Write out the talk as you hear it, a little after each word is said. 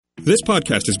This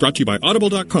podcast is brought to you by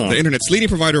Audible.com, the internet's leading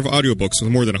provider of audiobooks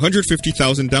with more than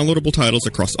 150,000 downloadable titles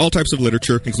across all types of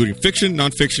literature, including fiction,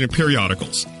 nonfiction, and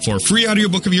periodicals. For a free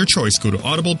audiobook of your choice, go to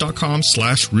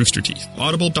audible.com/roosterteeth.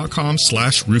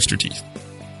 Audible.com/roosterteeth.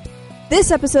 This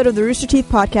episode of the Rooster Teeth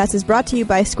podcast is brought to you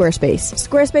by Squarespace.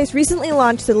 Squarespace recently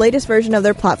launched the latest version of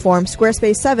their platform,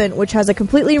 Squarespace 7, which has a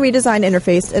completely redesigned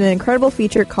interface and an incredible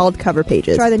feature called Cover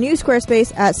Pages. Try the new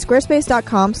Squarespace at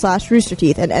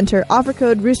squarespace.com/roosterteeth and enter offer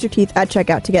code roosterteeth at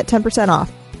checkout to get 10% off.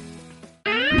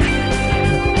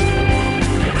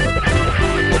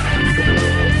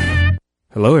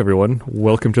 Hello, everyone.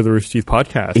 Welcome to the Rooster Teeth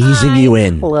podcast. Easing you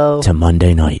in to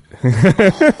Monday night.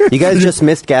 You guys just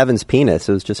missed Gavin's penis.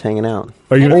 It was just hanging out.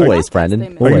 Are you Always, Brandon. Are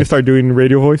you going to start doing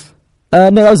radio voice? No,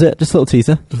 that was it. Just a little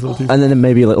teaser. And then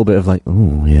maybe a little bit of like,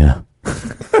 oh, yeah.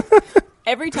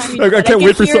 Every time you do that, I can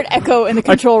hear it echo in the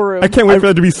control room. I can't wait for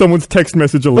that to be someone's text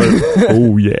message alert.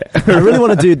 Oh, yeah. I really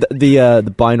want to do the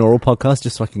binaural podcast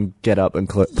just so I can get up and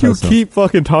You close keep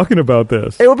fucking talking about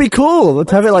this. It would be cool.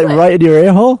 Let's have it like right in your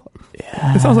ear hole.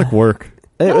 Yeah. It sounds like work.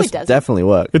 No, was it doesn't. definitely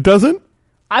work. It doesn't?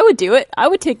 I would do it. I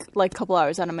would take like a couple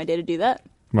hours out of my day to do that.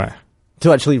 Meh.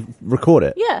 To actually record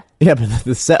it. Yeah. Yeah, but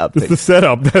the setup It's thing. the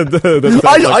setup.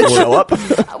 I'd show up.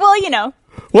 Well, you know.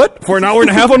 What? For an hour and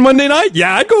a half on Monday night?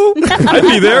 Yeah, I'd go. I'd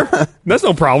be there. That's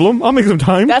no problem. I'll make some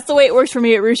time. That's the way it works for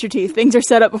me at Rooster Teeth. Things are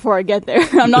set up before I get there.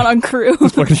 I'm not on crew.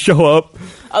 Fucking show up.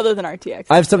 Other than RTX.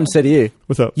 I have something to say to you.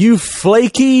 What's up? You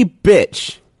flaky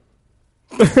bitch.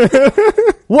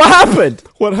 What happened?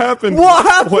 What happened? What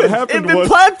happened? What happened It'd been was...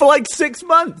 planned for like 6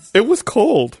 months. It was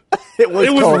cold. It was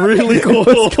Really cold.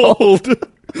 It was cold.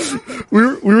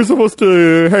 We were supposed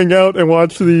to hang out and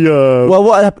watch the. Well,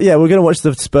 what happened? Yeah, we're gonna watch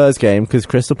the Spurs game because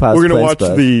Crystal Palace. We're gonna watch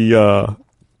Spurs.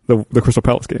 the Crystal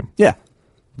Palace game. Yeah,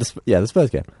 the Spurs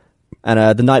game.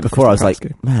 And the night before, I was Palace like,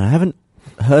 game. man, I haven't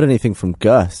heard anything from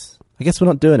Gus. I guess we're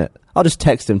not doing it. I'll just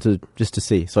text him just to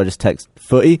see. So I just text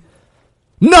Footy.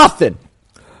 Nothing.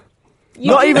 You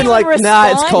Not didn't even like, respond?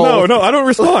 nah, it's cold. No, I don't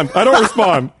respond.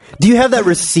 Do you have that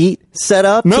receipt set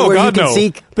up? No, to where God, you can no.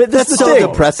 see? But that's the so thing.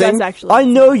 depressing. That's actually. I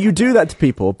know you do that to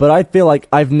people, but I feel like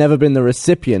I've never been the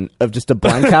recipient of just a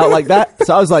blank out like that.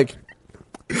 So I was like,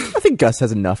 I think Gus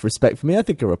has enough respect for me. I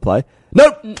think he'll reply.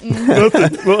 Nope.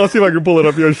 Nothing. Well, I'll see if I can pull it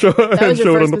up here and show, That was show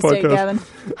your it on first the mistake, podcast. Gavin.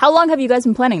 How long have you guys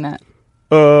been planning that?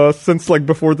 Since like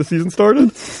before the season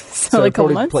started, So like a couple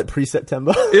probably months? like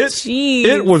pre-September. Jeez.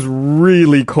 it was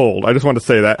really cold. I just want to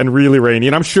say that, and really rainy.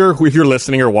 And I'm sure if you're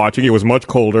listening or watching, it was much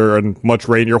colder and much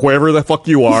rainier, wherever the fuck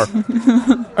you are.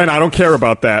 And I don't care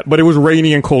about that, but it was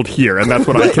rainy and cold here, and that's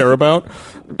what I care about.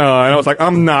 And I was like,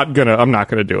 I'm not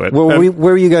gonna do it. Where And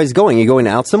were you guys going? You going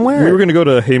out somewhere? we were gonna go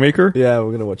to Haymaker, Yeah,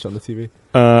 we're gonna watch on the TV.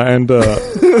 and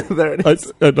There it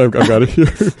is. I've got it here.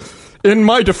 In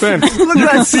my defense, Look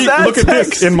at that sad look at this.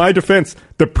 text. In my defense,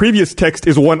 the previous text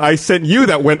is one I sent you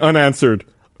that went unanswered.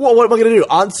 What am I gonna do?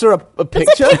 Answer a picture?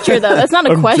 That's a picture, though. That's not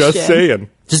a I'm question. just saying.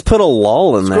 Just put a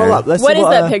lull in Scroll there. up. Let's What see is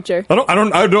that picture? I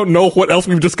don't know what else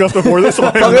we've discussed before this, so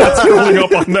I'm not scrolling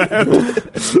up on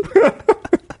that.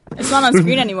 It's not on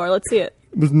screen anymore. Let's see it.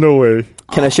 There's no way.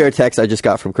 Can I share a text I just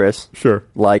got from Chris? Sure.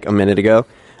 Like a minute ago.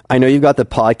 I know you've got the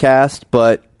podcast,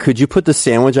 but could you put the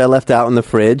sandwich I left out in the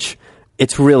fridge?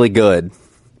 It's really good.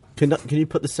 Can you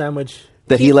put the sandwich?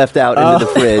 That he left out into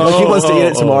the fridge. Like he wants to eat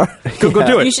it tomorrow. Go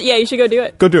do it. You should go do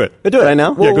it. Go do it. Do it Right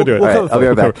now? Yeah, go do it. All right, I'll be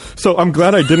right back. So I'm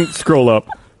glad I didn't scroll up,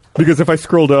 because if I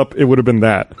scrolled up, it would have been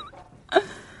that.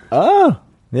 Oh,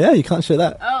 yeah, you can't show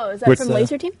that. Oh, is that Which, from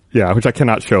Laser Team? Yeah, which I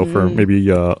cannot show for maybe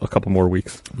a couple more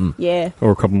weeks Yeah.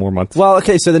 or a couple more months. Well,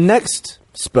 okay, so the next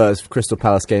Spurs Crystal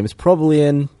Palace game is probably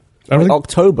in I don't think-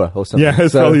 October or something. Yeah,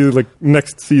 it's So- probably like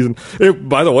next season.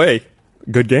 By the way,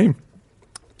 good game.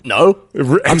 No.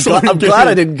 I'm Excellent glad game.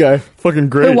 I didn't go. Fucking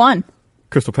great. Who won?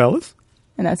 Crystal Palace.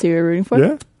 And that's who you're rooting for?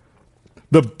 Yeah.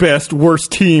 The best,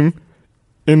 worst team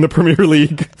in the Premier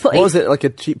League. What was it, like a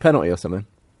cheap penalty or something?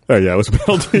 Oh, yeah, it was a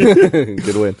penalty.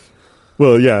 Good win.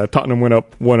 Well, yeah, Tottenham went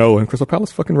up 1-0, and Crystal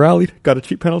Palace fucking rallied. Got a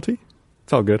cheap penalty.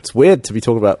 It's all good. It's weird to be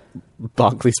talking about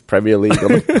Barclays Premier League.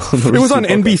 On the It was on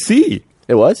podcast. NBC.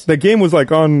 It was? The game was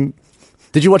like on...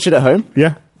 Did you watch it at home?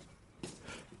 Yeah.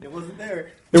 It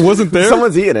wasn't there?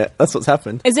 Someone's eating it. That's what's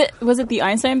happened. Was it the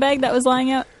Einstein bag that was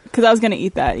lying out? Because I was going to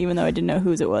eat that, even though I didn't know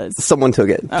whose it was. Someone took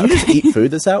it. Do you just eat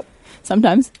food that's out?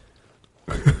 Sometimes.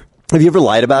 Have you ever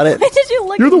lied about it? Why did you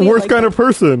look You're at the me worst like kind that? of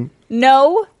person.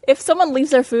 No. If someone leaves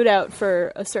their food out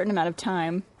for a certain amount of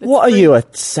time... it's What are free- you, a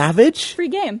savage? Free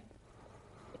game.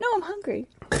 No, I'm hungry.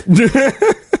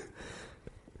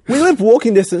 We live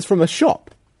walking distance from a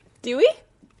shop. Do we?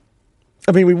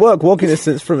 I mean, we work walking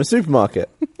distance from a supermarket.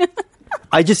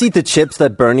 I just eat the chips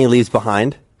that Bernie leaves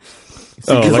behind.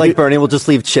 Because like Bernie will just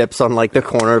leave chips on like the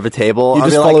corner of a table. You I'll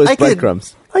just be follow like, his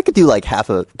breadcrumbs. I could do like half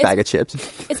a bag of chips.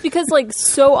 It's because like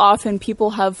so often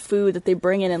people have food that they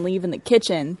bring in and leave in the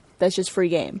kitchen that's just free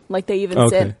game. Like they even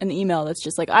sent an email that's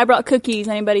just like, I brought cookies,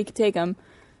 anybody can take them.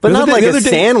 But not like a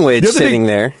sandwich sitting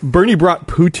there. Bernie brought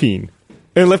poutine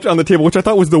and left it on the table, which I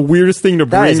thought was the weirdest thing to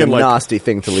bring. That is a and, like, nasty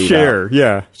thing to leave share. out.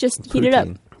 Yeah, Just heat it up.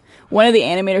 One of the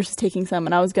animators was taking some,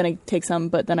 and I was going to take some,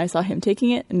 but then I saw him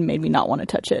taking it and made me not want to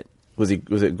touch it. Was it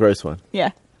a gross one? Yeah.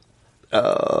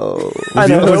 Oh.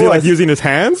 was he like using his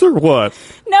hands or what?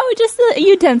 No, just a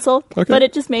utensil. Okay. But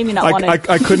it just made me not want it.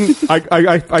 I couldn't.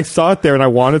 I saw it there and I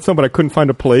wanted some, but I couldn't find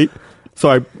a plate, so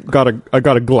I got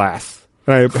a glass.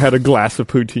 And I had a glass of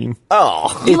poutine.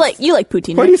 Oh. You like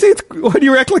poutine, Why right? do you say it's? Why do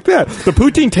you react like that? The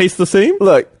poutine tastes the same. It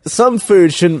Look, some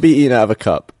food shouldn't be eaten out of a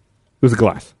cup. was a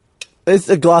glass.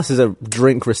 A glass is a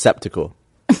drink receptacle.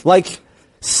 Like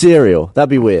cereal. That'd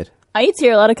be weird. I eat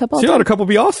cereal out of cup all the See, time. a cup would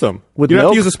be awesome. With you don't have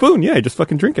milk? to use a spoon. Yeah, you just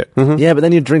fucking drink it. Yeah, but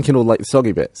then you're drinking all like the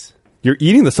soggy bits. You're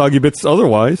eating the soggy bits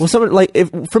otherwise. Well, something like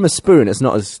if from a spoon, it's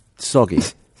not as soggy.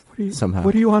 Somehow.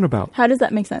 What are you on about? How does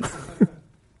that make sense?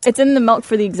 It's in the milk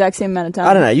for the exact same amount of time.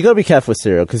 I don't know. You got to be careful with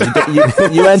cereal because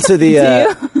you enter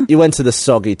the you enter the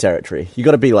soggy territory. You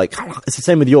got to be like it's the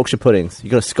same with Yorkshire puddings. You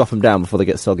got to scoff them down before they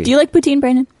get soggy. Do you like poutine,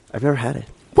 Brandon? I've never had it.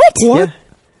 What? Yeah.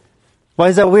 Why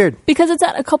is that weird? Because it's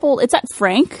at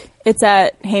Frank. It's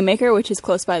at Haymaker, which is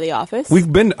close by the office.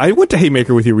 I went to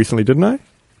Haymaker with you recently, didn't I?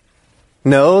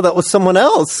 No, that was someone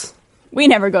else. We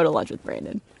never go to lunch with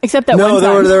Brandon. Except that one No,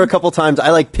 time. there were a couple times I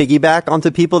like piggyback onto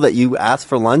people that you ask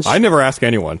for lunch. I never ask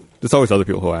anyone. There's always other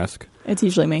people who ask. It's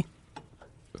usually me.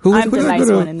 Who I'm the did I nice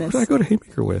go to- one in this. Who did I go to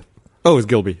Haymaker with? Oh, it was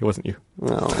Gilby. It wasn't you.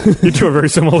 No. You two are very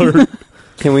similar.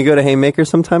 Can we go to Haymaker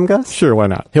sometime, Gus? Sure, why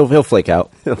not? He'll flake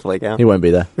out. Like, yeah. He won't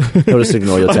be there. He'll just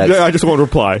ignore your text. I just won't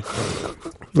reply. Like,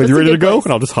 That's you a ready to good go? place.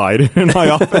 And I'll just hide in my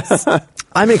office.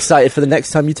 I'm excited for the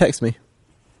next time you text me.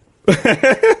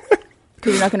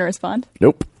 Because you're not going to respond.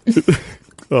 Nope.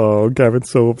 Oh, Gavin's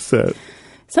so upset.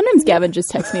 Sometimes Gavin just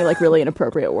texts me like really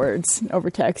inappropriate words over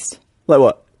text. Like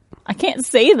what? I can't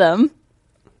say them.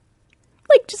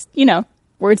 Like just,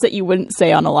 words that you wouldn't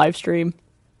say on a live stream.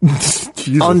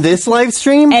 Jesus. On this live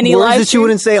stream? Any Words live that you stream?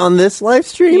 wouldn't say on this live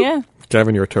stream? Yeah.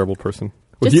 Gavin, you're a terrible person.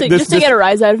 Just to get a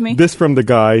rise out of me. This from the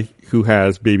guy who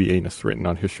has baby anus written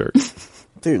on his shirt.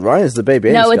 Dude, Ryan's the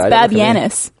baby. No, it's guy. Don't look at me.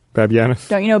 Babianus. Babianus,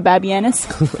 Don't you know Babianus?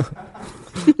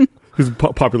 who's a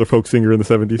popular folk singer in the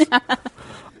 70s.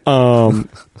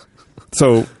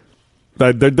 So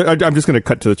I'm just going to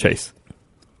cut to the chase.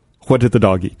 What did the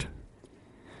dog eat?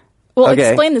 Well, Okay.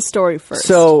 explain the story first.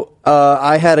 So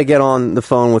I had to get on the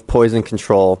phone with Poison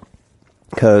Control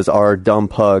because our dumb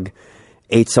pug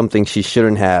ate something she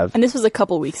shouldn't have. And this was a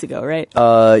couple weeks ago, right?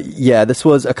 Yeah, this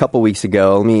was a couple weeks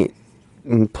ago. Let me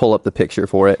pull up the picture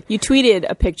for it. You tweeted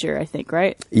a picture, I think,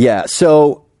 right? Yeah,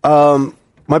 so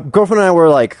my girlfriend and I were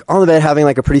like on the bed having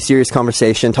like a pretty serious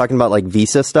conversation talking about like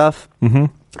visa stuff. Mm-hmm.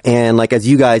 And like as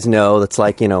you guys know, that's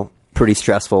like, pretty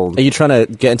stressful. Are you trying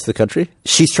to get into the country?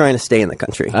 She's trying to stay in the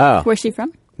country. Oh. Where's she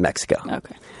from? Mexico.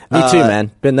 Okay. Me too,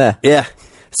 man. Been there. Yeah.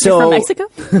 So You're from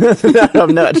Mexico? I've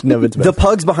never been to the Mexico.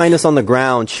 pug's behind us on the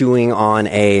ground chewing on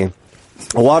a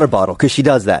water bottle because she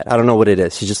does that. I don't know what it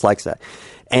is. She just likes that.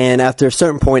 And after a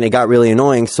certain point, it got really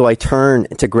annoying. So I turn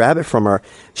to grab it from her.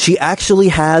 She actually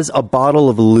has a bottle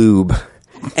of lube,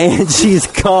 and she's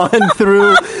gone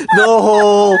through the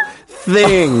whole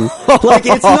thing. Like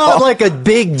it's not like a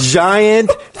big giant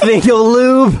thing of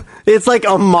lube. It's like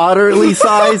a moderately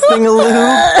sized thing of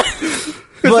lube.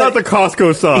 It's not the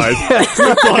Costco size.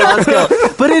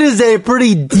 But it is a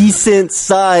pretty decent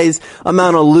size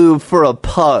amount of lube for a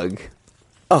pug.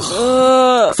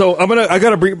 So I'm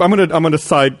gonna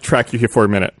sidetrack you here for a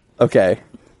minute. Okay.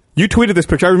 You tweeted this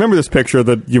picture. I remember this picture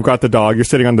that you've got the dog. You're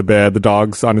sitting on the bed. The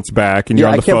dog's on its back, and you're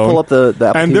Yeah, on the I can't phone. pull up the and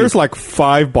opportunity. there's like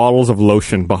 5 bottles of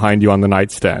lotion behind you on the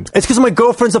nightstand. It's because of my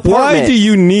girlfriend's apartment. Why do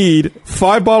you need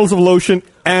 5 bottles of lotion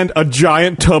and a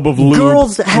giant tub of lube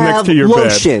Girls next have to your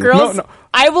lotion. bed? Girls, No,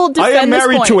 I will I defend am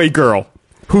married this to point. a girl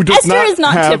who does Esther not is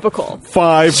not have typical.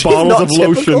 5 bottles not of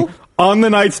lotion typical? on the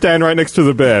nightstand right next to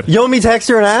the bed. You want me to text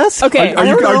her and ask? Okay.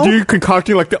 Are you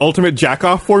concocting like the ultimate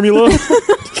jack-off formula?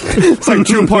 It's like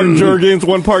 2 part Jergens,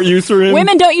 1 part Eucerin.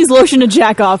 Women don't use lotion to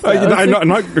jack off. Though. I'm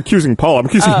not accusing Paul. I'm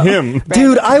accusing him.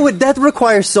 Dude, that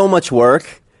requires so much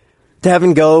work to have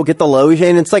him go get the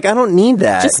lotion. It's like, I don't need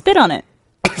that. Just spit on it,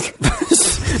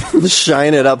 Just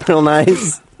shine it up real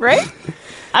nice. right?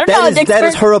 I don't know. That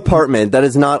is her apartment. That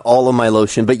is not all of my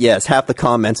lotion. But yes, half the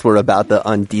comments were about the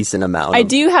undecent amount. I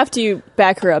do have to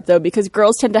back her up though, because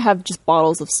girls tend to have just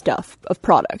bottles of stuff, of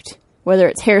product, whether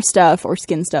it's hair stuff or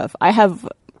skin stuff. I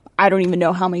I don't even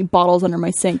know how many bottles under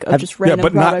my sink of just random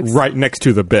but products. not right next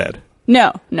to the bed.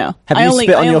 No. Have you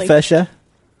spit on your fair share?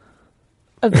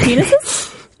 Of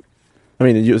penises? I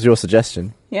mean, it was your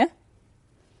suggestion. Yeah.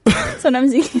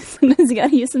 Sometimes you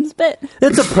gotta use some spit.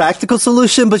 It's a practical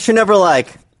solution, but you're never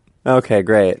like, okay,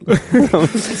 great.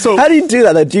 So How do you do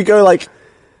that, though? Do you go, like,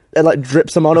 and, like, drip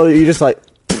some on, or are you just, like...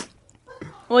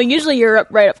 Well, usually you're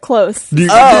right up close. do you,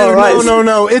 right.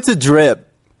 No, it's a drip.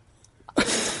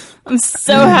 I'm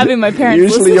so happy my parents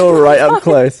Usually listen. you're right up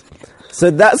close.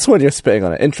 So that's when you're spitting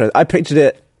on it. Interesting. I pictured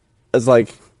it as,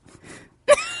 like...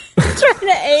 Trying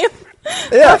to aim.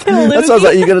 Yeah, Fucking loogie. that sounds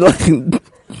like you're gonna, like...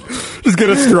 just get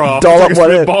a straw. Doll take up a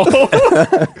one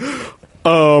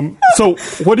spitball. So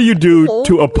what do you do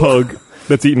to a pug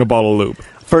that's eating a bottle of lube?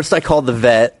 First, I called the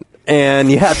vet, and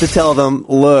you have to tell them,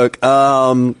 look,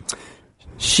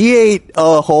 she ate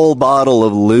a whole bottle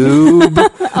of lube,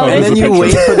 and then you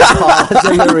wait for the pause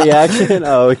and the reaction.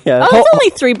 Oh, yeah. Oh, it's only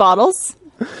 3 bottles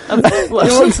of He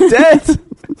lotion. looks dead.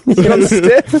 He got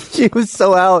stiff. She was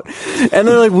so out. And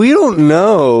they're like, we don't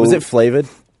know. Was it flavored?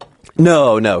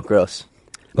 No, gross.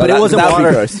 But that- it wasn't that'd be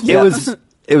water. gross. It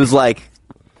Yeah. was like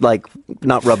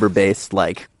not rubber based,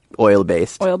 like oil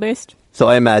based. Oil-based. So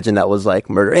I imagine that was like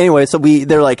murder. Anyway, so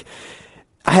they're like,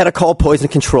 I had to call poison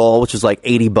control, which was like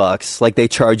 $80. Like they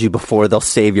charge you before they'll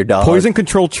save your dog. Poison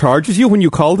control charges you when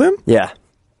you call them? Yeah.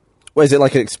 What, is it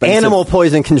like an expensive... Animal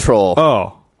poison control.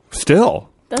 Oh, still.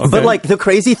 That's- Okay. But like the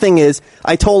crazy thing is,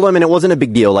 I told them and it wasn't a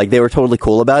big deal. Like they were totally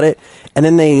cool about it. And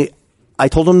then I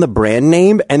told them the brand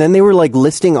name, and then they were like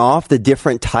listing off the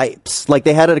different types. Like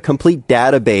they had a complete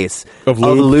database Of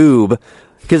of lube.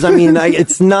 Because I mean,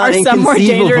 it's not Are some more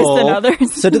dangerous than inconceivable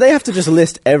others? So do they have to just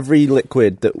list every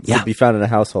liquid that Yeah. would be found in a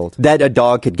household? that a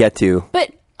dog could get to.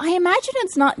 But I imagine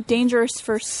it's not dangerous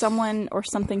for someone or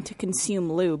something to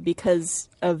consume lube because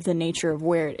of the nature of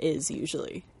where it is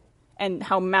usually. And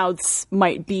how mouths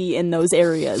might be in those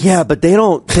areas. Yeah, but they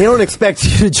don't expect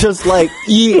you to just like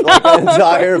eat like an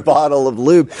entire bottle of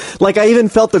lube. Like I even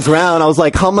felt the ground. I was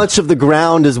like, how much of the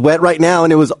ground is wet right now?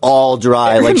 And it was all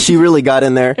dry. Like she really got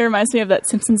in there. It reminds me of that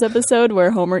Simpsons episode where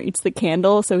Homer eats the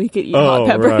candle so he could eat Oh,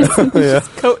 hot peppers. right.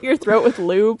 Just coat your throat with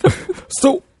lube.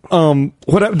 So,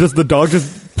 does the dog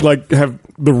just like have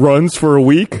the runs for a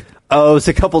week? Oh, it's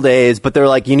a couple days, but they're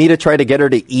like, you need to try to get her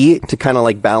to eat to kind of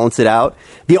like balance it out.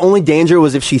 The only danger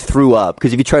was if she threw up,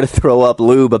 because if you try to throw up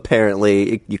lube,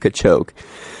 apparently you could choke.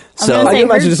 So gonna I say- can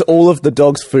imagine just all of the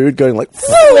dog's food going like...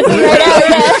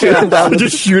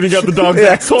 Just shooting out the dog's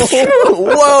asshole.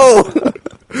 Whoa!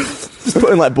 Just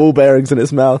putting like ball bearings in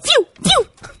its mouth.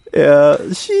 yeah,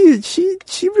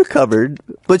 she recovered,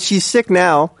 but she's sick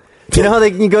now. You know how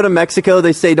you go to Mexico,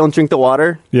 they say don't drink the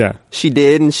water? Yeah. She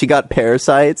did, and she got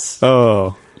parasites.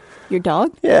 Oh. Your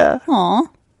dog? Yeah. Aw,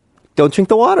 Don't drink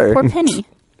the water. poor Penny.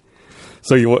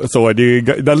 So I do.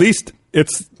 At least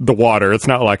it's the water. It's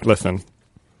not like, listen,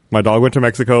 my dog went to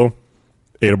Mexico,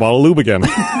 ate a bottle of lube again.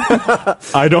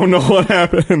 I don't know what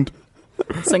happened.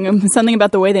 Something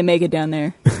about the way they make it down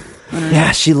there.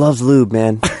 Yeah, she loves lube,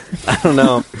 man. I don't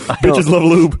know. Bitches love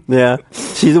lube. Yeah.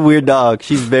 She's a weird dog.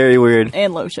 She's very weird.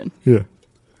 And lotion. Yeah.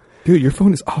 Dude, your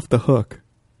phone is off the hook.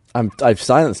 I've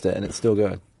silenced it and it's still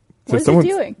going. What is it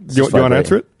doing? Do you want to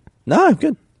answer it? No, I'm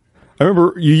good. I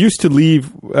remember you used to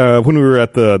leave when we were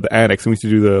at the annex and we used to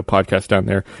do the podcast down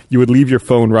there. You would leave your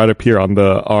phone right up here on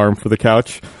the arm for the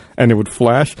couch, and it would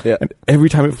flash. Yeah. And every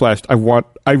time it flashed, I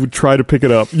would try to pick it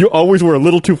up. You always were a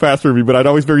little too fast for me, but I'd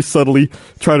always very subtly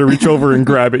try to reach over and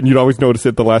grab it, and you'd always notice it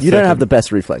at the last. You second. don't have the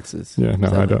best reflexes. Yeah, no,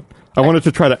 I don't. I wanted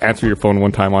to try to answer your phone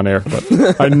one time on air,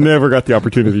 but I never got the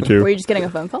opportunity Were to. you just getting a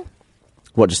phone call?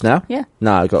 What, just now? Yeah.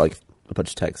 No, I got like a bunch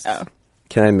of texts. Oh,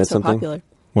 Can I admit so something? popular.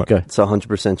 What? Go. It's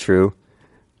 100% true.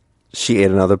 She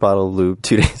ate another bottle of lube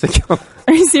 2 days ago.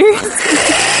 Are you serious?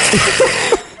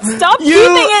 Stop keeping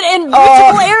it in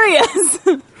ritual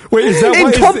areas. Wait, is that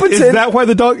why? Incompetent. Is that why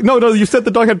the dog? No, you said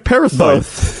the dog had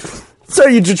parasites. So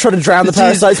you just try to drown the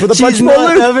parasites with a bunch She's more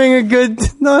not lube? having a good.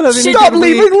 Not having a Stop good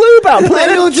leaving week. lube out. Put I it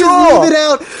in a don't just drawer. leave it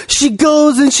out. She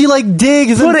goes and she like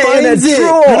digs Put and it in a finds it.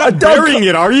 drawer. You're A not dog burying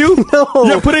it, are you? No,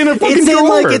 Yeah, put it in a fucking it's in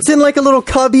drawer. it's in like a little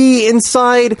cubby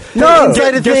inside. No.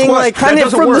 inside a Guess thing what? like That Hang it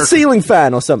doesn't from the work. ceiling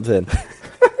fan or something.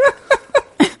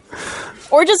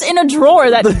 Or just in a drawer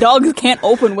that dogs can't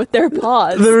open with their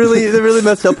paws. The really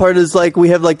messed up part is like we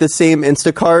have like the same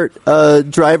Instacart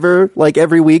driver like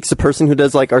every week. It's the person who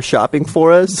does like our shopping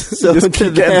for us. So Just to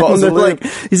keep getting them, bottles they're of lube.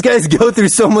 like, these guys go through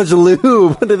so much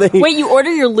lube. What do they? Wait, you order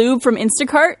your lube from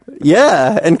Instacart?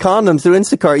 Yeah, and condoms through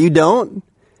Instacart. You don't.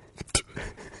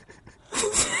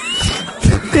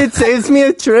 It saves me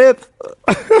a trip.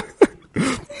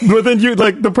 But then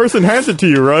the person hands it to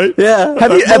you, right? Yeah.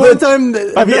 Have you ever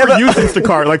Have you ever used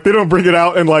Instacart? Like, they don't bring it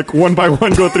out and one by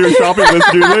one go through your shopping list,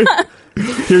 do they?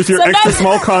 Here's your extra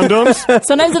small condoms.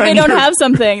 Sometimes if they don't have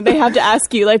something, they have to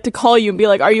ask you, to call you and be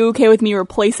like, "Are you okay with me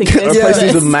replacing this?" replace for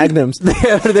these this? with magnums? They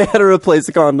had to replace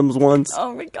the condoms once.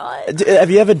 Oh my god!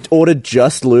 Have you ever ordered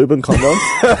just lube and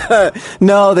condoms?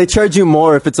 No, they charge you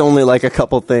more if it's only a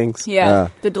couple things. Yeah,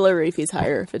 the delivery fee's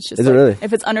higher if it's just. Is it really?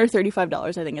 If it's under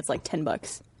 $35, I think it's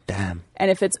 $10. Damn. And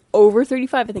if it's over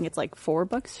 35, I think it's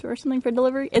 $4 or something for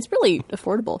delivery. It's really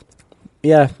affordable.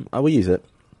 Yeah, I will use it.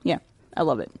 Yeah, I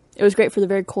love it. It was great for the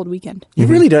very cold weekend. You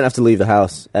really don't have to leave the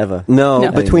house ever.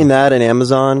 No, between that and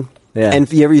Amazon. Yeah. And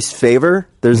if you ever use Favor,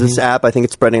 there's this app, I think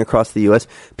it's spreading across the U.S.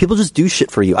 People just do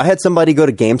shit for you. I had somebody go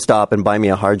to GameStop and buy me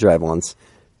a hard drive once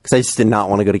because I just did not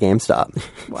want to go to GameStop.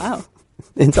 Wow.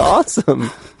 It's awesome.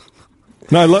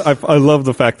 No, I love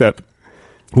the fact that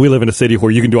we live in a city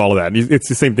where you can do all of that. It's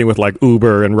the same thing with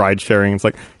Uber and ride sharing. It's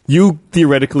you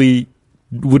theoretically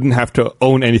wouldn't have to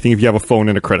own anything if you have a phone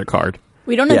and a credit card.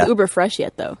 We don't have Yeah. Uber Fresh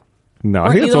yet, though. No, I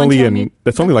Aren't think you it's the one only telling me?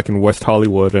 it's only in West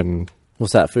Hollywood and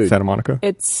What's that food? Santa Monica.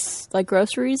 It's like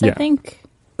groceries, Yeah. I think,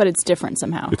 but it's different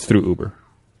somehow. It's through Uber.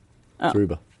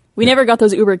 Uber. We never got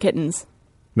those Uber kittens.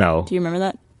 No. Do you remember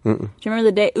that? Do you remember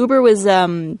the day Uber was?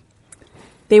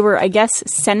 They were, I guess,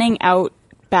 sending out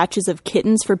batches of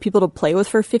kittens for people to play with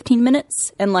for 15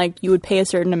 minutes, and you would pay a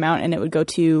certain amount, and it would go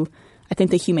to, I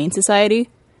think, the Humane Society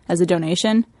as a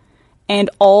donation. And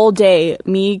all day,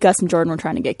 me, Gus, and Jordan were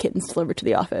trying to get kittens delivered to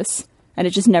the office, and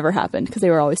it just never happened because they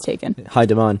were always taken. High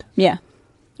demand. Yeah,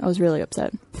 I was really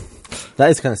upset. That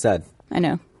is kind of sad. I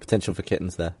know. Potential for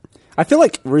kittens there. I feel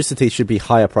like Rooster Teeth should be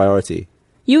higher priority.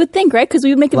 You would think, right? Because we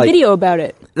would make a video about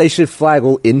it. They should flag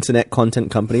all internet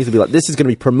content companies and be like, this is going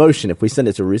to be promotion if we send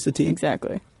it to Rooster Teeth.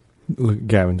 Exactly. Look,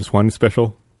 Gavin, just wanted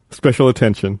special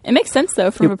attention. It makes sense,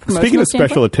 though, from a promotional Speaking of standpoint.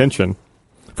 special attention,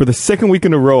 for the second week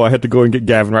in a row, I had to go and get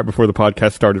Gavin right before the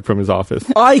podcast started from his office.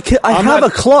 I have a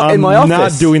clock in my office. I'm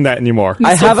not doing that anymore.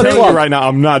 I have a I'm telling clock. you right now.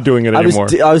 I'm not doing it I anymore.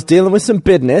 was dealing with some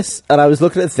business, and I was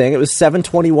looking at the thing. It was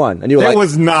 7:21, and you were It like,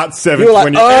 was not you were 7:20. like,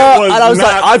 And I was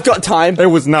like, I've got time. It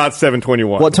was not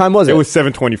 7:21. What time was it? It was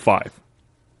 7:25.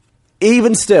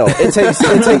 Even still, it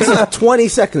takes 20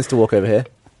 seconds to walk over here.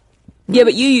 Yeah,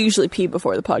 but you usually pee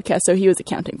before the podcast, so he was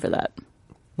accounting for that.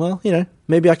 Well,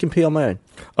 maybe I can pee on my own.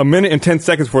 A minute and 10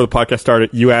 seconds before the podcast started,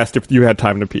 you asked if you had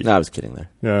time to pee. No, I was kidding there.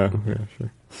 Yeah,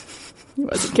 sure. He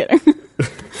wasn't kidding.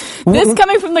 This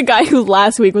coming from the guy who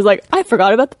last week was like, I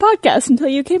forgot about the podcast until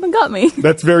you came and got me.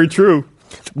 That's very true.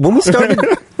 When we started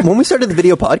the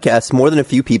video podcast, more than a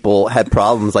few people had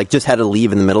problems, just had to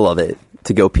leave in the middle of it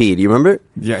to go pee. Do you remember?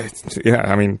 Yeah,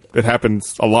 I mean, it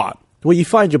happens a lot. Well, you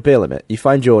find your beer limit. You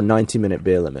find your 90-minute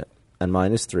beer limit, and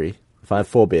mine is 3. If I have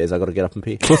 4 beers, I got to get up and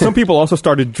pee. Well, some people also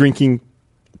started drinking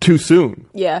too soon.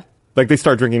 Yeah. They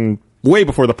start drinking way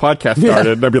before the podcast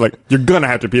started. They'd be like, you're going to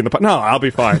have to pee in the podcast. No, I'll be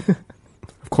fine.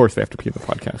 Of course they have to pee in the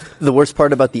podcast. The worst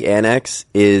part about the annex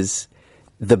is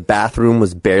the bathroom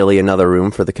was barely another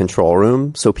room for the control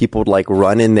room. So people would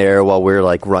run in there while we're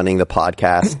running the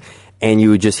podcast and you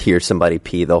would just hear somebody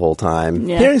pee the whole time.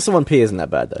 Yeah. Hearing someone pee isn't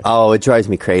that bad, though. Oh, it drives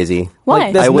me crazy.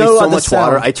 Why? There's I waste no so other much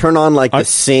water. sound. I turn on the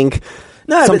sink.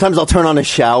 No, Sometimes I'll turn on a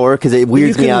shower because it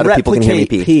weirds me out if people can hear me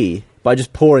replicate pee. by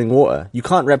just pouring water. You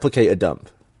can't replicate a dump.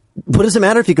 What does it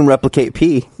matter if you can replicate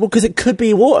pee? Well, because it could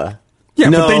be water. Yeah,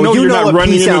 No, but they know you you're know not what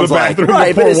running pee into the sounds like. bathroom Right,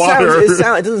 to but pour it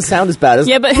water. doesn't sound as bad as...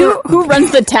 Yeah, but who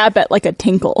runs the tap at a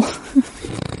tinkle? Who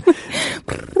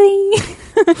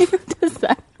does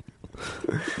that?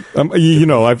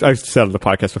 I've said on the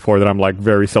podcast before that I'm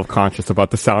very self-conscious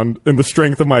about the sound and the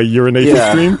strength of my urination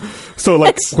Yeah. stream. So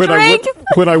when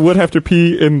I would have to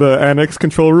pee in the annex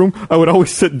control room, I would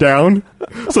always sit down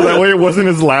so that way it wasn't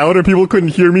as loud and people couldn't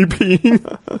hear me peeing.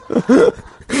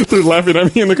 So they're laughing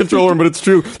at me in the control room, but it's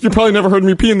true. You probably never heard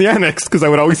me pee in the annex because I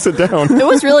would always sit down. It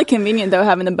was really convenient, though,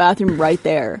 having the bathroom right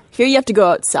there. Here you have to go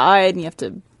outside and you have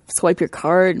to swipe your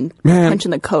card and punch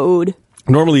in the code.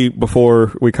 Normally,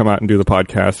 before we come out and do the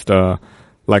podcast,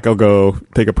 I'll go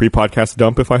take a pre-podcast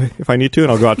dump if I need to,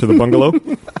 and I'll go out to the bungalow.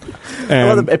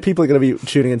 And people are going to be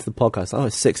tuning into the podcast. Oh,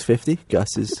 it's 6:50.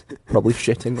 Gus is probably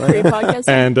shitting right now. Pre-podcast.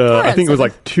 And I think it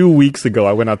was 2 weeks ago,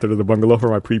 I went out there to the bungalow for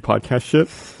my pre-podcast shit,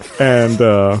 and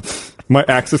my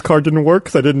access card didn't work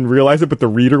because I didn't realize it, but the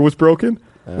reader was broken.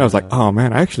 And I was like, oh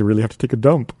man, I actually really have to take a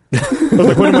dump. I was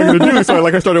like, what am I going to do? So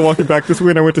I started walking back this way,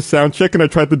 and I went to sound check, and I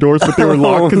tried the doors, but they were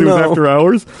locked because it was after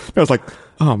hours. And I was like,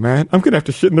 oh man, I'm going to have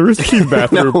to shit in the Rooster Teeth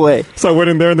bathroom. No way. So I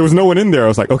went in there, and there was no one in there. I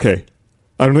was like, okay.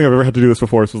 I don't think I've ever had to do this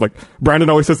before. So it was Brandon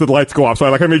always says that the lights go off.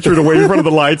 So I made sure to wait in front of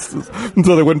the lights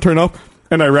until they wouldn't turn off.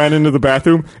 and I ran into the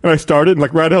bathroom, and I started, and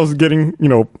like right as I was getting,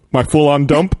 my full-on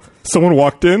dump, someone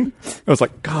walked in. I was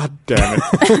like, God damn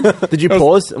it. Did you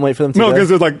pause and wait for them to No, go? because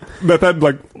it was like, that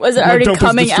like... Was it my already dump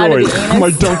coming out of the destroyed. anus?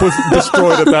 My dump was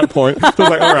destroyed at that point. So I was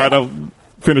like, all right, I'll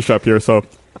finish up here. So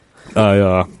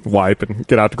I wipe and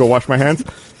get out to go wash my hands.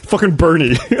 Fucking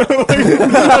Bernie.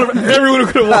 Out of everyone who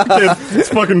could have walked in, it's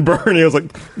fucking Bernie. I was like,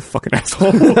 you fucking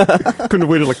asshole. Couldn't have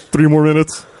waited like 3 more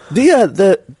minutes.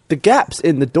 The gaps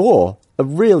in the door are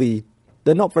really...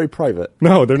 They're not very private.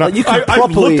 No, they're not. Like, you can I've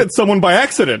properly- looked at someone by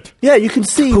accident. Yeah, you can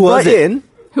see Who was right it? in.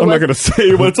 I'm not going to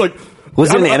say, but it's like...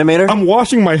 Was it an animator? I'm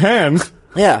washing my hands.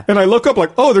 Yeah. And I look up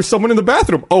like, oh, there's someone in the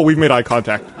bathroom. Oh, we've made eye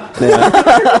contact.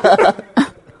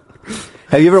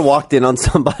 Have you ever walked in on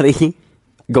somebody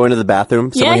going to the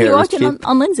bathroom? Someone Yeah, here he at walked in Rooster Teeth?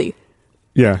 on Lindsay.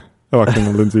 Yeah. I walked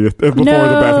into Lindsay before the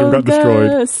bathroom got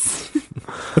destroyed. Gus.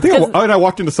 I think I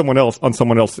walked into someone else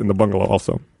in the bungalow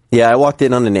also. Yeah, I walked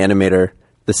in on an animator.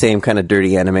 The same kind of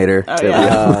dirty animator. Oh,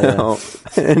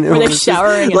 yeah. And it Were they was just,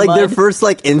 showering in like their mud? first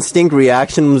like instinct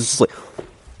reaction was just like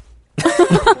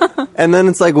and then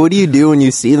it's like, what do you do when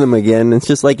you see them again? It's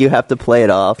just like you have to play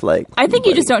it off like I think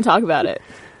you just don't talk about it.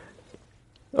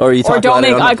 or you talk Or don't about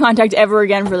make it on eye contact ever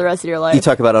again for the rest of your life. you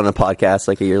talk about it on a podcast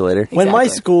like a year later. When my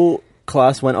Exactly. school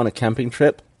class went on a camping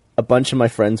trip, a bunch of my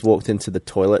friends walked into the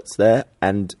toilets there,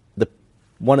 and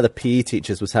one of the PE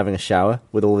teachers was having a shower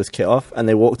with all his kit off, and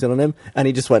they walked in on him, and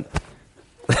he just went,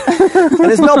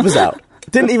 and his knob was out.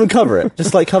 Didn't even cover it,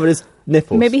 just like covered his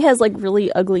nipples. Maybe he has like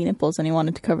really ugly nipples and he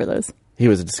wanted to cover those. He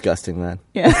was a disgusting man.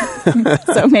 Yeah.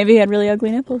 So maybe he had really ugly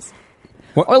nipples.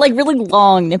 What? Or like really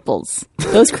long nipples.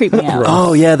 Those creep me out.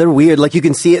 Oh yeah, they're weird. Like you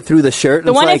can see it through the shirt.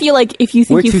 The one if you think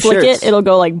wear you two flick shirts. it, it'll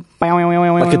go like Like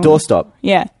a doorstop.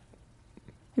 Yeah. Have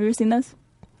you ever seen those?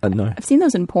 No. I've seen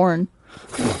those in porn.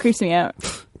 It creeps me out.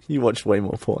 You watch way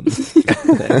more porn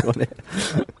than anyone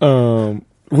here.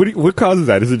 What causes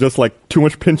that? Is it just like too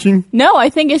much pinching? No, I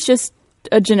think it's just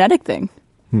a genetic thing.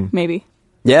 Maybe.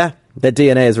 Yeah. Their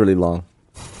DNA is really long.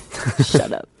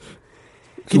 Shut up.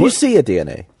 Can you see a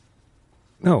DNA?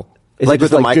 No. Is Like it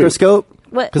just with a goo? microscope?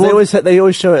 What? Because they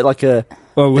always show it like a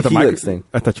With a helix thing.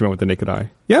 I thought you meant with the naked eye.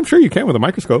 Yeah, I'm sure you can with a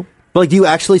microscope. But like do you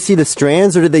actually see the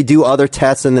strands or do they do other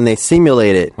tests and then they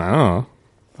simulate it? I don't know.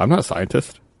 I'm not a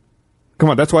scientist. Come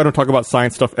on, that's why I don't talk about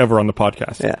science stuff ever on the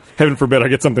podcast. Yeah. Heaven forbid I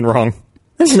get something wrong.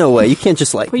 There's no way. You can't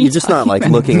just like What are you you're just not talking like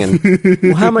about? looking and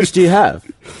Well, how much do you have?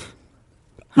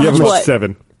 You have much about what?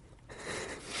 7.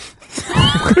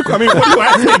 I mean, what are you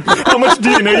asking? How much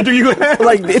DNA do you have?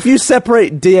 Like, if you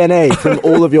separate DNA from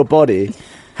all of your body,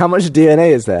 how much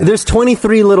DNA is there? there's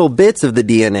 23 little bits of the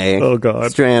DNA Oh,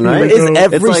 God. strand, right? Is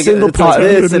every It's like- single it's part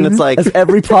like of this, and it's like Has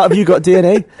every part of you got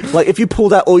DNA? Like, if you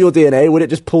pulled out all your DNA, would it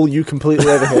just pull you completely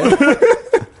over here?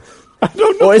 I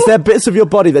don't know. Or is there bits of your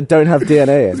body that don't have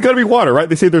DNA It's in? got to be water, right?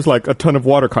 They say there's like a ton of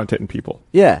water content in people.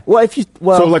 Yeah. Well,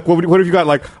 So like, what if you got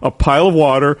like a pile of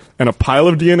water and a pile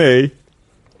of DNA,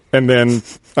 and then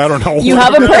I don't know. You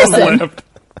have a person. left?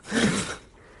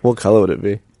 what color would it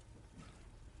be?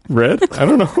 Red? I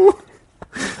don't know.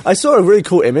 I saw a really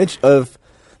cool image of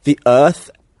the Earth,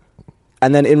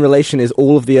 and then in relation is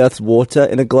all of the Earth's water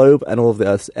in a globe and all of the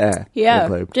Earth's air in a Yeah.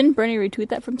 globe. Didn't Bernie retweet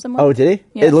that from someone? Oh, did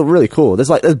he? Yeah. It looked really cool. There's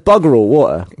bugger all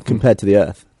water compared to the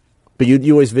Earth, but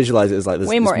you always visualize it as like this,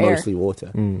 Way more this air. mostly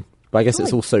water. But I guess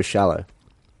it's all so shallow.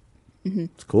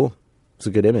 It's cool. It's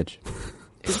a good image.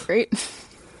 It's great.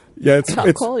 Yeah, it's Top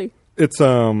quality. It's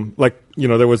like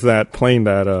there was that plane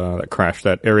that crashed,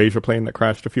 that AirAsia plane that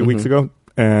crashed a few weeks ago,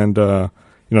 and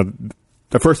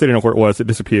at first they didn't know where it was. It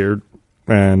disappeared,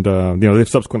 and they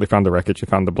subsequently found the wreckage. They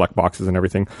found the black boxes and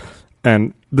everything.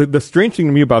 And the strange thing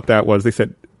to me about that was they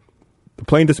said the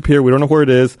plane disappeared. We don't know where it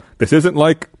is. This isn't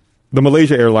like the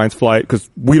Malaysia Airlines flight because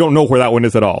we don't know where that one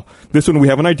is at all. This one we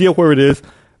have an idea where it is,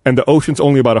 and the ocean's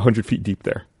only about 100 feet deep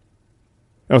there.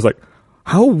 I was like,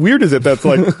 how weird is it that's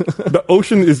like the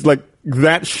ocean is like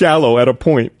that shallow at a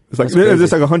point? It's like That's crazy.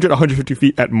 it's like 100, 150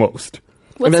 feet at most.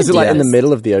 What's Is the it like in the deepest?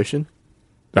 middle of the ocean?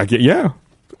 Yeah.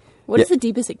 What is the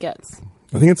deepest it gets?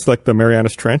 I think it's like the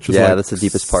Marianas Trench. Is Yeah, like that's the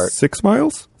deepest part. 6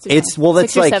 miles? it's well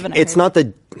that's 6 or like 7, I it's heard.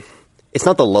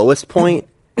 not the lowest point,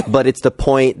 but it's the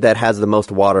point that has the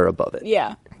most water above it.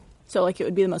 Yeah. So like it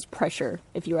would be the most pressure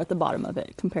if you were at the bottom of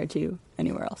it compared to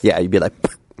anywhere else. Yeah, you'd be like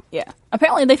Yeah.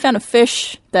 Apparently they found a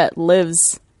fish that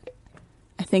lives,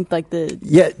 I think like the...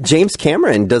 yeah, James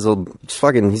Cameron does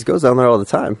he goes down there all the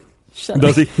time.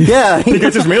 Does he? Yeah, He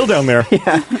gets his mail down there.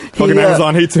 Fucking He,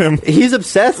 Amazon hates him. He's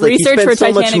obsessed. Like Research he for spends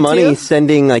so much Titanic money too?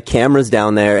 sending like cameras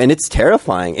down there, and it's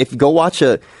terrifying. If you go watch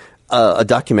a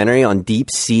documentary on deep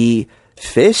sea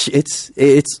Fish,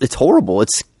 it's horrible.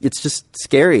 It's just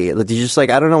scary. You're just like,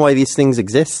 I don't know why these things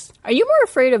exist. Are you more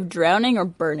afraid of drowning or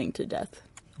burning to death?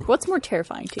 What's more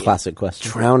terrifying to you? Classic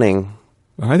question. Drowning.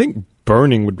 I think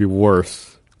burning would be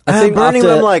worse. I think burning,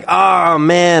 after- I'm like, oh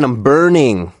man, I'm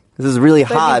burning. This is really it'd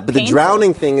be hot. But the painful.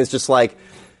 drowning thing is just like,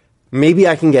 maybe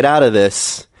I can get out of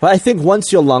this. But I think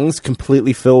once your lungs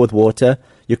completely fill with water,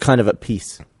 you're kind of at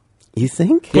peace. You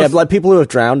think? Yeah, but like people who have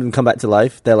drowned and come back to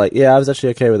life, they're like, yeah, I was actually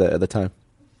okay with it at the time.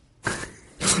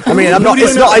 I mean,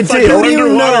 it's not ideal. Like,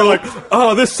 underwater, like,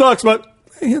 oh, this sucks, but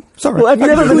yeah, sorry. Well, have you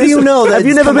never Who do you know? Have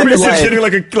you never been I'm this just sitting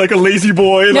like a lazy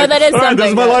boy. No, like, that is all right, this is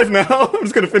something my that- life now. I'm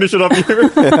just gonna finish it up here.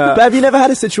 But have you never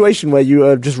had a situation where you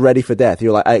are just ready for death?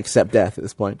 You're like, I accept death at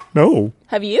this point. No.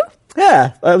 Have you?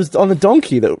 Yeah, I was on a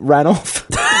donkey that ran off,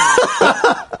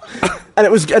 and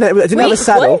it didn't have Wait, a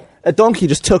saddle. what? A donkey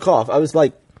just took off. I was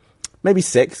like, maybe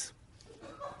 6,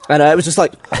 and it was just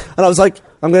like, and I was like,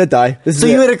 I'm gonna die. This is So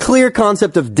it. you had a clear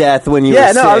concept of death when you Yeah,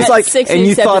 were no, sick. I was like, At 6 and you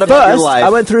you accepted thought death. about your First, life. I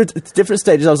went through different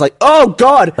stages. I was like, oh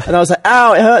god, and I was like,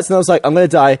 ow, it hurts, and I was like, I'm gonna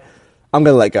die. I'm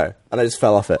gonna let go, and I just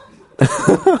fell off it. Did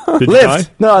you Lived.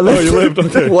 die? No, I lived. Oh, you lived.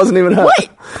 Okay. It wasn't even hurt.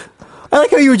 I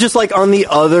like how you were just like on the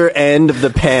other end of the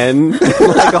pen.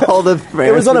 Like all the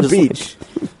It was on a just like- beach.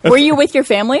 Were you with your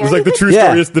family? It was like the true Yeah.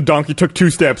 story is the donkey took 2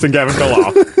 steps and Gavin fell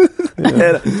off.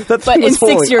 That But thing in was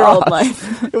hauling 6-year-old ass.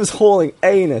 life. It was hauling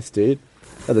anus, dude.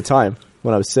 At the time,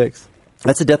 when I was 6.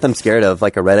 That's a death I'm scared of,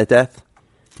 like a Reddit death.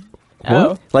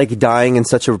 Oh. Like dying in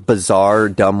such a bizarre,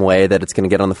 dumb way that it's going to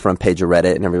get on the front page of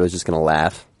Reddit and everyone's just going to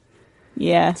laugh.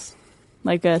 Yes.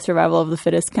 Like a survival of the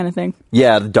fittest kind of thing.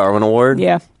 Yeah, the Darwin Award.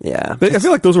 Yeah. Yeah. I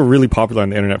feel like those were really popular on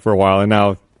the internet for a while, and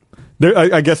now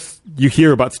I guess you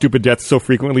hear about stupid deaths so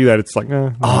frequently that it's like,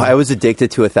 Oh, I was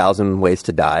addicted to 1,000 Ways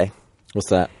to Die. What's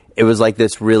that? It was like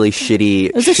this really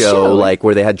shitty was a show, show. like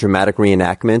where they had dramatic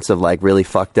reenactments of like really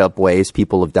fucked up ways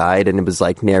people have died, and it was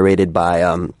like narrated by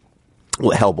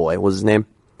Hellboy. What was his name?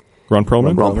 Ron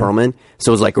Perlman. Ron Perlman.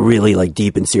 So it was like a really like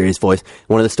deep and serious voice.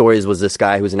 One of the stories was this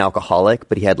guy who was an alcoholic,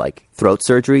 but he had like throat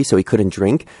surgery, so he couldn't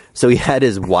drink. So he had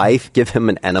his wife give him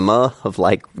an enema of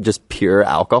like just pure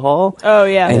alcohol. Oh,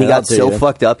 yeah. And he Yeah, got that'll do so you.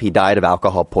 fucked up he died of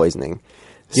alcohol poisoning.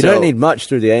 You So- don't need much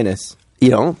through the anus. You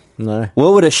know? No.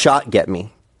 What would a shot get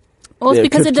me? Well, it's Yeah, it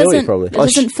because could it kill you, doesn't probably. it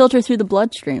doesn't filter through the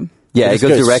bloodstream. Yeah, It it just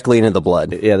goes goes- directly into the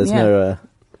blood. Yeah, there's Yeah.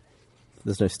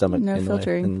 no stomach, No in the way,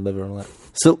 filtering. and liver and all that.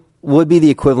 So what would be the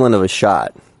equivalent of a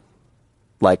shot?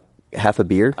 Like half a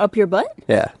beer? Up your butt?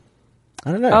 Yeah.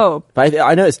 I don't know. Oh. But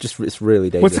I know it's really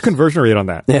dangerous. What's the conversion rate on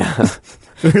that? Yeah.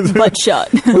 Butt shot.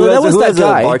 Well, there was Who that has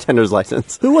guy. a bartender's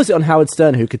license? Who was it on Howard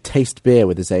Stern who could taste beer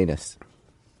with his anus?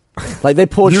 Like they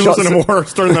poured You shots. listen to more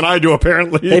Stern than I do,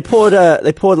 apparently. They poured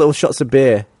little shots of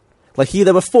beer. Like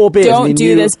there were 4 beers. Don't and he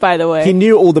do knew- this, by the way. He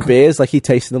knew all the beers. Like he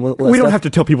tasted them. we don't have to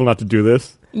tell people not to do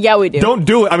this. Yeah, we do. Don't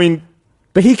do it. I mean,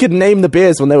 But he could name the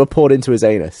beers when they were poured into his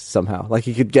anus somehow. Like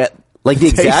he could get Like the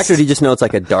taste. exact, or do you just know it's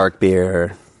like a dark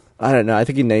beer? I don't know. I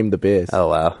think he named the beers. Oh,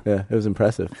 wow. Yeah, it was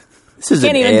impressive. This is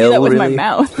Can't an even ale, do that with my really?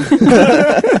 mouth.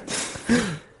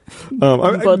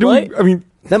 Bud Light? I mean,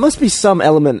 There must be some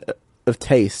element of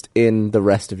taste in the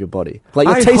rest of your body. Like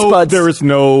your I taste hope buds. there is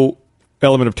no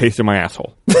element of taste in my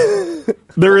asshole.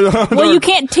 there is. Well, you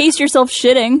can't taste yourself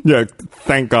shitting. Yeah,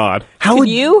 thank God. How Could would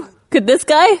you? Could this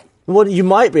guy? Well, you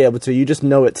might be able to. You just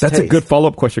know it's That's taste. a good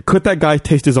follow-up question. Could that guy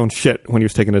taste his own shit when he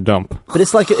was taking a dump? But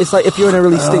it's like if you're in a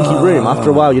really stinky room. After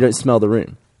a while, you don't smell the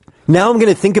room. Now I'm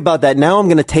going to think about that. Now I'm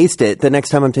going to taste it the next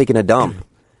time I'm taking a dump.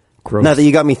 Gross. Now that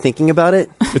you got me thinking about it.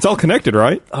 It's all connected,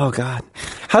 right? Oh, God.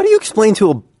 How do you explain to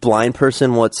a blind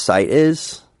person what sight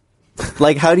is?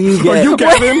 Like, how do you Are get... you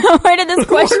Gavin? Where did this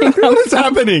question come What is from?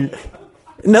 happening?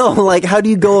 No, like, how do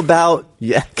you go about...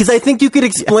 Yeah. Because I think you could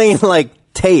explain, like,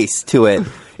 taste to it.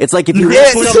 It's like if you You hit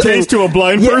explain something... taste to a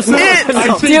blind person?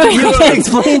 I think Do You it. can't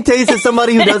explain taste to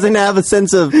somebody who doesn't have a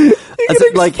sense of...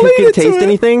 like, who can taste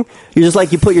anything. You just,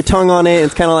 like, you put your tongue on it,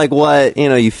 it's kind of like what,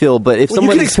 you feel. But if Well,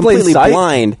 someone you can is explain completely sight.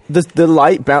 blind... The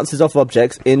light bounces off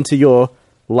objects into your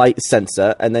light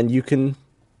sensor, and then you can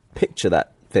picture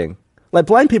that thing. Like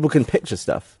blind people can picture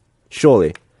stuff.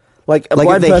 Surely, like a Like, if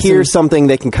blind they person, hear something,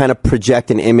 they can kind of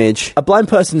project an image. a blind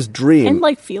person's dream. And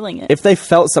like feeling it. if they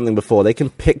felt something before, they can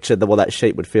picture what that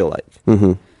shape would feel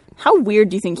like. How weird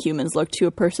do you think humans look to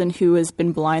a person who has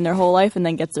been blind their whole life and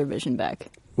then gets their vision back?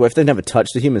 Well, if they've never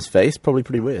touched a human's face, probably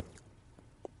pretty weird.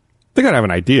 They gotta have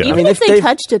an idea. Even mean, if if they they've-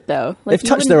 touched it, though, like, they've you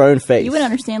touched wouldn't- their own face. You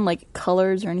wouldn't understand like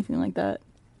colors or anything like that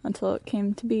until it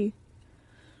came to be.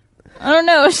 I don't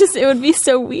know. It's just it would be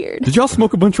so weird. Did y'all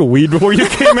smoke a bunch of weed before you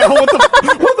came out?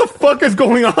 What the fuck is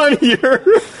going on here?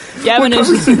 Gavin What is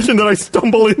conversation did I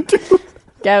stumble into?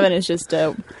 Gavin is just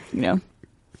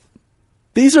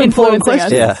These are important Influencing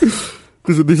questions. us.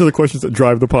 Yeah. These are the questions that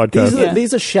drive the podcast. Yeah.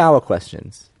 These are shower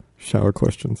questions. Shower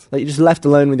questions. Like, you're just left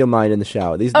alone with your mind in the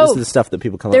shower. This is the stuff that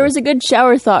people come There up was a good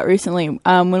shower thought recently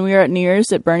when we were at New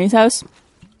Year's at Bernie's house.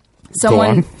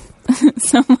 on.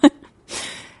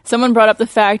 Someone brought up the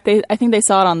fact, I think they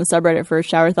saw it on the subreddit for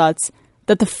shower thoughts,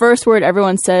 that the first word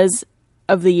everyone says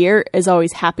of the year is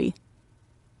always happy.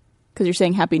 Because you're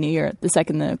saying Happy New Year the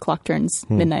second the clock turns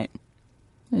midnight.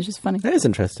 It's just funny. That is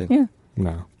interesting. Yeah.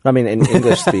 No. I mean, in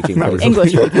English speaking. places.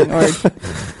 English speaking or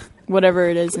whatever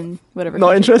it is in whatever. Not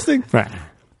country. interesting? Nah.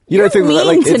 You don't think that, Mean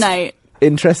like, it's tonight.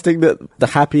 interesting that the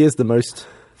happy is the most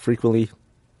frequently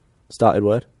started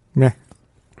word? Nah.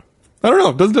 I don't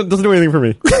know. Doesn't do anything for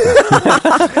me.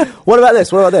 What about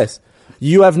this?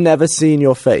 You have never seen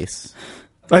your face.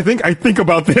 I think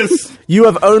about this. You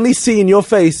have only seen your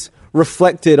face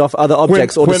reflected off other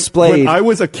objects or displayed. When I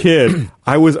was a kid,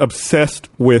 I was obsessed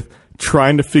with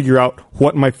trying to figure out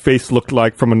what my face looked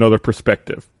like from another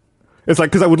perspective. It's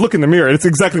like, because I would look in the mirror, and it's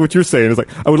exactly what you're saying. It's like,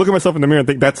 I would look at myself in the mirror and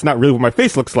think, that's not really what my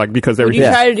face looks like, because Would you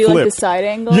everything's try to do like the flipped. side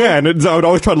angle? Yeah, and I would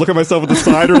always try to look at myself at the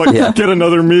side or like Yeah. get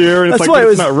another mirror, and it's that's like, why it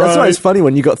was. that's not right. That's why it's funny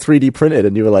when you got 3D printed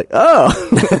and you were like, oh.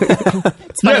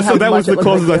 It's funny Yeah, how so that much was it the looked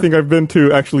closest like I think I've been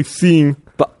to actually seeing.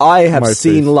 But I have My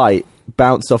seen face. light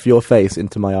bounce off your face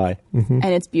into my eye. and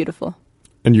it's beautiful.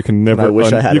 And you can never, I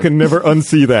wish I had you it. can never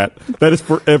unsee that. That is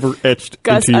forever etched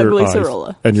Gus into your Ugly eyes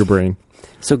Sorolla. and your brain.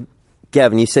 So,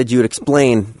 Gavin, you said you would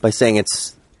explain by saying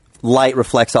it's light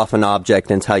reflects off an object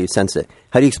and it's how you sense it.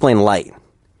 How do you explain light?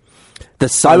 The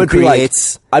sun I would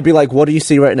creates. I'd be like, what do you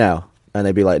see right now? And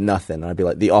they'd be like, nothing. And I'd be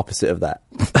like, the opposite of that.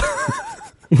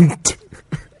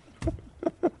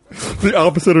 The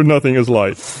opposite of nothing is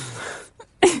light.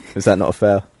 Is that not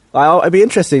fair? It'd be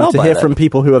interesting I'll to buy hear that. from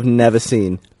people who have never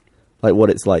seen, like, what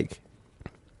it's like.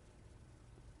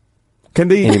 Can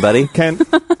they? Anybody? Can?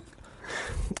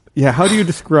 Yeah. How do you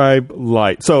describe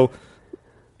light? So,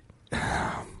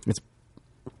 It's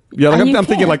yeah, like And you I'm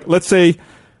thinking, can. like, let's say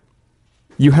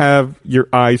you have your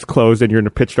eyes closed and you're in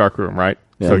a pitch dark room, right?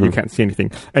 Yeah. So you can't see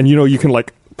anything, and you can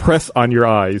like press on your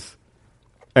eyes,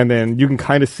 and then you can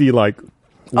kind of see like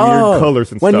weird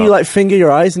colors and when stuff. you like finger your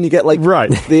eyes and you get like Right.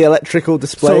 the electrical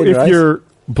display. So in your if eyes. you're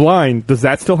blind, does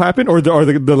that still happen, or are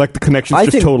the like the connections I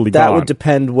just think totally that gone? would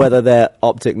depend whether their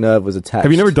optic nerve was attached.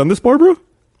 Have you never done this, Barbara?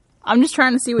 I'm just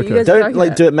trying to see what you Okay. guys are Don't talking like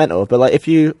about. do it mental, but like if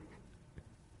you,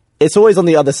 it's always on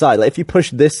the other side. Like if you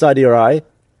push this side of your eye,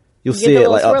 you'll You see get it the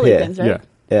like little up swirly here. things, right? Yeah.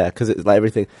 Yeah, because it's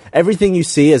like everything you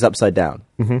see is upside down.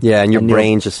 Yeah, and your And you're-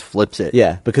 brain just flips it.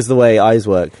 Yeah, because the way eyes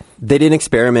work, They did an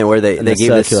experiment where they and gave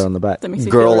this circular on the back. That makes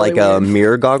me girl feel like really weird.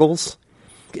 mirror goggles.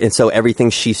 And so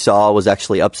everything she saw was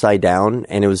actually upside down,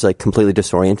 and it was like completely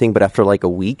disorienting. But after like a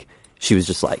week, she was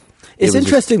just like, it It's was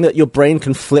interesting that your brain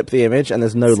can flip the image and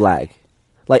there's no lag.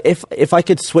 Like if I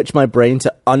could switch my brain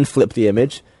to unflip the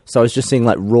image, so I was just seeing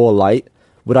like raw light,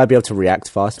 would I be able to react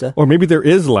faster? Or maybe there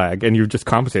is lag, and you've just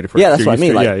compensated for it. Yeah, so that's you're what I used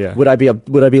mean. to- Like, yeah.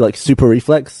 would I be like super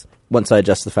reflex once I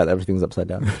adjust the fact that everything's upside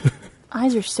down?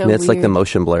 Eyes are so just, it's weird. like the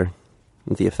motion blur,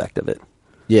 the effect of it.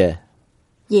 Yeah,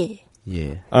 Yeah.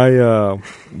 yeah. I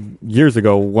years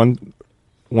ago,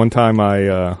 one time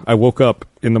I woke up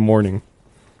in the morning,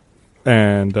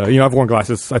 and I've worn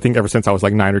glasses I think ever since I was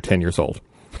like 9 or 10 years old,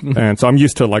 and so I'm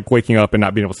used to like waking up and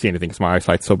not being able to see anything because my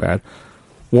eyesight's so bad.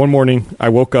 One morning I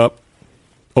woke up,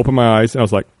 opened my eyes, and I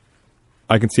was like,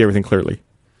 I can see everything clearly.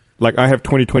 Like I have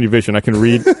 20/20 vision. I can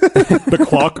read the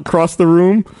clock across the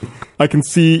room. I can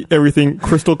see everything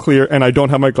crystal clear, and I don't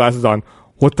have my glasses on.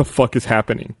 What the fuck is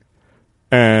happening?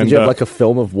 And Did you have like a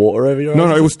film of water over your eyes?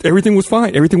 no, everything was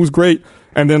fine. Everything was great.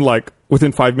 And then like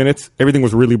within 5 minutes, everything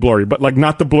was really blurry, but like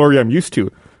not the blurry I'm used to.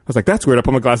 I was like, that's weird. I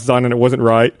put my glasses on and it wasn't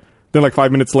right. Then like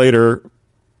 5 minutes later,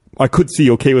 I could see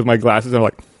okay with my glasses. And I'm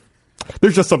like,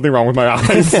 there's just something wrong with my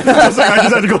eyes. I was like, I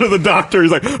just had to go to the doctor.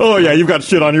 He's like, oh yeah, you've got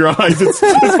shit on your eyes. It's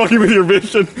fucking with your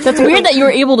vision. That's weird that you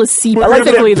were able to see We're gonna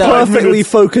perfectly, get though. perfect. Perfectly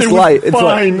focused It was light. It's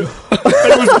fine.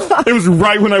 It was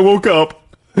right when I woke up.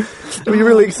 Were you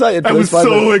really excited? I for was those 5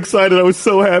 so minutes? excited. I was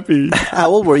so happy. How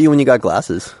old were you when you got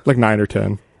glasses? Like 9 or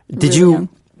 10. Did Really you? young.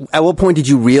 At what point did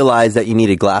you realize that you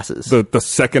needed glasses? The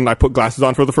second I put glasses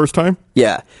on for the first time.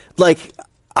 Yeah. Like,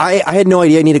 I had no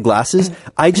idea I needed glasses.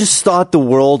 I just thought the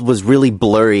world was really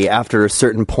blurry after a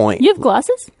certain point. You have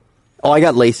glasses? Oh, I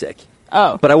got LASIK.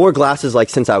 Oh. But I wore glasses, like,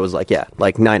 since I was, like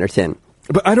 9 or 10.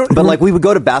 But I don't. But, like, we would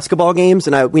go to basketball games,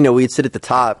 and we'd sit at the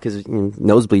top, because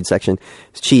nosebleed section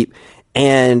is cheap,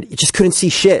 and you just couldn't see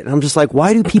shit. And I'm just like,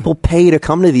 why do people pay to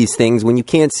come to these things when you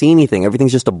can't see anything?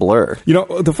 Everything's just a blur.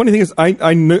 The funny thing is,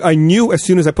 I knew as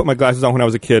soon as I put my glasses on when I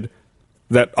was a kid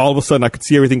that all of a sudden I could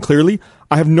see everything clearly.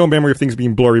 I have no memory of things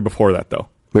being blurry before that, though.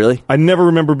 Really? I never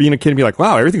remember being a kid and be like,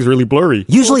 wow, everything's really blurry.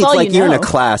 Usually Well, it's it's all like you you're in a know.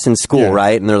 class in school, Yeah.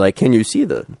 right? And they're like, can you see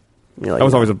the... You're like, I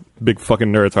was always a big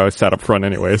fucking nerd, so I always sat up front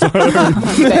anyways.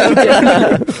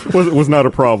 was not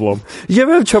a problem. Did you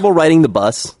ever have trouble riding the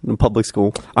bus in public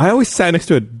school? I always sat next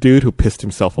to a dude who pissed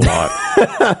himself a lot.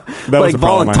 That Like a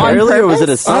problem I had. voluntarily, or was it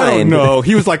a I sign? don't know.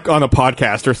 He was like on a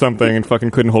podcast or something and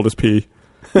fucking couldn't hold his pee.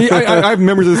 I have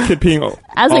memories of this kid peeing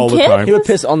As a all the kid? time. He would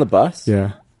piss on the bus.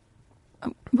 Yeah.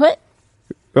 What?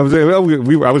 I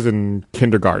was in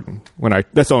kindergarten when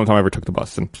that's the only time I ever took the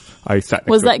bus, and I sat next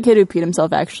Was to that kid who peed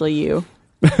himself actually you?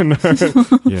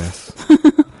 Yes.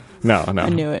 No. I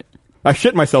knew it. I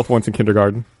shit myself once in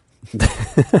kindergarten.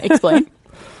 Explain.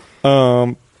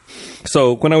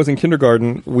 So when I was in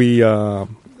kindergarten, we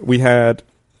had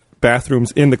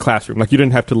bathrooms in the classroom. Like you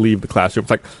didn't have to leave the classroom.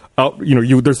 It's like,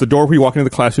 there's the door where you walk into the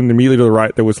classroom. And immediately to the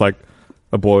right, there was like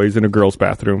a boys' and a girls'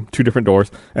 bathroom, 2 different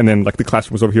doors, and then like the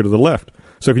classroom was over here to the left.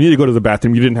 So if you needed to go to the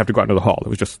bathroom, you didn't have to go out into the hall. It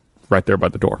was just right there by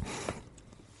the door.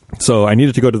 So I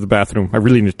needed to go to the bathroom. I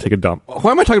really needed to take a dump.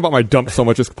 Why am I talking about my dump so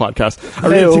much this podcast? I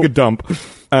really needed to take a dump.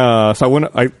 So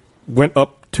I went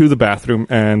up to the bathroom,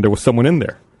 and there was someone in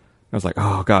there. I was like,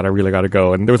 oh, God, I really got to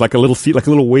go. And there was like a little seat, like a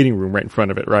little waiting room right in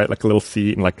front of it, right? Like a little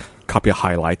seat and like a copy of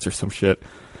highlights or some shit.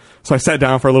 So I sat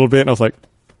down for a little bit, and I was like,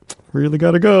 really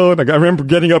got to go. And I remember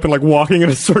getting up and like walking in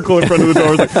a circle in front of the door.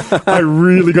 I was like, I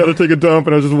really got to take a dump.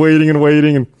 And I was just waiting and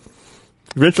waiting. And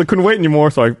eventually couldn't wait anymore,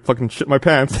 so I fucking shit my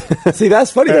pants. See,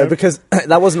 that's funny though, because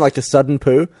that wasn't like a sudden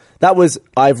poo. That was,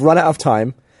 I've run out of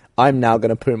time. I'm now going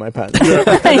to poo my pants.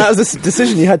 And that was a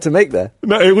decision you had to make there.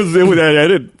 No, it was.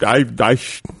 I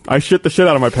shit the shit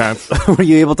out of my pants. Were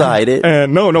you able to hide it?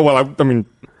 And no. Well, I mean,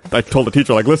 I told the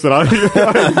teacher, like, listen,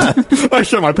 I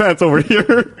shit my pants over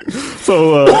here.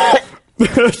 So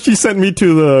she sent me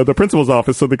to the principal's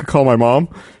office so they could call my mom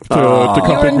to come You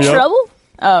were pick in me up. trouble?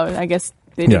 Oh, I guess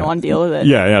they didn't want to deal with it.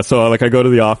 Yeah. So like, I go to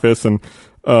the office and.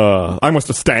 I must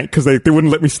have stank because they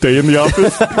wouldn't let me stay in the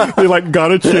office. They like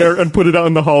got a chair and put it out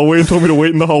in the hallway and told me to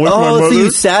wait in the hallway for my Oh, mother. so you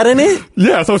sat in it?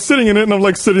 Yeah, so I was sitting in it and I'm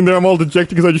like sitting there, I'm all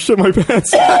dejected because I just shit my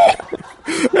pants.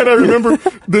 And I remember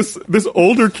this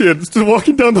older kid still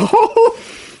walking down the hall.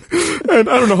 And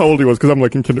I don't know how old he was because I'm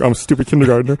like I'm a stupid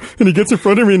kindergartner. And he gets in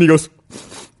front of me and he goes,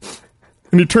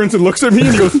 and he turns and looks at me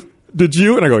and he goes, did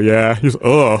you? And I go, yeah. He goes,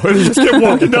 oh. And he just kept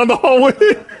walking down the hallway.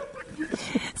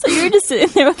 So you were just sitting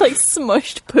there with like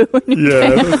smushed poo in your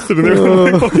Yeah, pants. I was sitting there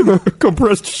with like fucking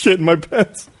compressed shit in my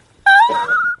pants.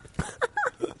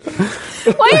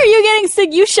 Why are you getting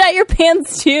sick? You shat your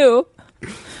pants too.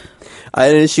 I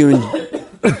had an issue in...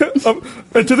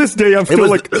 And to this day, I'm still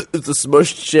like, it's a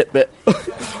smushed shit bit.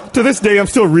 to this day, I'm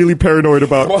still really paranoid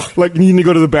about like needing to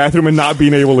go to the bathroom and not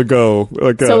being able to go.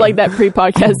 So like that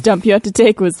pre-podcast dump you had to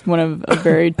take was one of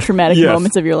very traumatic yes,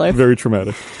 moments of your life. Very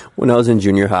traumatic. When I was in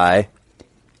junior high,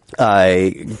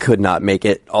 I could not make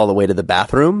it all the way to the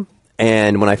bathroom.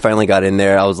 And when I finally got in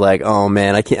there, I was like, oh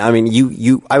man, I can't, I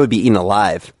mean, I would be eaten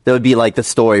alive. That would be like the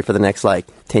story for the next like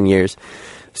 10 years.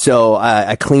 So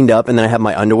I cleaned up and then I had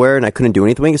my underwear and I couldn't do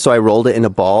anything. So I rolled it in a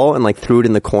ball and like threw it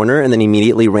in the corner and then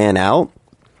immediately ran out.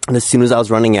 And as soon as I was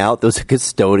running out, there was a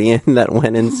custodian that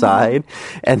went inside.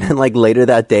 And then like later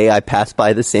that day, I passed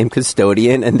by the same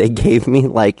custodian and they gave me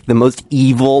like the most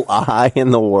evil eye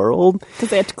in the world. Because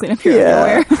they had to clean up your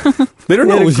Yeah. underwear. They don't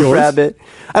know it was yours. Grab it.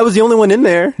 I was the only one in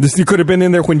there. You could have been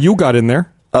in there when you got in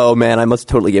there. Oh man, I must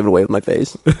have totally gave it away with my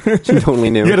face. She totally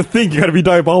knew. You got to think. You got to be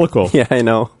diabolical. Yeah, I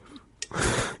know.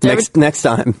 Next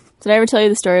time. Did I ever tell you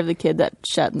the story of the kid that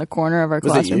shat in the corner of our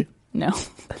Was it classroom? you? No.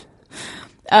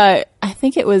 I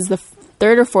think it was the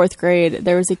 3rd or 4th grade.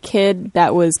 There was a kid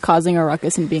that was causing a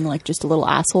ruckus and being like just a little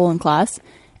asshole in class.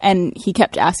 And he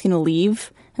kept asking to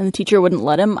leave. And the teacher wouldn't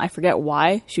let him. I forget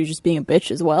why. She was just being a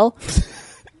bitch as well.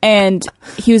 And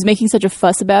he was making such a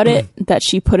fuss about it that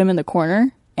she put him in the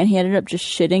corner. And he ended up just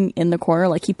shitting in the corner.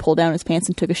 Like he pulled down his pants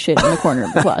and took a shit in the corner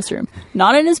of the classroom.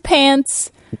 Not in his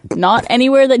pants. Not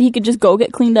anywhere that he could just go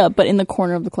get cleaned up, but in the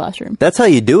corner of the classroom. That's how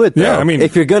you do it, though. Yeah, I mean-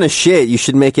 if you're gonna shit, you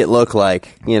should make it look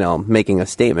like, making a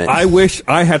statement. I wish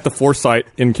I had the foresight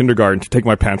in kindergarten to take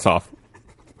my pants off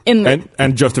In the,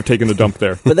 and just have taken the dump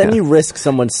there. But then you risk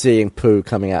someone seeing poo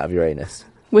coming out of your anus.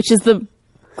 which is the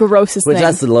grossest Which thing.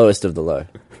 that's the lowest of the low.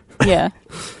 Yeah.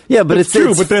 yeah, but It's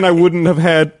true, but then I wouldn't have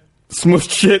had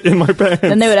smushed shit in my pants.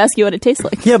 Then they would ask you what it tastes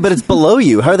like. yeah, but it's below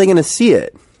you. How are they gonna see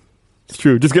it? It's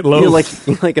true. Just get low. You're like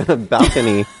on a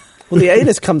balcony. Well, the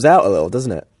anus comes out a little,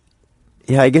 doesn't it?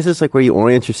 Yeah, I guess it's like where you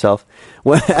orient yourself.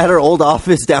 At our old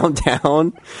office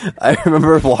downtown, I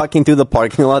remember walking through the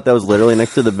parking lot that was literally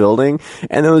next to the building,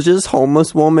 and there was just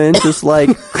homeless woman just like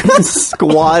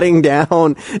squatting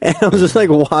down, and I was just like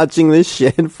watching this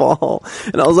shit fall,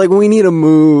 and I was like, we need to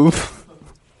move.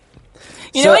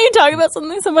 You know when you talk about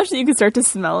something so much that you can start to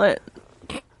smell it?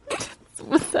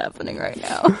 What's happening right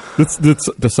now?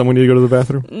 Does someone need to go to the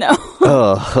bathroom?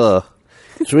 No.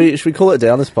 Should we call it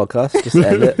down, this podcast? Just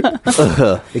end it.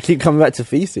 They keep coming back to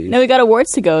feces. No, we got awards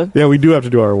to go. Yeah, we do have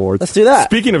to do our awards. Let's do that.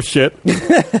 Speaking of shit,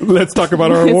 let's talk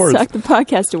about our awards. Let's talk the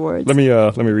podcast awards. Let me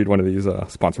read one of these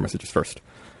sponsor messages first.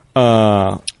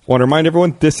 Want to remind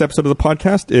everyone, this episode of the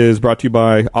podcast is brought to you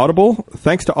by Audible.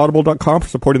 Thanks to Audible.com for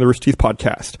supporting the Rooster Teeth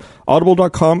podcast.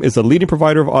 Audible.com is a leading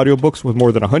provider of audiobooks with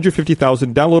more than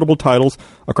 150,000 downloadable titles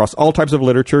across all types of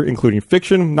literature, including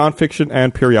fiction, nonfiction,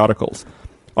 and periodicals.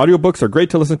 Audiobooks are great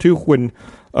to listen to when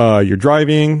you're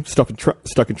driving, stuck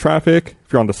in traffic,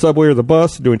 if you're on the subway or the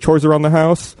bus, doing chores around the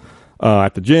house,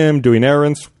 at the gym, doing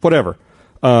errands, whatever.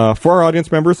 For our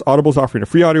audience members, Audible is offering a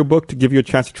free audiobook to give you a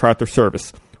chance to try out their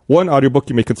service. One audiobook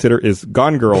you may consider is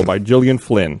Gone Girl by Gillian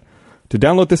Flynn. To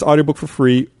download this audiobook for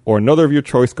free or another of your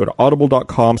choice, go to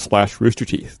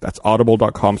audible.com/roosterteeth. That's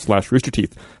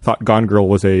audible.com/roosterteeth. Thought Gone Girl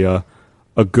was a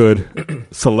good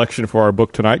selection for our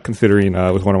book tonight, considering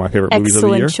it was one of my favorite movies of the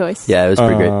year. Excellent choice. Yeah, it was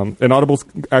pretty great. And Audible's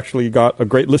actually got a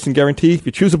great listen guarantee. If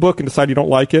you choose a book and decide you don't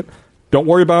like it, don't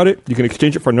worry about it. You can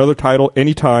exchange it for another title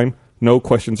anytime, no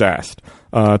questions asked.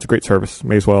 It's a great service.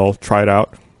 May as well try it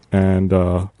out and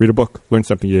read a book. Learn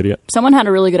something, you idiot. Someone had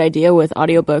a really good idea with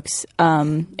audiobooks.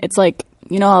 It's like,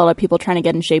 you know how a lot of people are trying to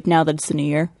get in shape now that it's the new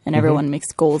year and everyone makes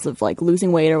goals of like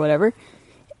losing weight or whatever.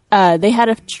 They had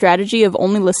a strategy of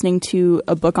only listening to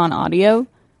a book on audio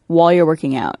while you're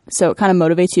working out. So it kind of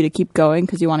motivates you to keep going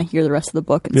because you want to hear the rest of the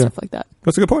book and stuff like that.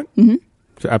 That's a good point. Mm-hmm.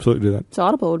 Should absolutely do that. So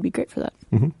Audible would be great for that.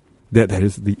 Mm-hmm. That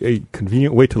is a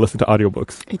convenient way to listen to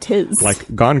audiobooks. It is.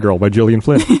 Like Gone Girl by Gillian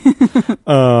Flynn.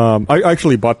 I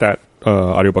actually bought that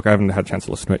audiobook. I haven't had a chance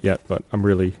to listen to it yet, but I'm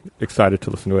really excited to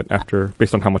listen to it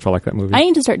based on how much I like that movie. I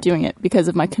need to start doing it because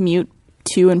of my commute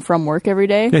to and from work every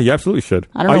day. Yeah, you absolutely should.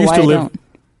 I don't know used why to I live don't.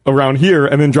 around here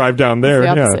and then drive down there.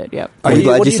 It's the opposite, yeah. yep. Are you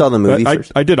glad you saw the movie I,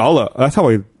 first? I did that's how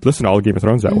I listened to all of Game of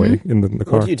Thrones that way in the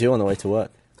car. What do you do on the way to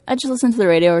work? I just listen to the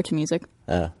radio or to music.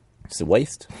 It's a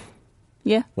waste.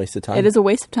 Yeah. Waste of time. It is a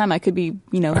waste of time. I could be,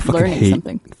 learning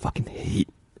something. I fucking hate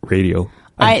radio.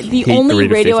 The only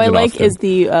radio I like is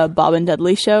the Bob and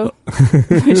Dudley show,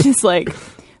 which is like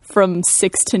from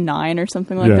 6 to 9 or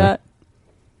something like that.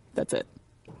 That's it.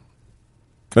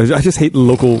 I just hate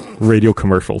local radio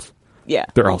commercials. Yeah.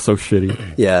 They're all so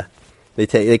shitty. Yeah.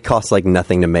 They cost like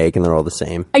nothing to make, and they're all the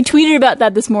same. I tweeted about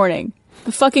that this morning.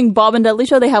 The fucking Bob and Dudley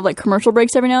show, they have like commercial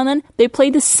breaks every now and then. They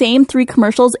play the same 3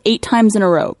 commercials 8 times in a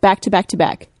row, back to back to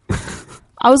back.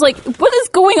 I was like, what is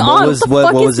going on?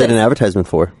 What was it an advertisement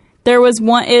for? There was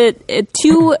one.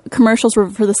 2 commercials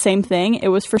were for the same thing. It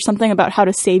was for something about how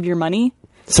to save your money.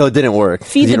 So it didn't work.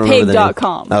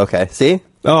 Feedthepig.com. Okay, see?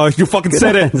 Oh, you fucking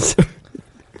said it.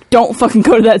 Don't fucking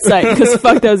go to that site because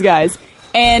fuck those guys.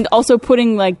 And also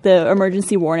putting like the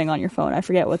emergency warning on your phone. I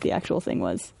forget what the actual thing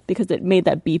was because it made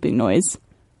that beeping noise.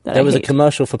 There was a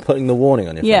commercial for putting the warning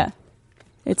on your phone. Yeah.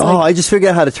 It's I just figured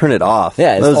out how to turn it off.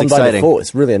 Yeah, it's that was on exciting. by default.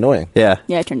 It's really annoying. Yeah.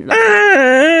 Yeah, I turned it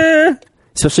off.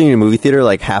 Especially in a movie theater,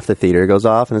 like half the theater goes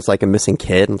off and it's like a missing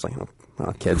kid. And it's like,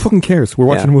 oh, kids. Who fucking cares? We're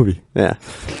watching a movie. Yeah.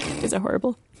 Is it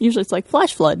horrible? Usually it's like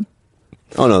flash flood.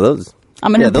 Oh, no, those.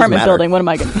 I'm in an those apartment matter. building. What am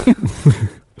I going to do?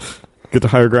 Get to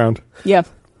higher ground. Yeah.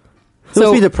 It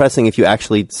must be depressing if you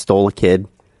actually stole a kid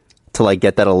to like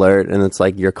get that alert and it's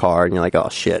like your car and you're like, oh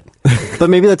shit. But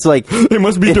maybe that's like it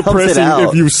must be depressing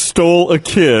if you stole a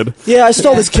kid. Yeah, I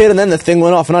stole this kid and then the thing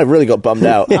went off and I really got bummed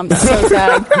out. I'm so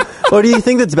sad. Or do you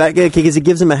think that's bad? Because it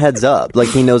gives him a heads up, like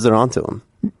he knows they're onto him.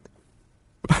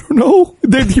 I don't know.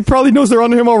 He probably knows they're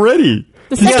onto him already.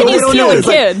 The second you steal a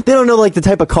kid, like, they don't know like the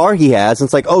type of car he has. And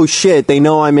it's like, oh shit, they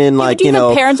know I'm in like do you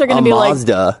think parents are going to be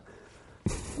Mazda.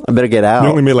 I better get out. You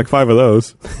only made like 5 of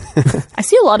those. I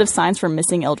see a lot of signs for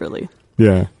missing elderly.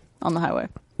 Yeah. On the highway.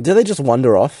 Do they just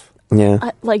wander off? Yeah.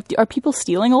 Are people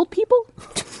stealing old people?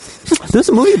 There's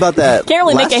a movie about that. Can't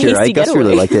really last make a year, hasty right? Gus getaway.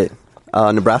 really liked it.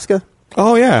 Nebraska.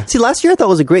 Oh yeah. See, last year I thought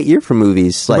was a great year for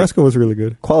movies. Nebraska was really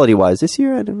good. Quality wise. This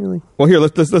year I didn't really. Well, here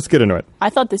let's get into it.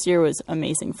 I thought this year was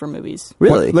amazing for movies.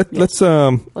 Really? Let's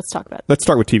talk about it. Let's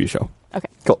start with TV show. Okay.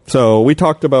 Cool. So we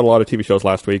talked about a lot of TV shows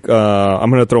last week. I'm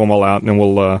going to throw them all out, and then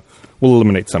we'll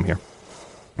eliminate some here.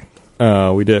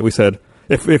 We said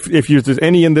if there's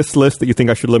any in this list that you think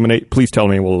I should eliminate, please tell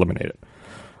me, and we'll eliminate it.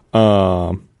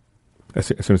 As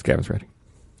soon as Gavin's ready.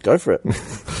 Go for it.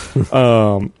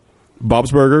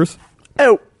 Bob's Burgers.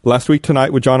 Oh, Last Week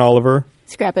Tonight with John Oliver.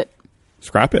 Scrap it.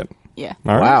 Scrap it. Yeah.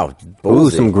 All right. wow. Ooh,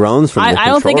 Ballsy. some groans from the I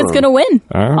don't think it's control going to room.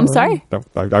 win. All right. I'm sorry.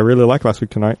 I really like Last Week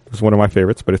Tonight. It was one of my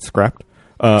favorites, but it's scrapped.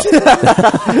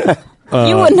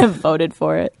 You wouldn't have voted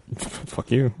for it.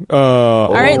 Fuck you.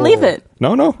 All right, leave it.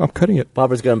 No, I'm cutting it.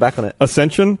 Barbara's going back on it.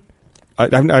 Ascension. I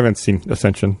haven't seen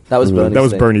Ascension. That was Bernie's That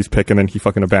was thing. Bernie's pick, and then he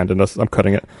fucking abandoned us. I'm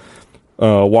cutting it.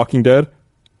 Walking Dead.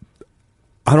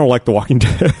 I don't like The Walking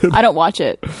Dead. I don't watch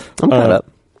it. I'm caught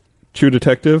up. True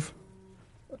Detective.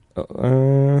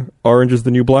 Orange is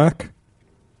the New Black.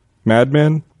 Mad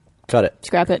Men. Cut it.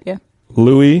 Scrap it, yeah.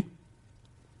 Louis.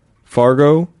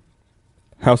 Fargo.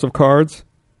 House of Cards.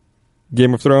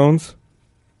 Game of Thrones.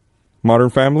 Modern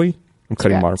Family. I'm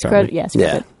cutting Modern Family. Yeah, scrap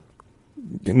Yeah.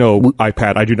 it. No,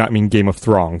 iPad. I do not mean Game of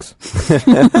Throngs.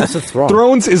 That's a throng.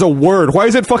 Thrones is a word. Why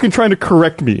is it fucking trying to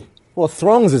correct me? Well,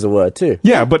 throngs is a word too.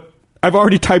 Yeah, but I've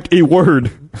already typed a word.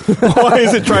 Why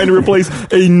is it trying to replace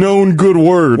a known good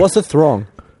word? What's a throng?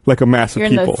 Like a mass of You're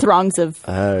people. in the throngs of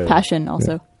Oh. passion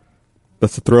also.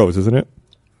 That's the throws, isn't it?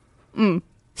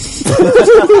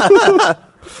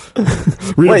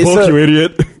 Read Wait, a book, so- you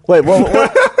idiot. Wait,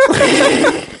 what?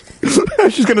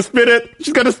 She's gonna spit it.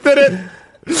 She's gonna spit it.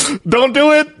 Don't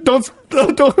do it. Don't.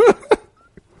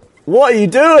 What are you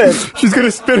doing? She's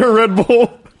gonna spit her Red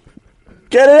Bull.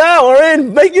 Get it out. We're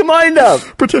in. Make your mind up.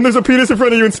 Pretend there's a penis in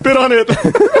front of you and spit on it.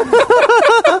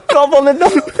 Come on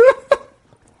the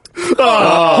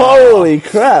Holy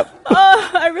crap.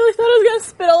 I really thought I was going to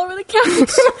spit all over the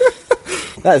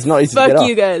couch. That is not easy to get Fuck off.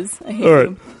 you guys. I hate All right.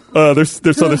 you.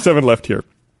 There's 7 left here.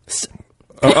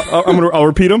 I'll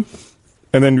repeat them,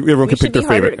 and then everyone can should pick their be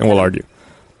harder favorite, to and we'll cut.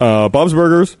 argue. Bob's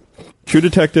Burgers, True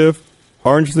Detective,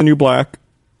 Orange is the New Black,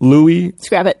 Louis.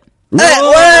 Scrap it.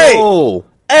 Oh,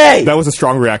 Hey! That was a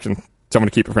strong reaction, so I'm going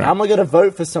to keep it for How now. am I going to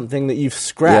vote for something that you've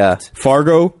scrapped?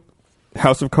 Fargo,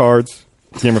 House of Cards,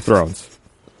 Game of Thrones.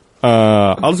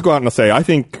 I'll just go out and say I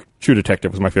think True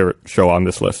Detective was my favorite show on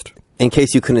this list. in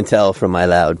case you couldn't tell from my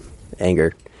loud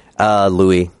anger,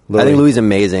 Louis. Louis. I think Louis is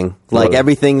amazing. Like Louis.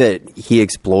 everything that he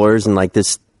explores and like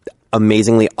this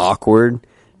amazingly awkward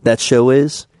that show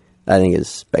is, I think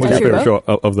is What's your What's your favorite vote?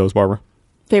 show of those, Barbara?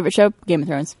 Favorite show? Game of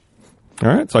Thrones. All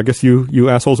right, so I guess you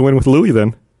assholes win with Louis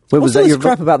then. Wait, What's was all that this your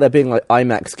crap about there being like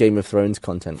IMAX Game of Thrones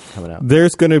content coming out? They're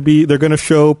going to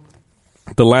show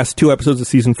the last 2 episodes of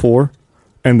season 4,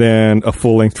 and then a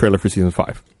full length trailer for season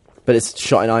 5. But it's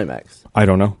shot in IMAX. I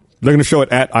don't know. They're going to show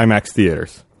it at IMAX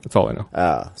theaters. That's all I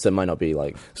know. So it might not be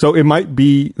like... So it might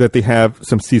be that they have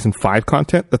some season 5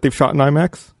 content that they've shot in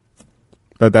IMAX.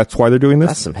 That's why they're doing this.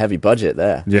 That's some heavy budget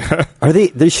there. Yeah, Are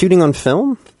they're shooting on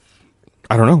film?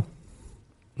 I don't know.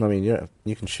 I mean, yeah,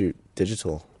 you can shoot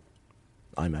digital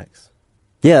IMAX.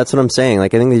 Yeah, that's what I'm saying.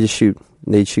 Like I think they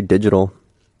shoot digital.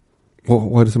 Well,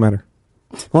 what does it matter?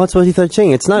 Well, that's what you thought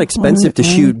saying. It's not expensive to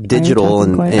shoot digital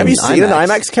and quiet? and Have you seen an IMAX.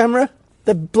 IMAX camera?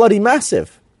 They're bloody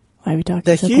massive. Why are we talking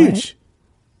They're so huge.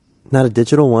 Not a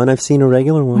digital one. I've seen a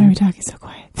regular Quiet? Why are one. we talking so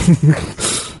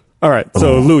quiet? All right,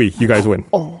 so Louis, you guys win.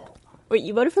 Wait,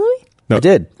 you voted for Louis? No, I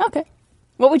did. Okay.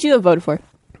 What would you have voted for?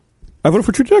 I voted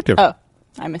for True Detective. Oh,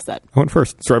 I missed that. I went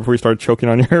first. It's right before you started choking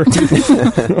on your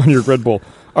on your Red Bull.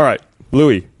 All right,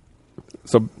 Louis.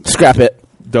 So Scrap it.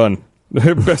 done.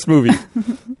 Best movie.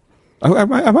 I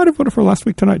might have voted for Last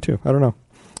Week Tonight too. I don't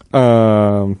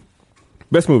know.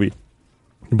 Best movie: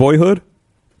 Boyhood,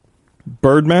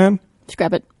 Birdman.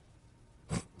 Scrap it.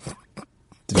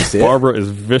 Did you see it? Barbara is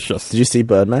vicious. Did you see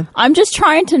Birdman? I'm just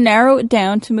trying to narrow it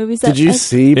down to movies that Did you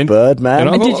see In- Birdman?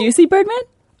 in a- Did you see Birdman?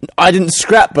 I didn't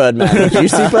scrap Birdman. Did you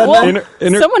see Birdman? Well,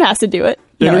 Inter- someone has to do it.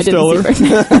 No, I didn't see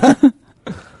Interstellar. Birdman.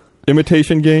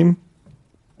 Imitation Game,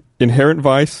 Inherent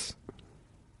Vice,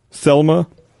 Selma,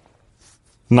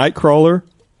 Nightcrawler,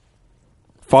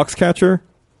 Foxcatcher,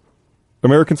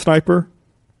 American Sniper,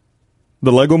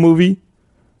 The Lego Movie,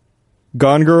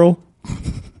 Gone Girl,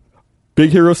 Big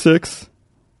Hero 6,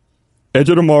 Edge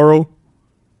of Tomorrow,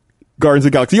 Guardians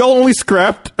of the Galaxy. Y'all only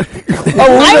scrapped. I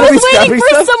was waiting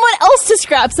for someone else to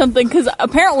scrap something because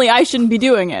apparently I shouldn't be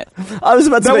doing it. I was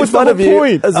about to That make was the fun whole of you.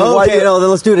 point. As a Oh, white- okay, no, then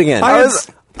let's do it again. I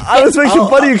was making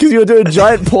fun of you because you were doing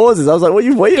giant pauses. I was like, what are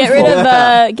you waiting Get for?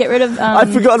 rid of. I'd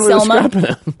forgotten we were Selma. scrapping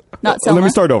it. Not Selma. Let me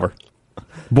start over.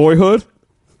 Boyhood,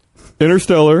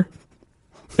 Interstellar,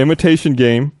 Imitation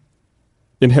Game,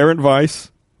 Inherent Vice,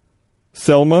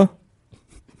 Selma.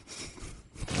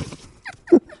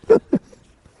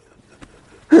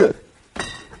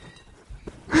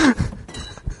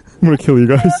 I'm gonna kill you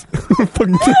guys. I'm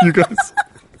fucking kill you guys.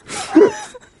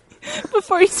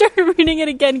 Before you started reading it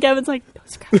again, Kevin's like, "No,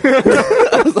 scrap." I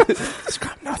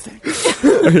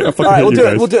fucking All right, hate we'll you do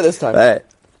guys. it. We'll do it this time. All right.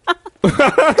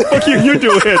 Fuck you, you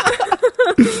do it.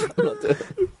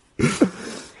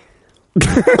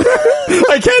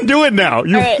 I can't do it now.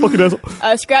 You All right. fucking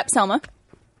asshole. Scrap Selma.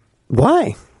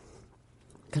 Why?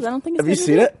 Because I don't think it's Have you good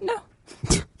seen movie. it? No.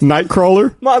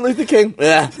 Nightcrawler, Martin Luther King.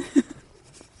 Yeah.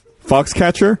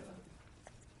 Foxcatcher,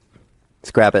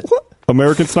 Scrap it.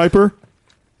 American Sniper,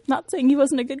 Not saying he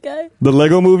wasn't a good guy. the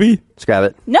Lego Movie. Scrap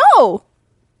it. No!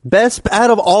 Best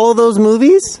out of all of those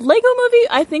movies? Lego Movie,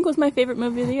 I think, was my favorite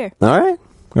movie of the year. All right.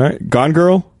 All right, Gone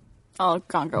Girl, Oh,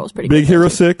 Gone Girl was pretty Big good. Hero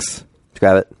 6,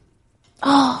 Scrap it.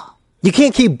 You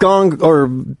can't keep Gone or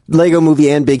Lego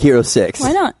Movie and Big Hero 6.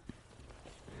 Why not?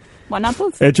 Why not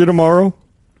both? Edge of Tomorrow,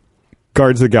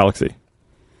 Guardians of the Galaxy.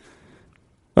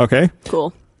 Okay.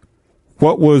 Cool.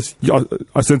 What was,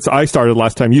 since I started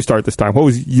last time, you start this time, what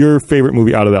was your favorite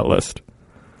movie out of that list?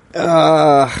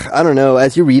 I don't know.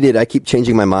 As you read it, I keep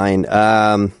changing my mind.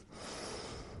 I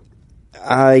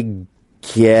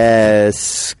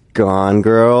guess Gone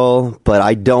Girl, but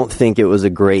I don't think it was a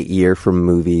great year for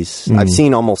movies. I've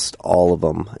seen almost all of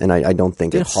them, and I don't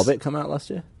think Did it's... Hobbit come out last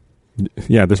year?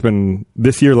 Yeah, there's been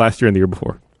this year, last year, and the year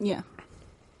before. Yeah.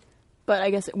 But I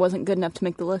guess it wasn't good enough to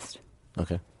make the list.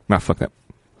 Okay. Nah, fuck that.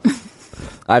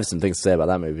 I have some things to say about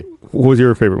that movie. What was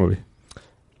your favorite movie?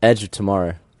 Edge of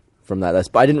Tomorrow from that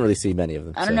list, but I didn't really see many of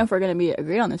them. I don't know if we're going to be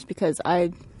agreed on this because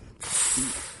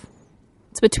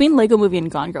it's between Lego Movie and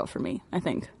Gone Girl for me, I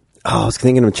think. Oh, I was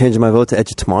thinking of changing my vote to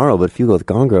Edge of Tomorrow, but if you go with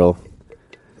Gone Girl...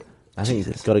 I think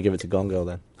you've got to give it to Gone Girl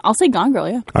then. I'll say Gone Girl,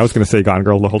 yeah. I was going to say Gone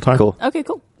Girl the whole time. Cool. Okay,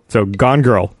 cool. So Gone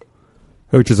Girl,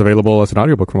 which is available as an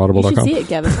audiobook from You should audible.com. see it,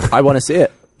 Gavin. I want to see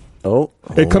it.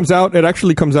 It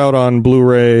actually comes out on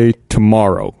Blu-ray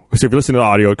tomorrow. So if you listen to the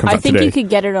audio, it comes I out think today. you could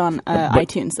get it on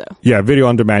iTunes, though. Yeah, video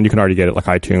on demand. You can already get it like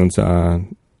iTunes,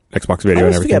 Xbox Video, I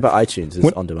and always everything. forget about iTunes.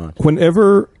 It's on demand.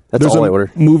 Whenever That's there's all a I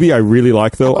order. movie I really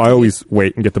like, though, Apple I TV. always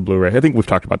wait and get the Blu-ray. I think we've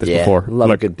talked about this Yeah, before. love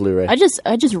Like, a good Blu-ray. I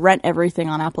just rent everything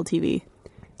on Apple TV.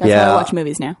 That's Yeah. how I watch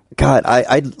movies now. God,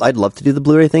 I'd love to do the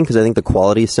Blu-ray thing because I think the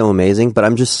quality is so amazing, but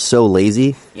I'm just so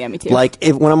lazy. Yeah, me too. Like,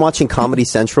 when I'm watching Comedy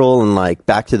Central and, like,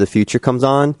 Back to the Future comes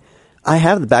on, I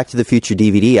have the Back to the Future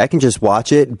DVD. I can just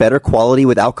watch it, better quality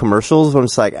without commercials, but I'm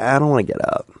just like, I don't want to get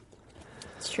up.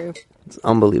 It's true. It's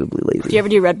unbelievably lazy. Do you ever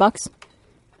do Redbox?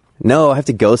 No, I have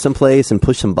to go someplace and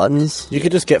push some buttons. You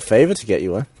could just get Favor to get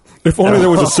you one. if only there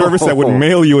was a service that would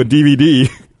mail you a DVD,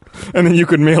 and then you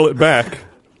could mail it back.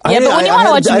 Yeah, but when you want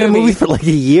to watch I had a a movie movie, for like a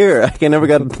year. I never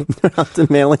got around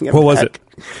to mailing it What was back.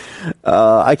 it?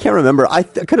 I can't remember. I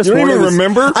could have You don't sworn even it was,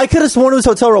 remember? I could have sworn it was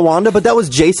Hotel Rwanda, but that was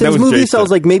Jason's That was movie, Jason. so I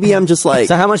was like, maybe I'm just like,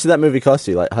 So how much did that movie cost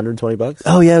you? Like $120?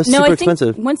 oh yeah, it was no, super I think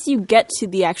expensive. once you get to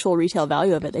the actual retail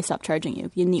value of it, they stop charging you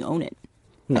and you own it.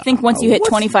 I think once you hit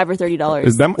 $25 or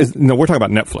 $30. No, we're talking about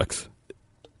Netflix.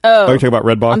 Oh, Are you talking about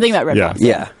Redbox? I'm thinking about Redbox. Yeah.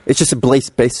 Yeah, it's just a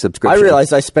base subscription. I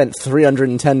realized I spent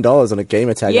 $310 on a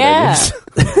gamer tag. Yeah.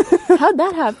 How'd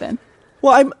that happen?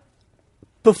 Well,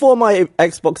 before my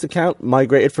Xbox account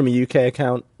migrated from a UK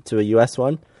account to a US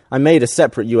one, I made a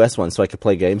separate US one so I could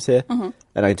play games here, and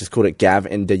I just called it Gav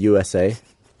in the USA,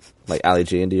 like Ali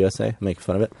G in the USA, making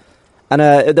fun of it. And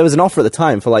there was an offer at the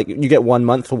time for like you get 1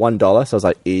 month for $1, so I was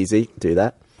like, easy, do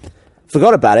that.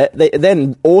 Forgot about it. They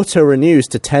then auto renews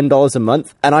to $10 a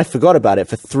month, and I forgot about it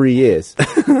for 3 years.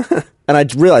 And I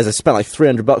realized I spent like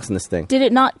 $300 on this thing. Did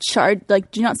it not charge?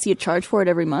 Like, do you not see a charge for it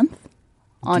every month?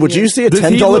 Would you see a Does he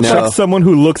 $10 look charge? like someone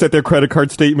who looks at their credit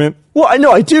card statement? Well, I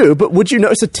know I do, but would you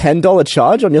notice a $10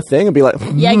 charge on your thing and be like,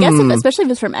 Yeah, I guess especially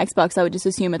if it's from Xbox, I would just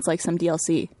assume it's like some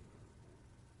DLC.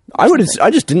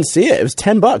 I just didn't see it. It was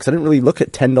 $10. I didn't really look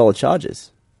at $10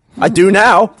 charges. I do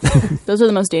now. Those are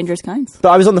the most dangerous kinds. But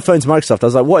I was on the phone to Microsoft. I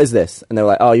was like, what is this? And they were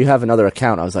like, oh, you have another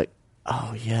account. I was like,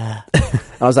 oh, yeah.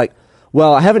 I was like,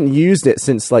 well, I haven't used it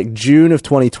since like June of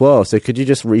 2012. So could you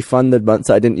just refund the months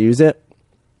I didn't use it?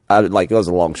 Like, it was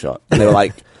a long shot. And they were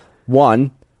like,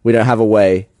 one, we don't have a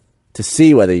way to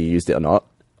see whether you used it or not.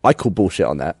 I call bullshit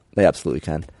on that. They absolutely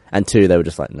can. And two, they were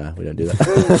just like, no, we don't do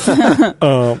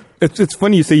that. It's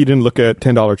funny you say you didn't look at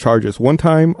 $10 charges. One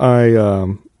time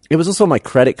It was also my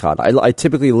credit card. I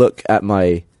typically look at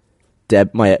my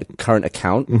current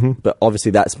account, but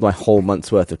obviously that's my whole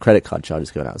month's worth of credit card charges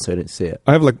going out, so I didn't see it.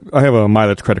 I have a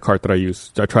mileage credit card that I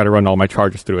use. I try to run all my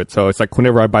charges through it. So it's like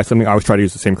whenever I buy something, I always try to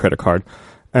use the same credit card.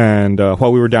 And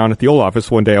while we were down at the old office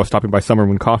one day, I was stopping by Summer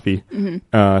Moon Coffee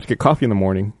to get coffee in the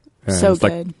morning. And So it's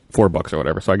like good. $4 or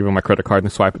whatever. So I give them my credit card and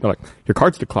they swipe it. They're like, your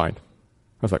card's declined.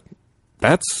 I was like,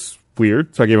 that's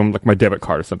weird. So I gave them like my debit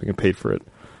card or something and paid for it.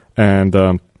 And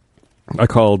I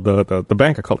called the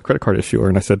bank. I called the credit card issuer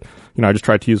and I said, I just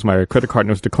tried to use my credit card and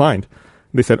it was declined.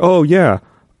 They said, oh yeah,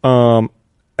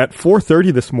 at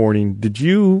 4:30 this morning, did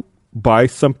you buy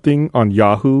something on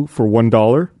Yahoo for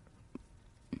 $1? And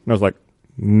I was like,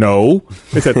 no.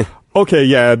 They said, okay,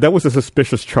 yeah, that was a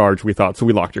suspicious charge, we thought, so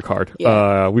we locked your card.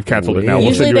 Yeah. We've canceled it now. We'll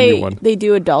Usually send you a new one. they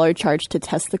do $1 charge to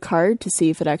test the card to see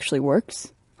if it actually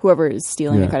works. Whoever is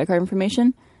stealing the credit card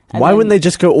information. And Why then- wouldn't they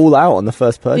just go all out on the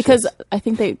first purchase? Because I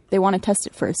think they want to test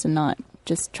it first and not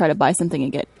just try to buy something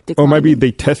and get Or declined. maybe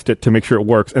they test it to make sure it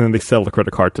works, and then they sell the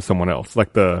credit card to someone else,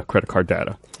 like the credit card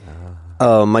data.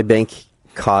 My bank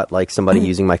caught like somebody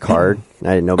using my card, and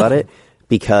I didn't know about it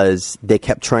because they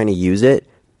kept trying to use it,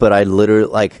 but I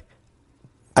literally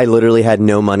had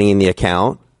no money in the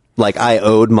account. Like I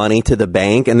owed money to the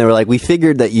bank, and they were like, "We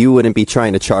figured that you wouldn't be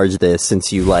trying to charge this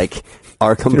since you like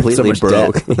are completely much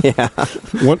broke." Yeah.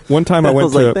 One time I went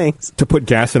was like, "Thanks." to put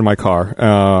gas in my car,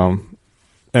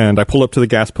 and I pulled up to the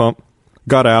gas pump,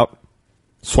 got out,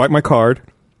 swiped my card.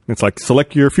 And it's like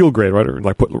select your fuel grade, right? Or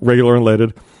like put regular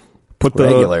unleaded. Put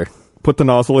the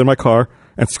nozzle in my car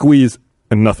and squeeze,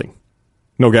 and nothing.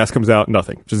 No gas comes out,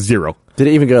 nothing, just zero. Did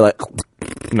it even go like?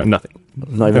 No, nothing.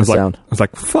 Not even I was a sound. I was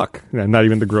like, fuck. Yeah, not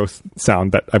even the gross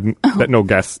sound that no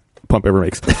gas pump ever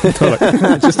makes. So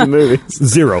like, Just a movie.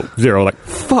 zero. Like,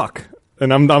 fuck.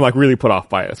 And I'm like really put off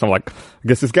by it. So I'm like, I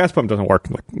guess this gas pump doesn't work.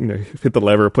 Like, hit the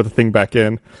lever, put the thing back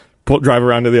in, drive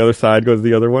around to the other side, go to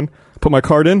the other one, put my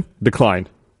card in, declined.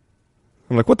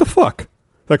 I'm like, what the fuck?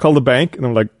 So I called the bank, and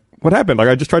I'm like, what happened? Like,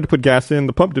 I just tried to put gas in,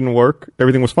 the pump didn't work,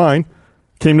 everything was fine.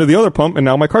 Came to the other pump, and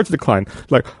now my card's declined.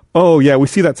 Like, oh yeah, we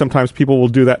see that sometimes people will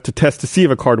do that to test to see if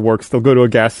a card works. They'll go to a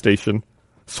gas station,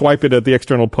 swipe it at the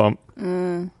external pump,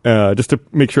 just to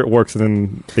make sure it works, and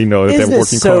then they know that they have Isn't a it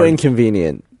working so card.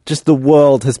 inconvenient? Just the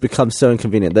world has become so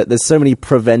inconvenient that there's so many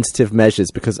preventative measures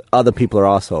because other people are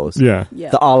assholes. Yeah.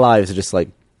 That our lives are just like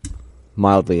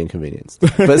mildly inconvenienced.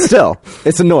 But still,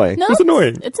 it's annoying. No, It's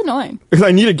annoying. It's annoying. Because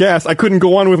I needed gas. I couldn't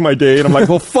go on with my day. And I'm like,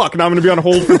 well, fuck. Now I'm going to be on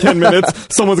hold for 10 minutes.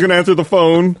 Someone's going to answer the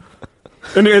phone.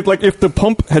 And it's like, if the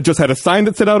pump had just had a sign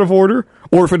that said out of order,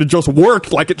 or if it had just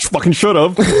worked like it fucking should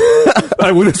have,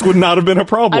 this would not have been a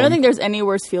problem. I don't think there's any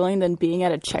worse feeling than being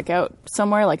at a checkout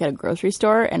somewhere, like at a grocery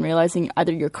store, and realizing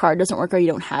either your card doesn't work or you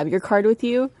don't have your card with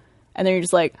you, and then you're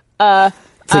just like, like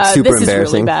super this is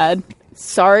really embarrassing. bad.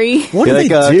 Sorry. What do You're they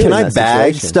like, do in can I that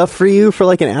bag situation? stuff for you for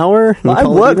like an hour? Well, I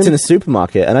worked in a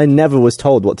supermarket and I never was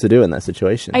told what to do in that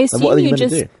situation. I Like, assume what are you meant to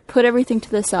just do? put everything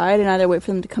to the side and either wait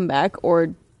for them to come back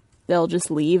or they'll just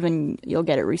leave and you'll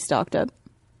get it restocked up.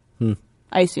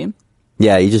 I assume.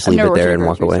 Yeah, you just I've leave never it worked at there a and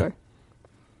walk grocery away. store.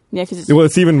 Yeah, because Well,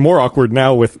 it's even more awkward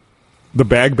now with the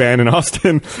bag ban in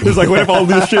Austin. It's like, what if all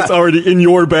this shit's already in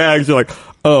your bags? You're like,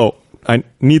 oh, I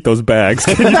need those bags.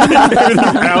 Can you take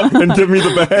everything out and give me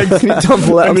the bags?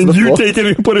 Tumble out And to then the you floor. take it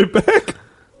and put it back.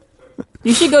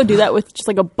 you should go do that with just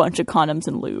like a bunch of condoms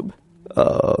and lube.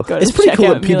 Oh, Go to It's pretty cool checkout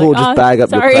that and be people like, just "Ah, bag up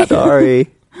sorry." your crap. sorry.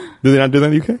 Do they not do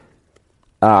that in the UK?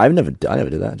 I never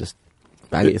did that. Just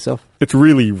bag it yourself. It's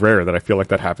really rare that I feel like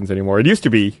that happens anymore. It used to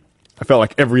be, I felt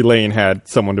like every lane had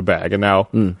someone to bag, and now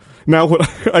what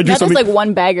I do Now there's something. like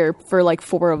one bagger for like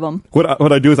 4 of them.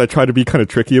 What I do is I try to be kind of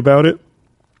tricky about it.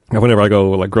 And whenever I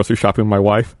go like grocery shopping with my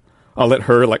wife, I'll let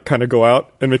her like kind of go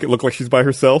out and make it look like she's by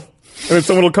herself, and then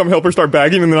someone will come help her start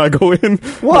bagging, and then I go in.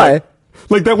 Why?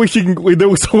 Like that way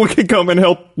someone can come and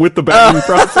help with the bagging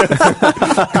process.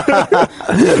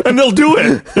 And they'll do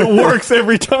it. It works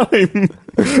every time.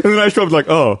 And then I show up like,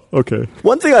 oh, okay.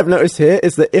 One thing I've noticed here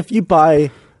is that if you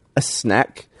buy a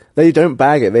snack, they don't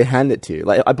bag it; they hand it to you.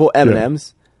 Like I bought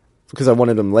M&Ms because I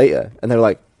wanted them later, and they were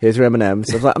like, "Here's your M&Ms."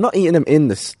 I was like, "I'm not eating them in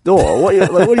the store. What do you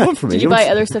want from me?" Did you buy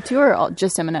other stuff too or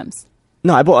just M&Ms?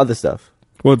 No, I bought other stuff.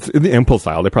 Well, it's in the impulse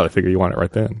aisle. They probably figure you want it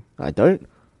right then. I don't.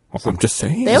 Well, I'm just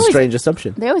saying. They It's a always- strange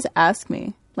assumption. They always ask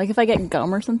me, like if I get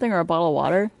gum or something or a bottle of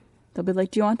water, they'll be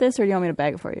like, "Do you want this or do you want me to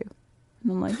bag it for you?"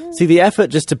 And I'm like, eh. See, the effort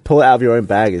just to pull it out of your own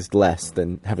bag is less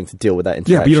than having to deal with that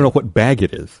interaction. Yeah, but you don't know what bag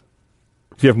it is.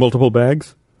 Do you have multiple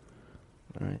bags?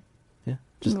 All right. Yeah.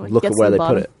 Just Like, look gets at where to they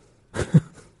the put it.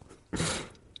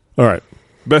 All right.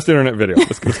 Best internet video.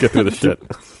 Let's get through this shit.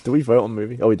 Did we vote on the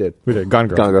movie? Oh, we did. We did. Gone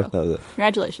Girl. Gone Girl. That was it.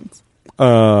 Congratulations.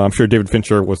 I'm sure David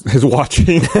Fincher is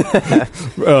watching,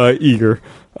 eager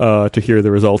to hear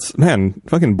the results. Man,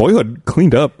 fucking Boyhood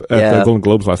cleaned up at the Golden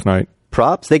Globes last night.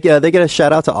 Props. They get a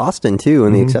shout out to Austin too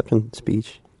in the acceptance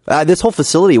speech. This whole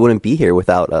facility wouldn't be here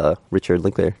without Richard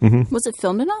Linklater. Was it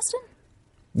filmed in Austin?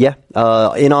 Yeah,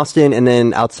 in Austin and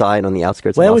then outside on the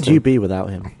outskirts. Where of would Austin. you be without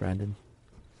him, Brandon?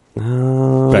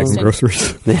 Bagging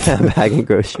groceries. Yeah, bagging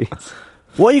groceries.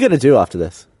 What are you going to do after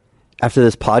this? After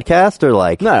this podcast or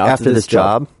like No, after this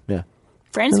job? Yeah.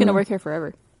 Brandon's gonna work here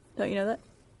forever. Don't you know that?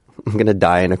 I'm gonna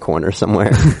die in a corner somewhere.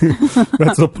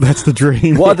 That's the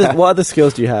dream. What other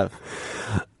skills do you have?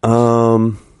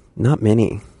 Not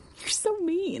many. You're so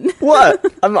mean. What?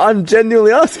 I'm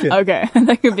genuinely asking. Okay, I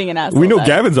thought you were being an asshole. We know about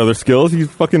it. Gavin's other skills. He's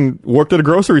fucking worked at a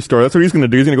grocery store. That's what he's going to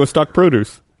do. He's going to go stock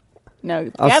produce.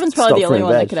 No, I'll Gavin's stop probably the only throwing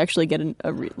one that veg. could actually get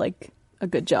a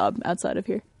good job outside of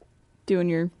here, doing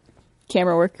your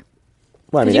camera work.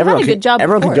 Well, I mean, You had everyone a good job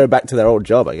everyone before. can go back to their old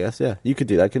job, I guess. Yeah, you could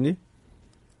do that, couldn't you?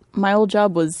 My old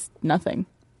job was nothing.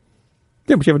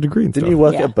 Yeah, but you have a degree in Didn't stuff. you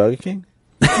work Yeah. at Burger King?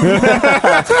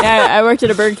 Yeah, I worked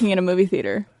at a Burger King and a movie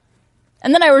theater,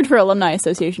 and then I worked for Alumni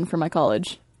Association for my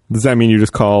college. Does that mean you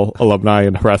just call alumni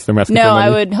and harass them asking No, for money? I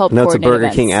would help. No, it's a coordinate Burger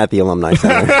events. King at the Alumni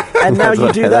Center. And now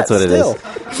you do that that's what it still. is.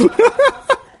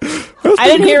 I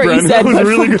didn't hear what you Brandon. said, That was but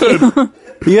really good.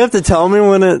 You have to tell me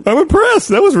when it. I'm impressed.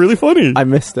 That was really funny. I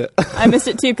missed it. I missed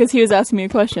it too because he was asking me a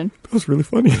question. That was really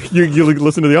funny. You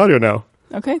listen to the audio now.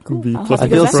 Okay, cool. Be I'll plus have I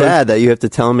to go feel back. sad that you have to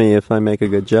tell me if I make a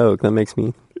good joke. That makes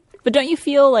me. But don't you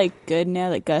feel like good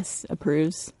now that Gus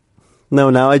approves? No,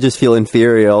 now I just feel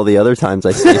inferior all the other times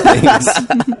I say things.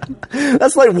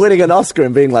 That's like winning an Oscar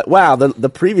and being like, wow, the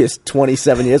previous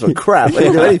 27 years were crap. I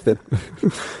didn't do anything.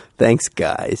 Thanks,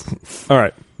 guys. All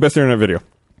right. Best internet video.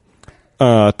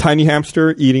 Tiny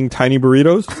hamster eating tiny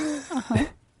burritos,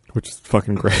 which is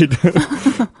fucking great.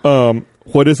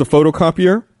 What is a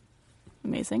photocopier?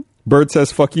 Amazing. Bird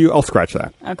says "fuck you." I'll scratch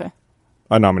that. Okay.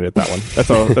 I nominated that one.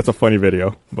 That's a funny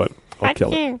video, but I'll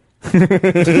kill it.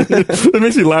 It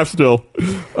makes me laugh still.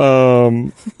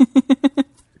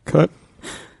 Cut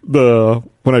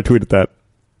when I tweeted that.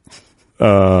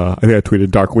 I think I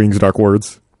tweeted "Dark Wings, Dark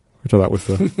Words," which I thought was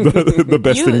the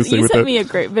best thing to say You with sent it. me a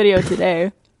great video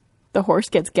today. The horse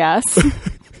gets gas.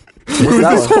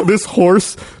 This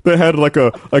horse that had like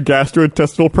a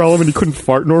gastrointestinal problem and he couldn't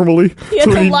fart normally. He had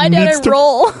to lie down needs and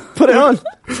roll. Put it on.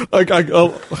 I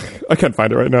can't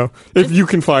find it right now. If you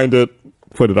can find it,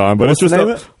 put it on. But What's it's the just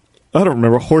name of it? I don't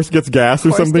remember. Horse gets gas or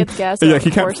Horse something. gets gas Yeah, or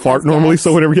he can't horse fart has normally, gas.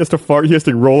 so whenever he has to fart, he has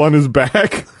to roll on his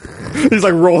back. He's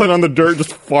like rolling on the dirt,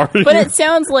 just farting. But it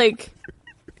sounds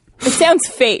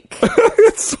fake.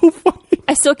 it's so funny.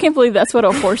 I still can't believe that's what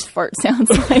a horse fart sounds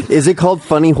like. Is it called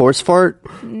Funny Horse Fart?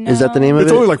 Is that the name of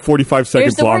It's it? only like 45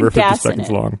 seconds the long word or 50 gas in seconds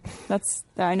it. long.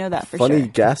 I know that for Funny sure.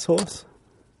 gas horse?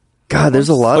 God, there's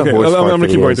a lot Okay, of horse I'm fart going to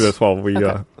keep videos. going to this while we...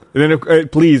 Okay. and then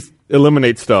please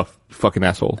eliminate stuff, you fucking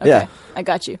asshole. Okay, Yeah. I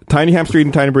got you. Tiny hamster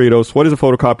eating tiny burritos. What is a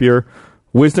photocopier?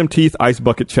 Wisdom teeth ice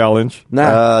bucket challenge.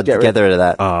 Nah, Get rid of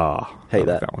that. Hate I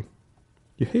like that. one.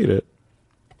 You hate it.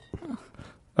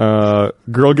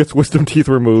 Girl gets wisdom teeth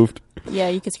removed. Yeah,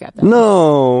 you can scrap that.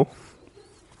 No.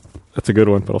 That's a good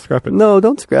one, but I'll scrap it. No,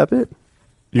 don't scrap it.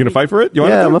 You gonna fight for it? You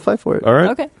want Yeah, to? I'm going to fight for it. All right.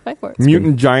 Okay, fight for it.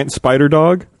 Mutant giant spider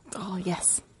dog. Oh,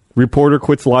 yes. Reporter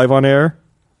quits live on air.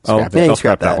 Scrap it. Yeah, I'll scrap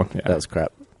scrap that that. one. That Yeah. was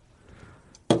crap.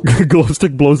 Glow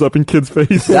stick blows up in kid's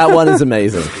face. That one is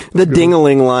amazing. The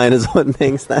ding-a-ling line is what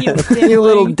makes that. You You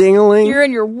little ding-a-ling. You're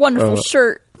in your wonderful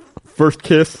shirt. First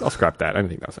kiss. I'll scrap that. I didn't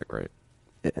think that was that great.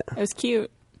 It was cute.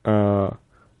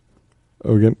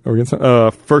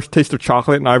 First taste of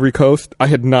chocolate in Ivory Coast. I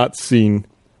had not seen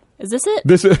Is this it?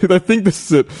 this. I think this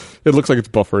is it. It looks like it's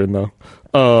buffering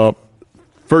though.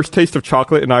 First taste of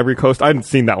chocolate in Ivory Coast. I hadn't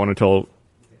seen that one until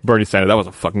Bernie sent it. That was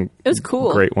a fucking. It was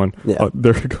cool. Great one. Yeah. Oh,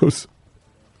 there it goes.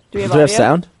 Do we have Do we have audio?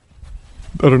 sound?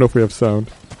 I don't know if we have sound.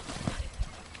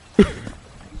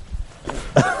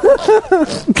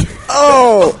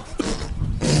 Oh!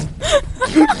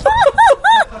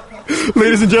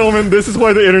 Ladies and gentlemen, this is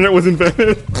why the internet was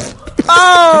invented.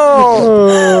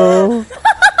 Oh!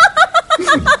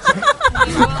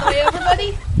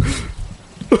 everybody?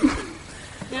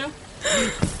 No?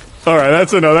 All right,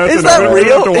 that's enough. That's Is enough. that We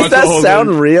don't have to real? watch Is the that whole sound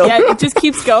thing. real? Yeah, it just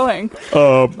keeps going.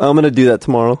 I'm going to do that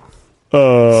tomorrow.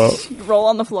 Roll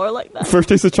on the floor like that. First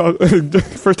taste of chocolate.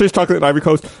 First taste chocolate in Ivory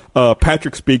Coast.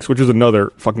 Patrick Speaks, which is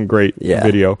another fucking great Yeah.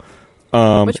 video. Which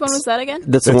one was that again?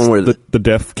 That's the It's one where the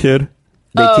deaf kid.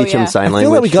 they Oh, teach yeah. him sign I language.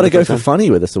 feel like we got to for the go first for time. funny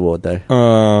with this award, though.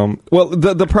 Well,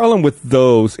 the problem with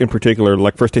those in particular,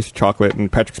 like First Taste of Chocolate and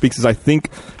Patrick Speaks, is I think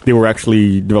they were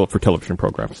actually developed for television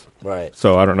programs. Right.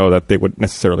 So I don't know that they would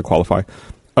necessarily qualify.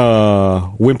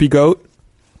 Wimpy Goat,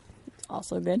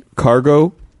 Also good.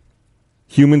 Cargo,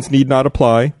 Humans Need Not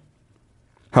Apply,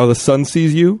 How the Sun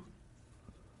Sees You.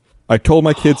 I told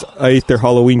my kids I ate their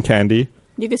Halloween candy.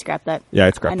 You can scrap that. Yeah,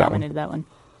 I'd scrap I that one. nominated that one.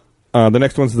 The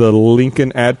next one's the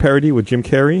Lincoln ad parody with Jim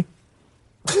Carrey.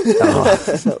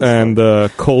 And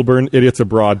Colburn Idiots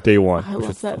Abroad Day One. I which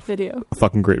love is that video. a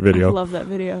fucking great I video. love that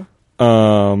video.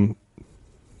 Do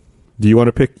you want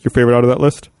to pick your favorite out of that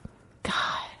list?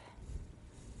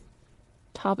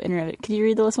 Top internet. Can you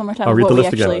read the list one more time? I'll of read what the we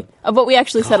list again. actually, Of what we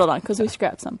actually settled on, because we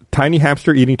scrapped some. Tiny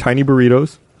hamster eating tiny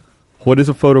burritos. What is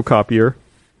a photocopier?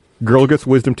 Girl gets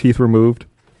wisdom teeth removed.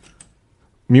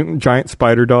 Mutant Giant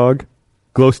Spider Dog,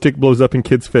 Glow Stick Blows Up in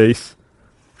Kid's Face,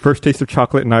 First Taste of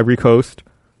Chocolate in Ivory Coast,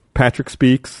 Patrick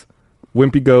Speaks,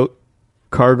 Wimpy Goat,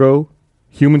 Cargo,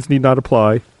 Humans Need Not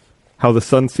Apply, How the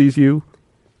Sun Sees You,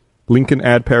 Lincoln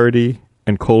Ad Parody,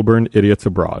 and Colburn Idiots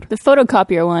Abroad. The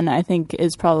photocopier one, I think,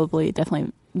 is probably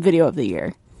definitely video of the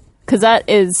year. Because that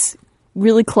is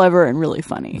really clever and really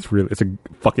funny. It's a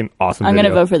fucking awesome I'm going to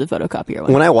video. vote for the photocopier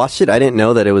one. When I watched it, I didn't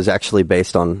know that it was actually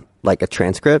based on like a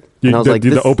transcript. And I was like,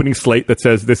 the this- opening slate that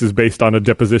says this is based on a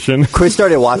deposition. Chris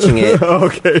started watching it.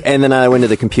 Okay. And then I went to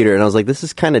the computer and I was like, this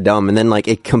is kind of dumb. And then like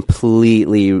it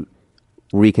completely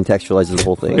recontextualizes the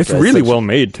whole thing. It's So really like- well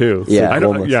made too. Yeah, I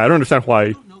don't. almost. Yeah, I don't understand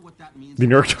why the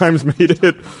New York Times made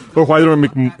it, or why they don't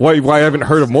make. Why I haven't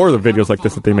heard of more of the videos like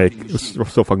this that they make. It's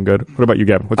so fucking good. What about you,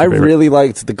 Gavin? What's I your favorite? really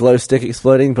liked the glow stick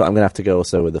exploding, but I'm gonna have to go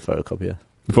also with the photocopier.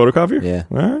 The photocopier. Yeah.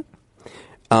 All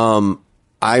right.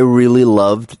 I really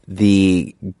loved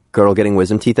the girl getting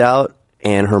wisdom teeth out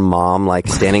and her mom like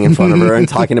standing in front of her and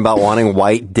talking about wanting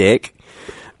white dick.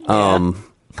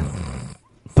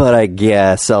 But I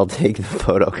guess I'll take the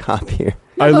photocopier.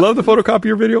 I love the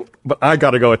photocopier video, but I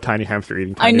gotta go with Tiny Hamster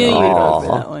eating. I Tiny knew you would Burritos. vote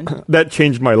for that one. That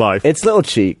changed my life. It's little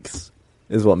cheeks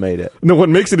is what made it. No, what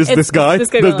makes it is It's this guy, this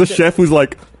guy the going like chef who's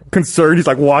like concerned. He's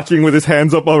like watching with his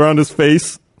hands up around his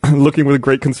face, looking with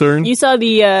great concern. You saw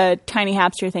the Tiny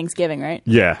Hamster Thanksgiving, right?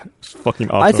 Yeah, it's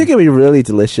fucking awesome. I think it'd be really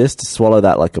delicious to swallow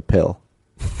that like a pill.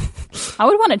 I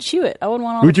would want to chew it. I would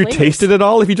want all Would the you flavors. taste it at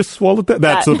all if you just swallowed that?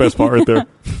 That's That. the best part right there.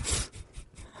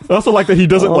 I also like that he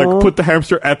doesn't like put the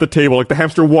hamster at the table. Like the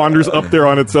hamster wanders up there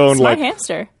on its own. Smart Like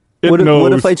hamster. it What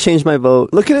knows. if I change my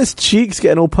vote? Look at his cheeks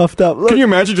getting all puffed up. Look. Can you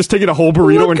imagine just taking a whole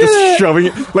burrito Look and just at it. shoving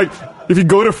it? Like if you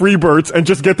go to Freebirds and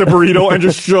just get the burrito and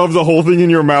just shove the whole thing in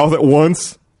your mouth at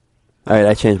once. All right,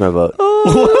 I changed my vote.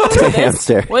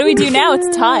 Hamster. What do we do now?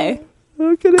 It's a tie.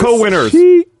 Look at his Co-winners.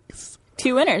 cheeks.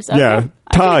 2 winners. Okay. Yeah,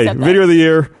 I can tie. accept that. Video of the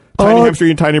year. Tiny Oh, hamster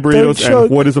eating tiny don't burritos. choke.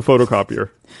 And what is a photocopier?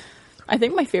 I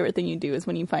think my favorite thing you do is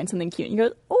when you find something cute and you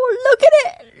go, oh, look at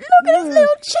it. Look at his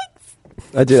little cheeks.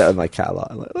 I do that with my cat a lot.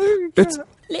 I'm like, "Look at It's cat."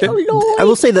 Little Lloyd. I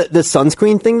will say that the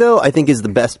sunscreen thing, though, I think is the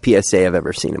best PSA I've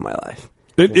ever seen in my life.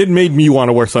 it made me want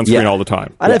to wear sunscreen Yeah. all the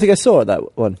time. I don't think I saw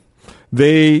that one.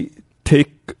 They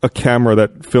take a camera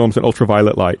that films in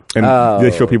ultraviolet light and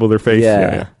they show people their face.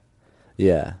 Yeah.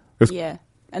 Yeah. Yeah. Yeah.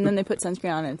 And then they put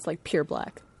sunscreen on and it's like pure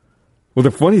black. Well,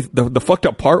 the fucked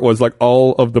up part was like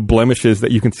all of the blemishes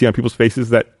that you can see on people's faces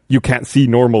that you can't see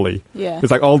normally. Yeah.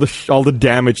 It's like all the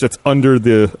damage that's under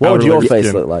the. What would outer your layer face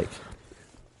skin. look like?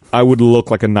 I would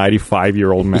look like a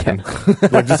 95-year-old man,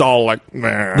 like just all like.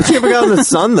 Meh. You never got in the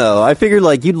sun, though. I figured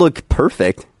like you'd look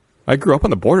perfect. I grew up on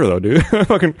the border, though, dude. I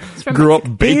fucking from grew up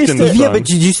baked in the sun. Yeah, but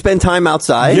did you spend time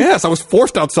outside? Yes, I was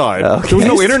forced outside. Okay. There was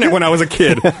no internet when I was a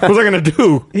kid. What was I going to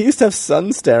do? He used to have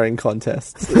sun staring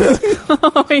contests.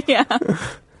 Oh, yeah.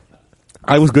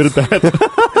 I was good at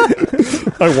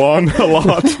that. I won a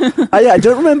lot. I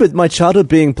don't remember my childhood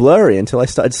being blurry until I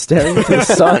started staring into the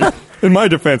sun. In my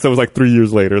defense, that was like 3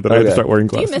 years later that I had to Okay. start wearing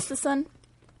Do you glasses. miss the sun?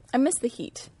 I miss the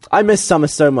heat. I miss summer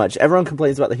so much. Everyone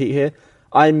complains about the heat here.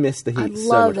 I miss the I heat so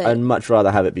love much. it. I'd much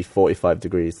rather have it be 45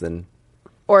 degrees than...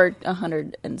 Or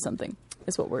 100 and something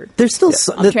is what we're... There's still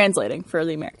I'm translating for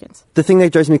the Americans. the thing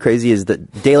that drives me crazy is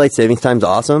that daylight savings time's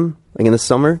awesome. Like in the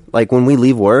summer, like when we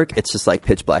leave work, it's just like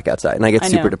pitch black outside, and I get I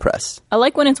super know. depressed. I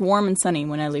like when it's warm and sunny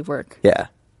when I leave work. Yeah,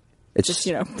 it's Just,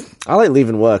 you know, I like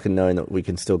leaving work and knowing that we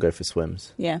can still go for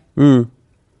swims. yeah.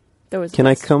 There was Can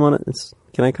I come on it?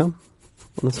 Can I come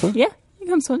on this one? Yeah, you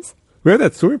come swims. We have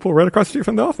that swimming pool right across the street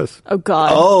from the office. Oh,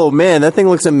 God. Oh man, that thing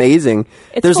looks amazing.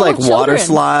 It's There's full like of water children.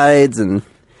 slides, and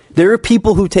there are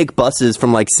people who take buses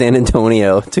from like San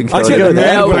Antonio to go I to get the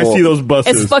mad when I pool. see those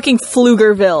buses. It's fucking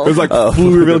Pflugerville. It was like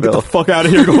Pflugerville, get the fuck out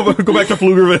of here. Go back to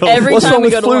Pflugerville. Every What's time wrong we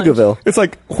with go to lunch. Pflugerville? It's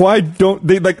like, why don't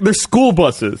they, like, they're school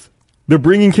buses. They're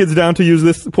bringing kids down to use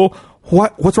this pool.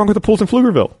 What's wrong with the pools in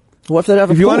Pflugerville? What if they don't have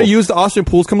a If you pool? want to use the Austin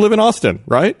pools, come live in Austin,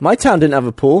 right? My town didn't have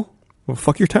a pool. Well,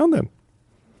 fuck your town then.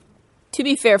 To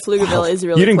be fair, Pflugerville is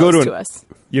really You didn't close go to to an- us.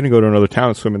 You didn't go to another town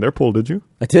and swim in their pool, did you?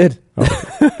 I did.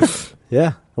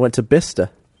 Yeah. I went to Bicester.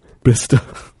 Bista.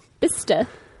 Bista.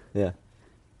 Yeah.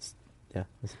 Yeah.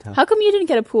 It's a town. How come you didn't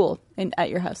get a pool at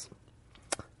your house?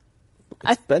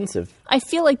 Expensive. I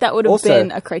feel like that would have Also-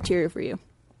 been a criteria for you.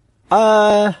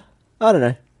 I don't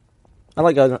know. I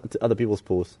like going to other people's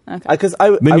pools. Okay. Because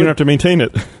Then you don't have to maintain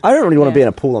it. I don't really want to Yeah. be in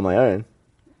a pool on my own.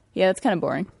 Yeah, that's kind of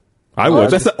boring. I would.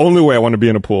 That's the only way I want to be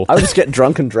in a pool. I would just get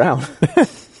drunk and drown.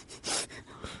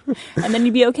 And then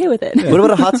you'd be okay with it. What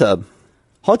about a hot tub?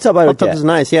 Hot tub I would Hot tub get. is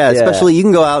nice, yeah. Especially you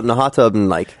can go out in a hot tub in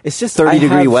like It's just 30 I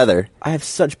degree have- weather. I have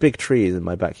such big trees in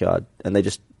my backyard, and they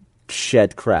just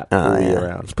shed crap all year yeah.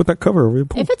 round. Let's put that cover over your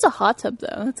pool. If it's a hot tub,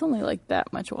 though, it's only like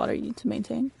that much water you need to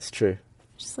maintain. It's true.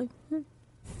 Just like,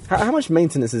 How much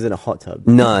maintenance is in a hot tub?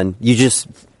 None. You just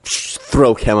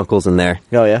throw chemicals in there.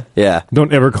 Oh, yeah? Yeah.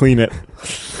 Don't ever clean it.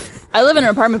 I live in an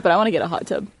apartment, but I want to get a hot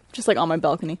tub, just like on my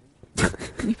balcony.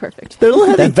 It'd be perfect.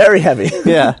 They're very heavy.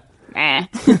 Yeah. Nah.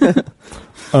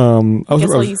 I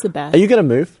Guess I'll use the bath. Are you going to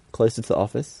move closer to the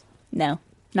office? No,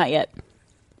 not yet.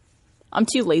 I'm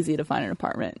too lazy to find an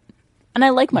apartment, and I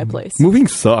like my place. Moving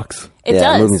sucks. It Yeah,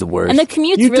 does. moving's the worst. And the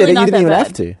commute's You really did it. not You didn't that even bad.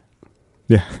 have to.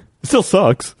 Yeah. It still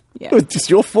sucks. Yeah. It was just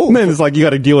your fault. And then it's like you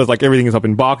got to deal with like everything is up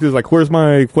in boxes. Like, where's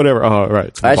my whatever? Oh, right.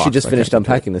 It's in I the actually box. just I finished can't get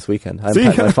to unpacking this weekend. I it. See?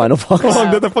 unpacked my final box. How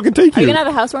long did that fucking take Are you? you gonna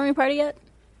have a housewarming party yet?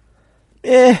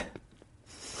 Yeah.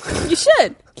 You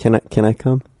should. Can I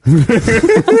come?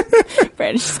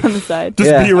 Brandon's just on the side. Just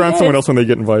Yeah. be around someone else when they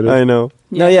get invited. I know.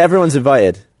 No, yeah, everyone's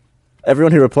invited.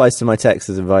 Everyone who replies to my text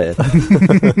is invited.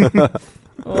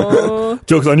 Oh,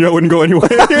 Joke's on you. I wouldn't go anyway.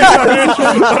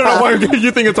 I don't know why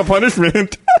you think it's a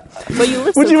punishment. but you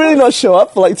live Would so you really close. not show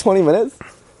up for like 20 minutes?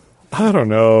 I don't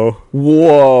know.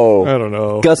 Whoa. I don't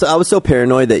know. Gus, I was so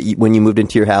paranoid that when you moved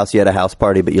into your house, you had a house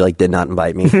party, but you like did not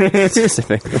invite me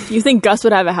specifically. You think Gus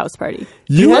would have a house party?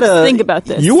 You Let's had a- think about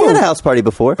this. you You had were a house party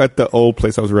before. at the old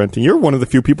place I was renting. You're one of the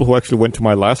few people who actually went to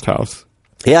my last house.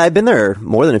 Yeah, I've been there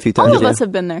more than a few times. All of yeah. us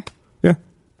have been there. Yeah,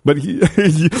 but I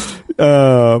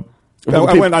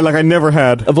never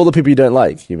had. Of all the people you don't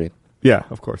like, you mean? Yeah,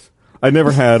 of course. I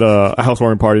never had a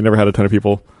housewarming party. Never had a ton of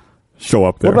people show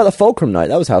up there. What about the Fulcrum night?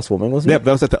 That was housewarming, wasn't Yeah, it?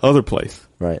 that was at the other place.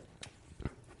 Right.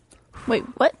 Wait,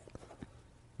 what?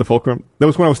 The Fulcrum. That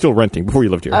was when I was still renting before you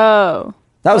lived here. Oh,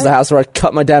 That was the house where I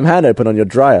cut my damn hand open on your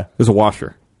dryer. There's a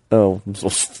washer. Oh,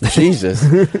 Jesus.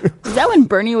 is that when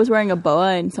Bernie was wearing a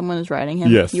boa and someone was riding him?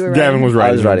 Yes, you were Gavin riding was him? riding.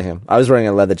 I was riding him. I was wearing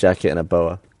a leather jacket and a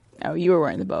boa. Oh, you were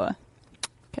wearing the boa.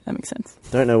 Okay, that makes sense.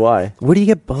 Don't know why. Where do you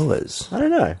get boas? I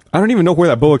don't know. I don't even know where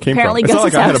that boa came Apparently from. It's not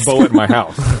like Gus's I had a house. boa at my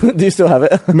house. Do you still have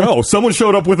it? No, someone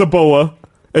showed up with a boa,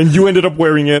 and you ended up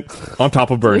wearing it on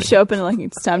top of You Bernie. show up and like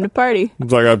it's time to party.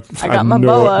 It's like I got had my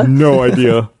boa. no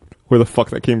idea where the fuck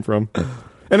that came from.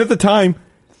 And at the time,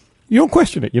 you don't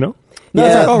question it, you know? No,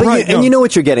 it's Yeah, like, oh, but right, you know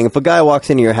what you're getting. If a guy walks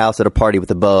into your house at a party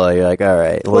with a boa, you're like, all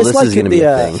right, well, Well, it's this like is going to in be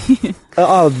the, a thing.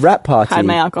 Our rap party. Hide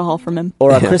my alcohol from him.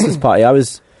 Or our Christmas party. I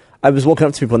was walking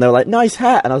up to people and they were like, nice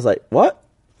hat. And I was like, what?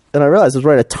 And I realized I was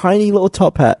wearing a tiny little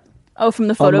top hat. Oh, from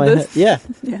the on photo my booth. head. Yeah.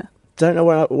 Yeah, Don't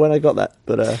know when I got that,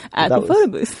 but at that the was- photo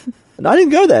booth. And I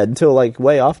didn't go there until like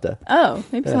way after. Oh,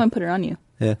 maybe someone put it on you.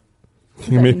 Yeah.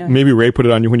 you know. Maybe Ray put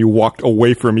it on you when you walked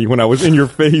away from me when I was in your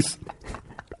face.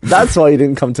 That's why you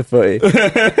didn't come to footy. Are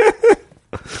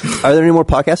there any more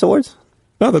podcast awards?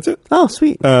 No, that's it. Oh,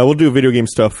 sweet. We'll do video game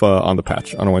stuff on the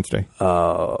patch on a Wednesday.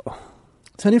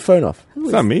 Turn your phone off.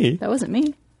 It's not me. That wasn't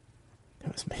me.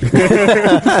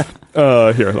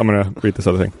 Here, I'm going to read this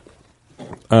other thing.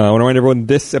 I want to remind everyone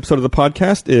this episode of the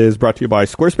podcast is brought to you by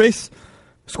Squarespace.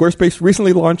 Squarespace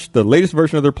recently launched the latest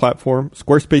version of their platform,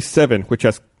 Squarespace 7, which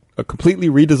has a completely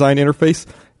redesigned interface,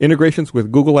 integrations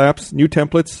with Google Apps, new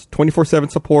templates, 24/7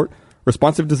 support,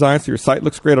 responsive design so your site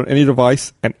looks great on any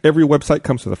device, and every website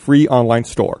comes with a free online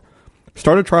store.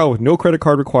 Start a trial with no credit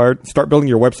card required. Start building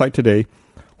your website today.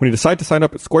 When you decide to sign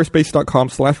up at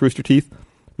squarespace.com/roosterteeth,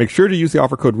 make sure to use the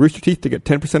offer code roosterteeth to get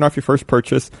 10% off your first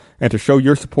purchase and to show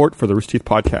your support for the Rooster Teeth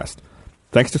podcast.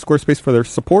 Thanks to Squarespace for their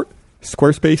support.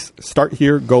 Squarespace, start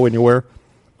here, go anywhere.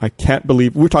 I can't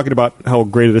believe we were talking about how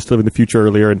great it is to live in the future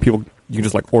earlier, and people you can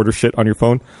just like order shit on your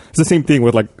phone. It's the same thing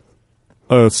with like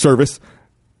a service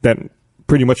that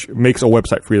pretty much makes a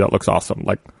website for you that looks awesome.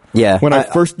 Like Yeah, when I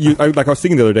first used, I was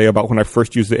thinking the other day about when I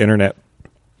first used the internet,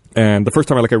 and the first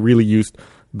time I really used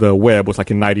the web was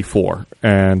like in '94,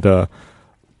 and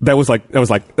that was like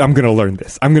I'm gonna learn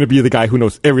this. I'm gonna be the guy who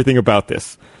knows everything about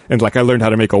this, and like I learned how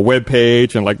to make a web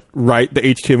page and like write the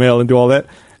HTML and do all that,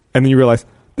 and then you realize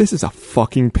this is a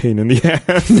fucking pain in the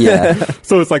ass. Yeah.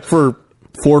 So it's like for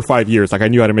 4 or 5 years, like I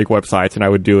knew how to make websites and I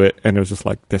would do it, and it was just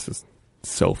like this is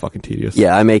so fucking tedious.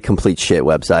 Yeah, I made complete shit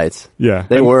websites. Yeah.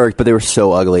 They And- worked, but they were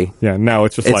so ugly. Yeah. Now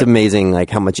it's just It's like amazing, like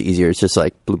how much easier. It's just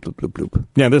like bloop bloop bloop bloop.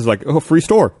 yeah. This is like free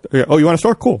store. Yeah, oh, you want a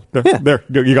store? Cool. Yeah. There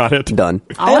you got it. Done.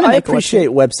 I want to I make a website. appreciate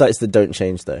websites that don't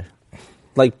change though.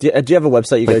 Like, do you have a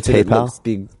website you Like go to that PayPal? looks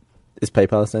big? Is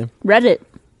PayPal the same? Reddit.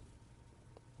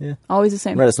 Yeah. Always the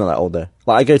same. Reddit's not that old though.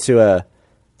 Like, I go to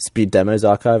Speed Demos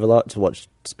archive a lot to watch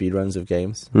speed runs of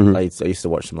games. Mm-hmm. I used to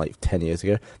watch them like 10 years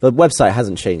ago. The website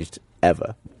hasn't changed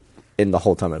ever in the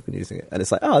whole time I've been using it. And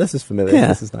it's like, oh, this is familiar. Yeah.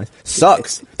 This is nice.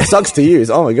 Sucks to use.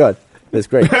 Oh my God. It's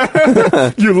great.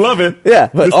 You love it. Yeah,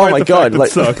 but Despite oh my the God. fact it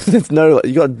Like, sucks. it's no,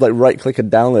 you got to like right click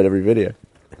and download every video.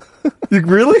 You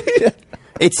really?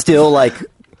 It's still like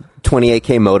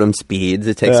 28K modem speeds.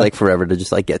 It takes like forever to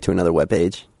just like get to another web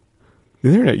page. The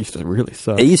internet used to really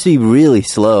suck. It used to be really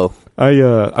slow. I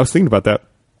was thinking about that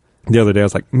the other day. I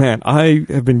was like, man, I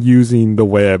have been using the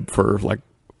web for like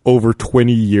over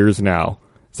 20 years now.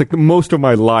 It's like most of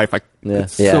my life.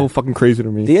 It's so fucking crazy to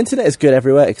me. The internet is good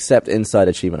everywhere except inside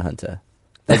Achievement Hunter.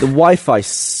 Like, the Wi-Fi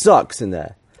sucks in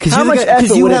there. How much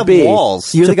effort you would have it be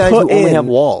walls. You're to the guys put who only in- have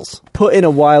walls. Put in a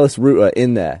wireless router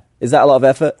in there. Is that a lot of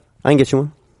effort? I can get you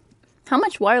one. How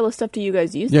much wireless stuff do you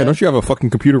guys use? Yeah, though? don't you have a fucking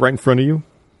computer right in front of you?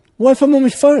 What if I'm on my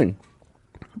phone?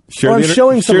 Share Or I'm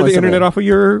showing share someone the internet something. off of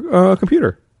your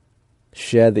computer.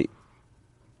 Share the...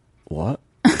 What?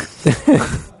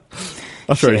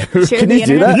 I'll show you. Share Can the you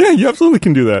do internet? that? Yeah, you absolutely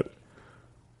can do that.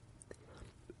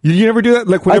 You never do that?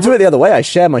 Like I do it the other way. I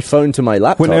share my phone to my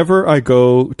laptop. whenever I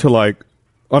go to like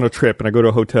on a trip and I go to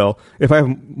a hotel, if I have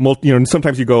and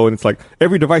sometimes you go and it's like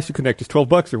every device you connect is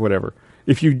 $12 or whatever.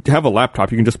 If you have a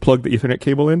laptop, you can just plug the Ethernet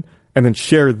cable in and then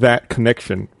share that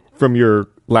connection from your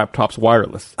laptop's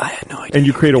wireless. I had no idea. And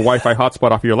you create a Wi-Fi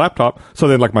hotspot off of your laptop, so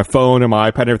then like my phone and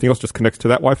my iPad and everything else just connects to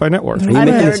that Wi-Fi network. I've making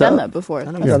never this done up? that before.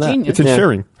 That's done that. genius. It's in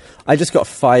sharing. I just got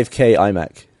 5K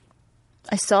iMac.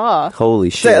 I saw. Holy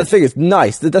So that shit. thing is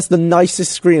nice. That's the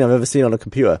nicest screen I've ever seen on a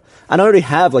computer. And I already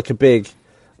have like a big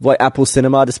like Apple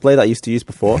Cinema display that I used to use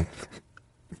before.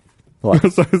 What?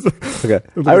 Okay.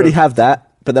 I already have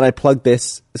that, but then I plugged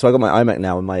this. So I got my iMac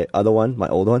now and my other one, my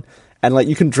old one. And like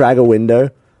you can drag a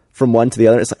window from one to the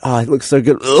other. It's like, oh, it looks so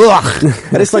good. Ugh!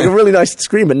 And it's like a really nice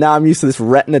screen, but now I'm used to this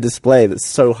Retina display that's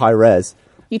so high res.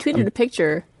 You tweeted a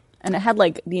picture, and it had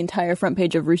like the entire front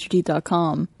page of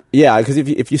roosterteeth.com. Yeah, because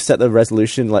if you set the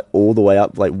resolution like all the way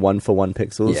up, like 1-for-1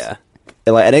 pixels, Yeah.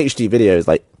 like an HD video is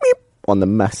like beep, on the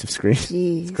massive screen.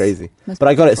 Jeez. It's crazy. Must But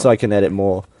be I got it beautiful. so I can edit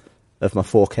more of my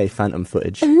 4K Phantom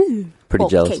footage. Pretty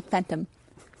jealous. Okay, Phantom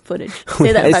footage.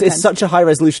 Say that It's 5 times. such a high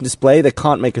resolution display, they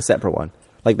can't make a separate one.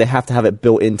 Like they have to have it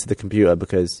built into the computer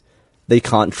because they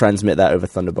can't transmit that over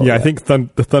Thunderbolt. Yeah, I yet.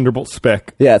 think the Thunderbolt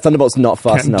spec. Yeah, Thunderbolt's not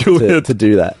fast Can't enough do it. to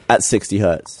do that at 60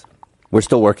 hertz. We're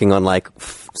still working on like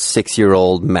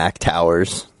 6-year-old Mac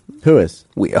towers. Who is?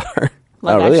 We are.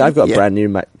 Like, oh, really? actually, I've got a Yeah. brand new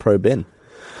Mac Pro bin.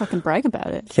 fucking brag about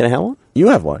it. Can I have one? You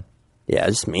have one. Yeah,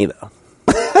 just me though.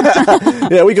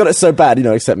 Yeah, we got it so bad,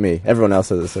 except me. Everyone else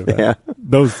has it so bad. Yeah.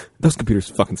 Those computers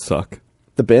fucking suck.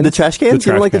 The bin? The trash cans?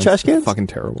 You don't like the trash cans? Fucking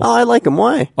terrible. Oh, I like them.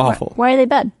 Why? Awful. Why are they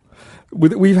bad?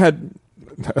 We've had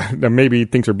maybe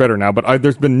things are better now, but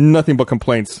there's been nothing but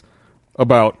complaints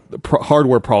about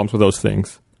hardware problems with those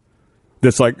things.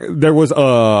 This like there was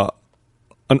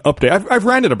an update. I've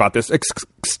ranted about this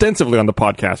extensively on the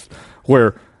podcast,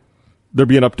 where there'd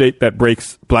be an update that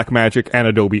breaks Blackmagic and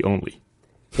Adobe only.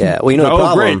 Yeah. Well, you know the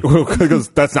problem. Great, because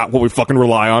that's not what we fucking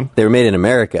rely on. They were made in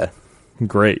America.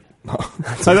 Great.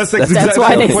 That's exactly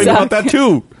why I'm they complaining suck. about that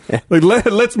too. Like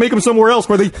let's make them somewhere else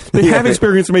where they have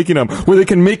experience making them, where they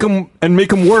can make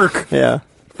them work. Yeah.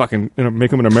 Fucking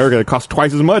make them in America that cost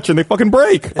twice as much and they fucking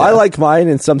break. I like mine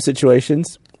in some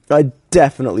situations. I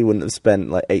definitely wouldn't have spent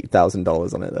like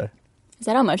 $8,000 on it though. Is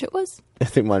that how much it was? I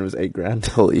think mine was $8,000.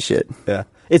 Holy shit. Yeah,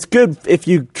 it's good if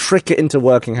you trick it into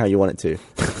working how you want it to.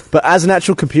 But as an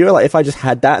actual computer, like if I just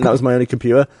had that and that was my only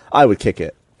computer, I would kick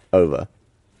it over.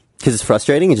 Because it's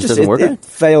frustrating. It just doesn't work. It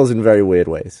fails in very weird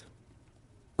ways.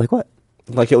 Like what?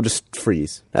 Like it'll just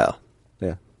freeze. Oh.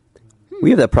 Yeah.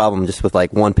 We have that problem just with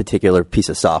like one particular piece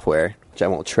of software, which I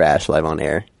won't trash live on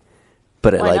air,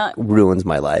 but it Why like not? ruins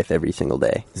my life every single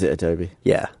day. Is it Adobe?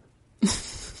 Yeah.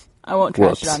 I won't trash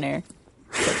Whoops. it on air.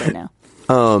 Except right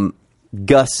now.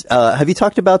 Gus, have you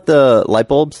talked about the light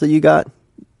bulbs that you got?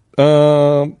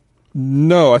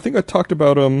 No, I think I talked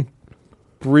about them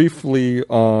briefly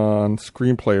on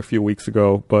Screenplay a few weeks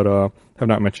ago, but have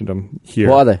not mentioned them here.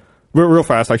 What are they? Real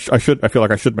fast. I feel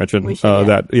like I should mention We should, yeah.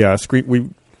 that. Yeah, we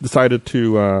decided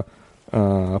to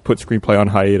put Screenplay on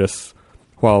hiatus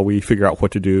while we figure out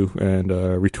what to do and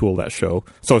retool that show.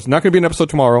 So it's not going to be an episode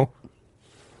tomorrow.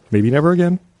 Maybe never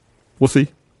again. We'll see.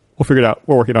 We'll figure it out.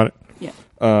 We're working on it.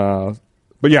 Yeah.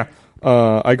 But yeah,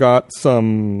 I got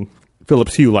some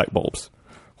Philips Hue light bulbs,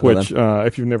 which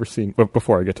if you've never seen, but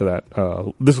before I get to that,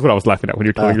 this is what I was laughing at when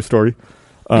you're telling your story.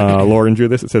 Lauren drew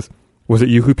this. It says, "Was it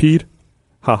you who peed?"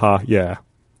 Haha, yeah.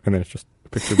 And then it's just a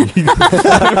picture of me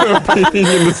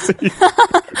peeing in the sea.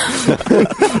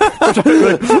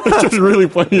 It's just really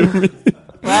funny to me.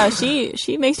 Wow,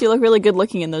 she makes you look really good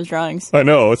looking in those drawings. I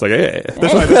know. It's like, hey.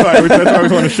 That's why I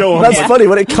always want to show them. That's funny.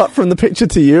 When it cut from the picture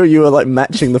to you were like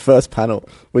matching the first panel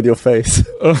with your face.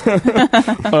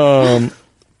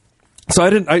 So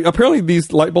apparently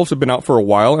these light bulbs have been out for a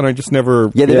while, and I just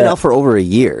never. Yeah, they've been out for over a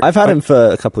year. I've had them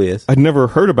for a couple of years. I'd never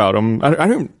heard about them. I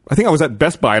think I was at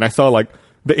Best Buy and I saw like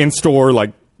the in-store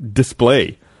like display,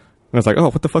 and I was like, oh,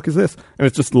 what the fuck is this? And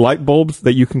it's just light bulbs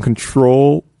that you can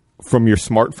control from your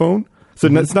smartphone. So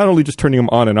it's not only just turning them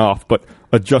on and off, but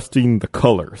adjusting the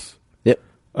colors. Yep.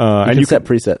 And you can set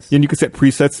presets. And you can set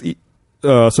presets.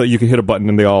 So you can hit a button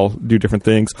and they all do different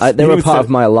things. They were part of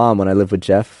my alarm when I lived with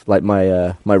Jeff. Like my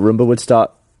Roomba would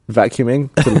start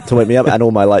vacuuming to wake me up, and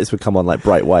all my lights would come on like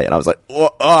bright white, and I was like,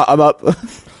 I'm up.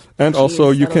 And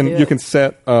also you can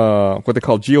set what they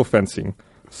call geofencing,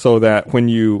 so that when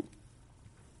you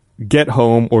get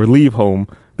home or leave home,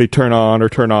 they turn on or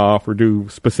turn off or do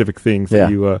specific things that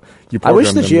you I wish program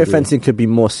the them to do. geofencing could be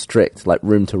more strict, like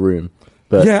room to room.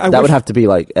 But Yeah, that would have to be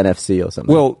like NFC or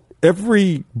something. Well,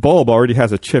 every bulb already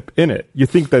has a chip in it. You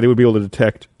think that it would be able to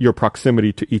detect your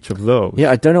proximity to each of those.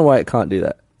 yeah, I don't know why it can't do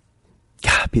that.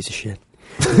 God, piece of shit.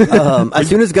 As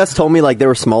soon as Gus told me like there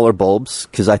were smaller bulbs,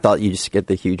 because I thought you just get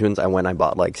the huge ones, I went and I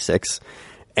bought like 6.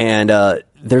 And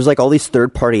there's like all these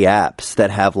third-party apps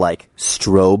that have like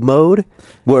strobe mode,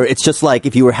 where it's just like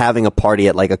if you were having a party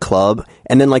at like a club.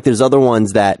 And then like there's other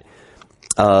ones that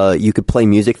you could play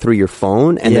music through your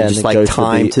phone and then just like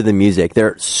time to the music.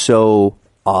 They're so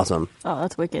awesome. Oh,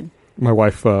 that's wicked. My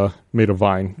wife made a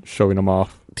Vine showing them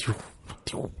off.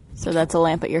 So that's a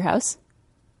lamp at your house?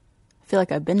 I feel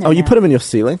like I've been there. Oh, you now. put them in your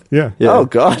ceiling? Yeah. Oh,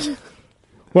 God.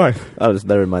 Why?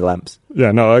 They're in my lamps.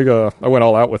 Yeah, no, I went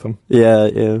all out with them. Yeah,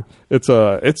 yeah. It's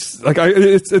like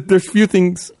there's few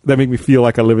things that make me feel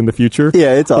like I live in the future.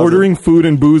 Yeah, it's awesome. Ordering food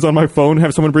and booze on my phone,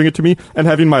 have someone bring it to me, and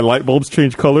having my light bulbs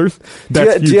change colors.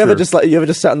 That's Do you ever just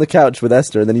sat on the couch with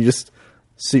Esther and then you just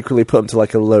secretly put them to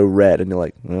like a low red and you're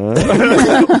like,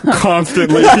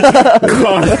 constantly. You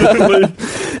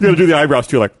gotta do the eyebrows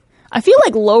too, like. I feel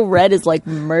like low red is like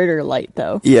murder light,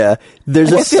 though. Yeah.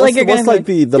 There's I feel like you're what's gonna like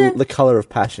the color of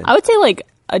passion? I would say like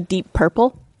a deep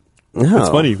purple. It's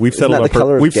funny. We've Isn't settled that the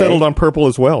color of We've gay? settled on purple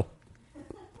as well.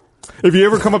 If you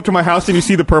ever come up to my house and you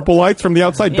see the purple lights from the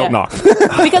outside, don't Yeah. knock.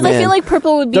 Because I feel like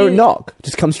purple would be... Don't knock.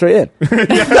 Just come straight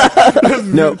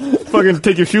in. No. Fucking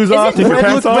take your shoes off, take your Red,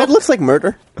 pants off. red looks like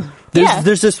murder.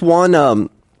 There's this one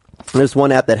there's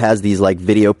one app that has these like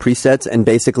video presets, and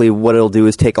basically what it'll do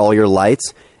is take all your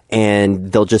lights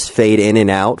and they'll just fade in and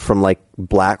out from like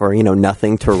black or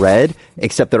nothing to red,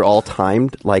 except they're all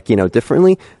timed like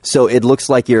differently, so it looks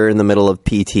like you're in the middle of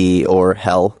PT or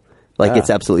hell. Like it's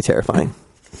absolutely terrifying.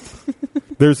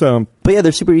 There's But yeah,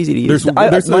 they're super easy to use.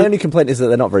 My only complaint is that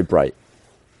they're not very bright.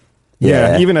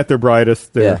 yeah, even at their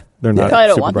brightest, they're not. Probably don't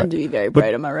super want bright. them to be very But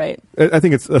bright, am I right? I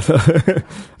think it's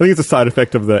a side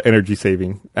effect of the energy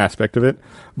saving aspect of it.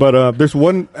 But there's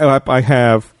one app I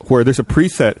have where there's a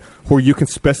preset where you can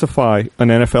specify an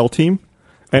NFL team,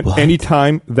 and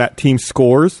anytime that team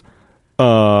scores,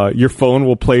 your phone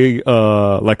will play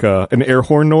like an air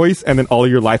horn noise, and then all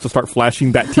your lights will start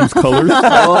flashing that team's colors.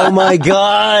 Oh my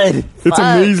god, It's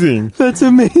amazing. that's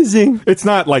amazing. It's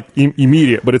not like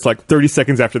immediate, but it's like 30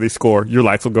 seconds after they score, your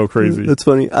lights will go crazy. That's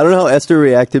funny. I don't know how Esther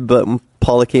reacted, but when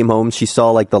Paula came home, she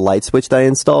saw like the light switch that I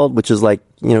installed, which is like,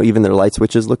 even their light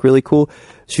switches look really cool.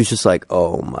 She was just like,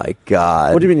 oh my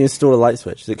god. What do you mean you install a light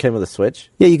switch? Does it came with a switch?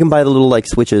 Yeah, you can buy the little like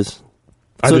switches.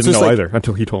 I So it's didn't just know like- either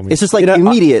until he told me. It's just like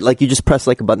immediate, like you just press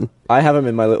like a button. I have them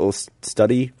in my little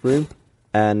study room,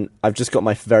 and I've just got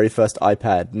my very first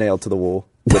iPad nailed to the wall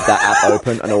with that app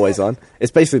open and always on.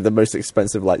 It's basically the most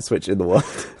expensive light switch in the world.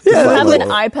 You have an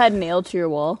iPad nailed to your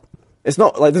wall. It's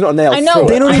not like there's not a nail. I know, through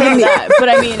They it. don't I even know need- that, but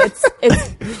I mean,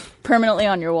 it's permanently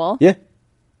on your wall. Yeah,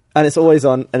 and it's always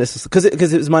on, and it's because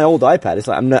it was my old iPad. It's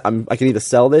like I can either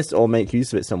sell this or make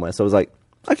use of it somewhere. So I was like,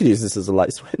 I could use this as a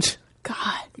light switch.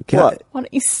 God, What? why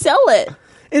don't you sell it?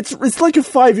 It's like a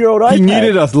 5-year-old iPad. He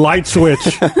needed a light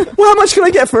switch. Well, how much can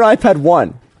I get for an iPad 1?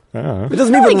 It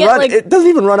doesn't Probably even get, run. like- It doesn't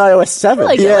even run iOS 7.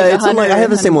 Like- Yeah, like it's on, like I have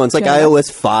the same one. It's like 100.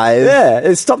 iOS 5. Yeah,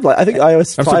 it stopped like I think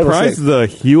iOS I'm 5 or surprised 6. the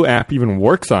Hue app even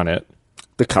works on it.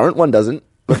 The current one doesn't,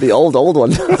 but the old one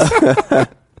does.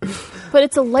 But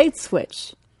it's a light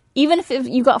switch. Even if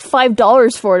you got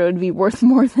 $5 for it, it would be worth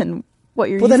more than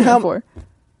what you're Well, then using how- it for.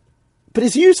 But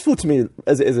it's useful to me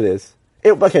as it is.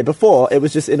 Okay, before it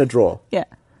was just in a drawer. Yeah,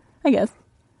 I guess.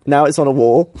 Now it's on a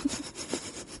wall.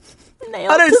 Nailed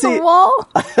I don't to see- the wall.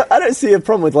 I don't see a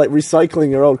problem with like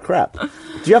recycling your old crap. Do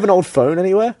you have an old phone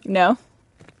anywhere? No.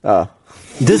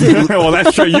 Does it? Well,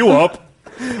 that shut you up.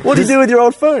 What do you do with your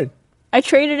old phone? I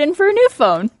traded in for a new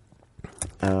phone.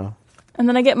 Oh, And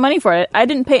then I get money for it. I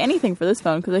didn't pay anything for this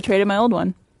phone because I traded my old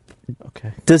one.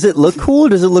 okay. Does it look cool? Or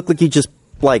does it look like you just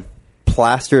like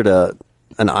plastered an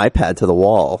iPad to the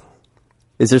wall?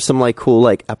 Is there some like cool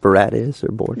like apparatus or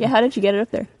board? Yeah, how did you get it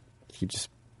up there? You just.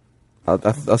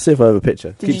 I'll see if I have a picture.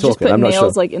 Did Keep you talking. just put I'm not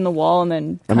nails sure. like in the wall and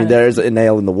then? I mean, there is a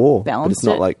nail in the wall, but balanced it's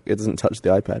not it? like it doesn't touch the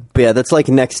iPad. But yeah, that's like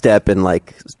next step in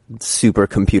like super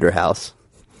computer house.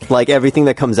 Like everything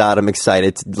that comes out, I'm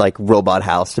excited to like robot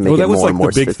house to make Well, it that was more like and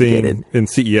more the big sophisticated. thing in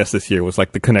CES this year was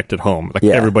like the connected home. Like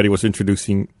Yeah. everybody was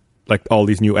introducing like all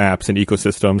these new apps and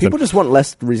ecosystems. People just want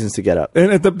less reasons to get up.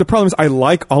 And the problem is, I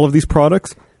like all of these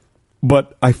products,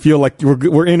 but I feel like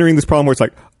we're entering this problem where it's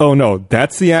like, oh no,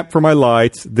 that's the app for my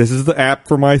lights. This is the app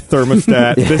for my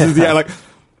thermostat. This is the app. Like,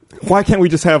 why can't we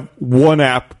just have one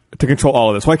app to control all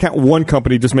of this? Why can't one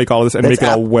company just make all of this and make it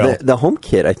all well? The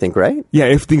HomeKit, I think, right? Yeah,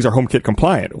 if things are HomeKit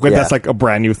compliant. When Yeah. that's like a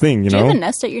brand new thing, you Do you know? have a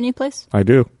Nest at your new place? I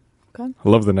do. Okay. I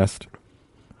love the Nest.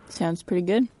 Sounds pretty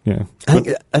good. Yeah. I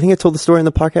think I told the story in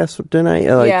the podcast, didn't I?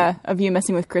 Like, yeah, of you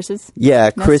messing with Chris's. Yeah,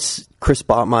 Nest? Chris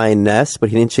bought my Nest, but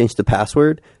he didn't change the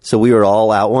password. So we were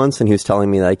all out once, and he was telling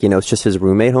me like, it's just his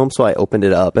roommate home. So I opened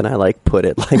it up and I like put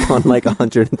it like on like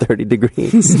 130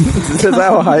 degrees. Is that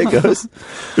how high it goes?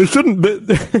 It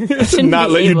it should not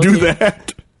be let you able do to.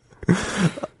 that.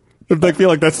 I feel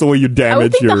like that's the way you I would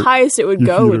damage think your. the highest it would your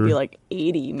go would computer. be like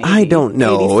 80, maybe. I don't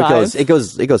know. 85.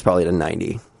 It goes probably to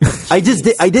 90. I did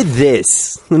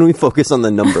this. Let me focus on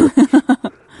the number.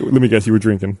 Let me guess, you were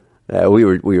drinking. We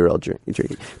were all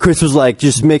drinking. Chris was like,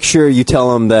 just make sure you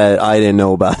tell him that I didn't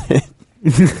know about it.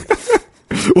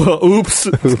 Well, oops.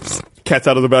 Cat's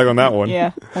out of the bag on that one.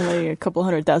 Yeah, only a couple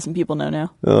 100,000 people know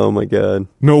now. Oh my god.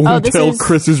 No one this tell is-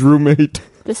 Chris's roommate.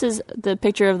 This is the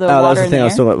picture of the Oh, that was water the in thing the I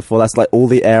was air. talking about before. That's like all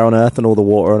the air on Earth and all the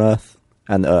water on Earth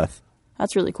and the Earth.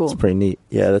 That's really cool. It's pretty neat.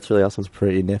 Yeah, that's really awesome. It's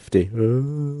pretty nifty.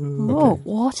 Oh,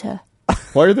 water.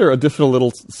 Why are there additional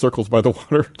little circles by the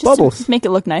water? Just Bubbles. to make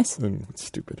it look nice. It's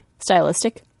stupid.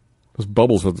 Stylistic. Those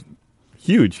bubbles are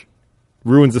huge.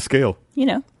 Ruins the scale. You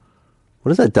know.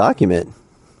 What is that document?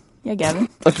 Yeah, Gavin.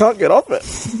 I can't get off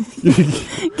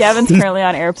it. Gavin's currently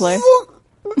on AirPlay.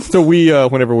 So we,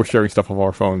 whenever we're sharing stuff on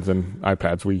our phones and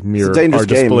iPads, we It's mirror a dangerous our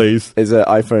game. displays, Is an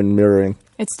iPhone mirroring.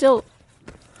 It's still...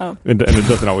 and it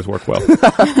doesn't always work well.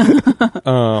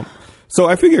 So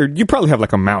I figured you probably have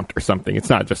like a mount or something. It's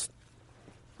not just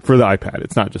for the iPad.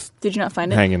 It's not just Did you not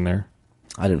find it? hanging there.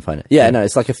 I didn't find it. Yeah, no,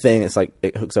 it's like a thing. It's like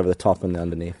it hooks over the top and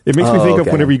underneath. It makes me Oh, think of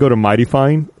okay. whenever you go to Mighty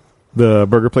Fine, the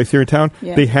burger place here in town.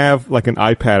 Yeah. They have like an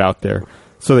iPad out there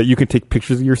so that you can take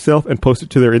pictures of yourself and post it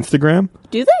to their Instagram.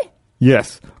 Do they?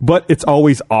 Yes, but it's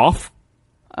always off.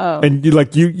 Oh. And you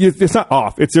it's not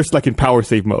off. It's just like in power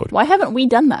save mode. Why haven't we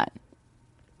done that?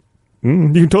 You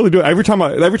can totally do it. Every time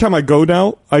I go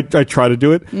now, I try to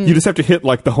do it. You just have to hit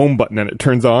like the home button and it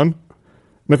turns on.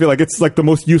 And I feel like it's like the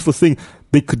most useless thing.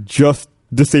 They could just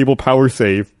disable power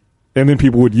save and then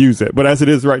people would use it. But as it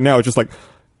is right now, it's just like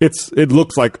it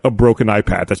looks like a broken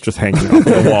iPad that's just hanging off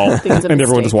the wall think it's a and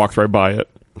everyone mistake. just walks right by it.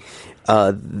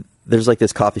 There's like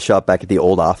this coffee shop back at the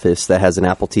old office that has an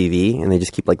Apple TV, and they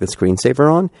just keep like the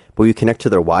screensaver on. But when you connect to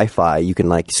their Wi-Fi, you can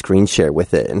like screen share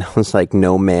with it. And I was like,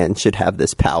 no man should have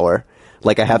this power.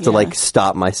 Like I have to Yeah. like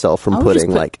stop myself from I would just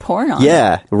putting put like porn on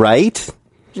Yeah, right.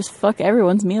 Just fuck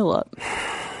everyone's meal up.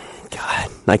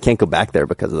 God, I can't go back there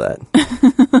because of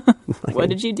that. What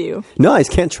did you do? No, I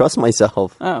just can't trust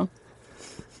myself. Oh.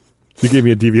 You gave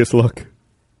me a devious look.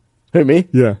 Who, me?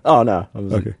 Yeah. Oh, no. I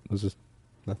was just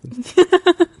nothing.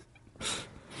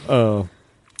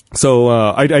 So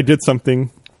I did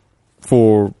something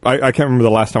for I can't remember the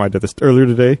last time I did this. Earlier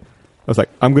today, I was like,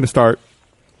 I'm going to start.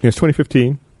 It's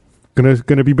 2015.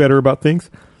 Gonna be better about things.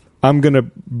 I'm gonna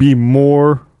be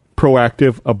more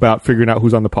proactive about figuring out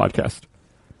who's on the podcast.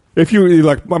 If you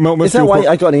like, most Is that people- why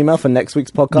I got an email for next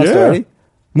week's podcast already?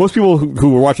 Most people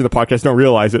who are watching the podcast don't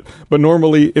realize it, but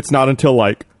normally it's not until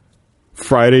like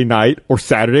Friday night or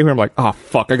Saturday when I'm like, oh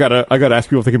fuck, I gotta ask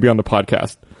people if they can be on the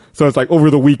podcast. So it's like over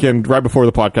the weekend, right before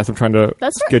the podcast, I'm trying to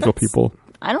That's right, schedule that's- people.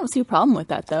 I don't see a problem with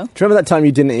that, though. Do you remember that time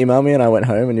you didn't email me and I went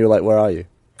home and you were like, where are you?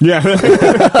 Yeah.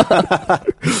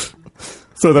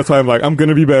 So that's why I'm like, I'm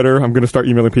gonna be better. I'm gonna start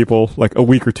emailing people like a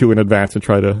week or two in advance and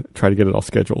try to get it all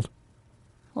scheduled.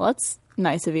 Well, that's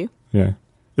nice of you. Yeah.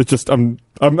 It's just I'm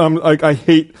like I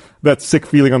hate that sick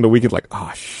feeling on the weekend. Like,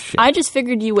 oh shit. I just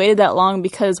figured you waited that long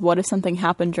because what if something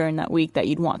happened during that week that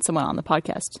you'd want someone on the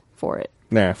podcast for it?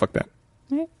 Nah, fuck that.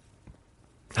 Right?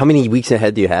 How many weeks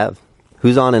ahead do you have?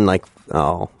 Who's on in like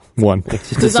One.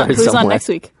 Who's on next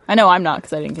week? I know I'm not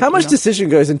because I didn't get How the much email. decision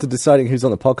goes into deciding who's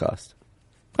on the podcast?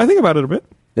 I think about it a bit.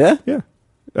 Yeah? Yeah.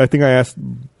 I think I asked.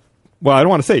 Well, I don't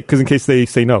want to say because in case they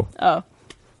say no. Oh.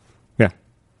 Yeah.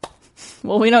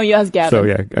 Well, we know you asked Gavin. So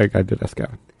yeah, I did ask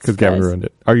Gavin because Gavin Guys. ruined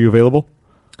it. Are you available?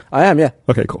 I am, yeah.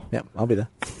 Okay, cool. Yeah, I'll be there.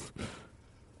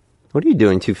 What are you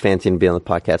doing too fancy to be on the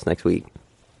podcast next week?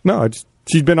 No,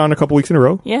 she's been on a couple weeks in a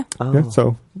row. Yeah. Yeah,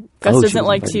 so Gus she doesn't was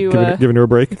like invited. to giving her a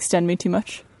break. extend me too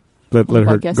much. Let the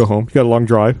her podcast. go home. You got a long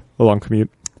drive, a long commute.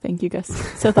 Thank you, Gus.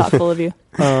 So thoughtful of you.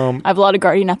 I have a lot of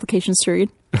Guardian applications to read.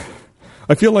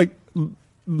 I feel like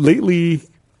lately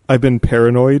I've been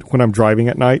paranoid when I'm driving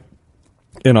at night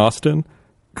in Austin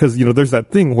because, there's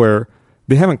that thing where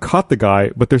they haven't caught the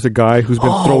guy, but there's a guy who's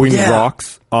been throwing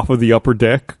rocks off of the upper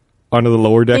deck onto the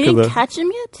lower deck They of the... didn't catch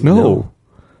him yet? No.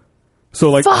 So,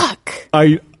 like... Fuck!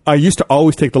 I used to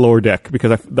always take the lower deck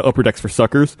because the upper deck's for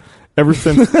suckers. Ever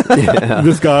since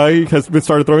this guy has been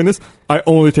started throwing this, I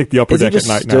only take the upper Is he deck just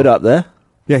at night stood now. up there?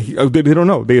 Yeah, they don't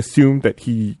know. They assume that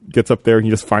he gets up there and he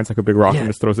just finds like a big rock and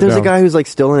just throws it There's down. a guy who's like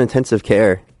still in intensive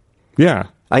care. Yeah.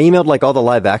 I emailed like all the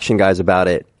live action guys about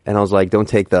it, and I was like, "Don't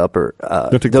take the upper,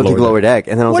 don't take the lower deck."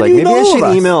 And then I was What like, do you maybe I know should of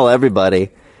us? email everybody.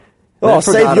 And Oh, I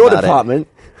save forgot your about it.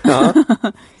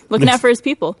 department. Looking out for his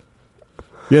people.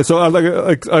 Yeah, so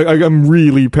I'm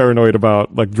really paranoid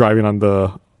about like driving on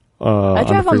the. I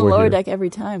drive on the freeway lower here. deck every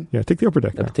time. Yeah, take the upper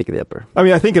deck. Now. Take the upper. I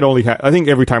mean, I think it only. I think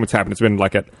every time it's happened, it's been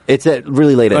like at It's at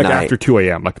really late at night. after 2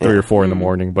 a.m., like 3 or 4 in the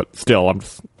morning. But still, I'm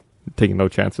just taking no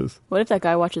chances. What if that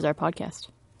guy watches our podcast?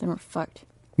 Then we're fucked.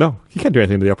 No, you can't do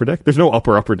anything to the upper deck. There's no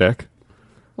upper deck.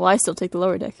 Well, I still take the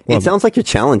lower deck. It sounds like you're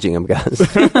challenging him, guys.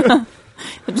 I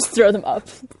just throw them up.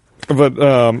 But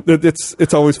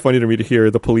it's always funny to me to hear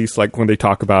the police, like when they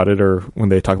talk about it or when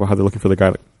they talk about how they're looking for the guy.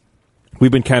 Like,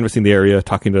 we've been canvassing the area,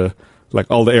 talking to like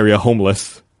all the area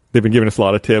homeless. They've been giving us a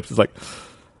lot of tips. It's like,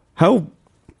 how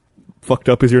fucked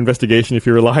up is your investigation if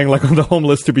you're relying like on the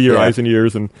homeless to be your eyes and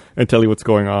ears and tell you what's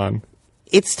going on?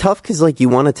 It's tough because like you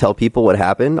want to tell people what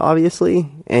happened, obviously,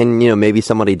 and maybe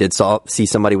somebody did see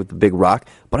somebody with the big rock,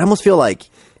 but I almost feel like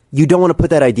you don't want to put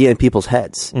that idea in people's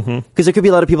heads because there could be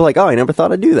a lot of people like, oh, I never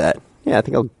thought I'd do that. Yeah, I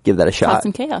think I'll give that a shot. Cause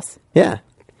some chaos. Yeah.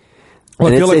 Well,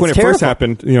 And I feel like when it terrible. first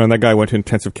happened, and that guy went to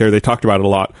intensive care, they talked about it a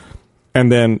lot, and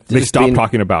then they Just stopped being-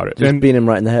 talking about it. Just And being him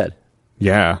right in the head.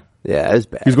 yeah, Yeah, it was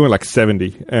bad. he was going like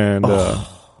 70, and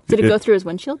Did it go through his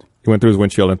windshield? he went through his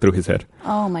windshield and through his head.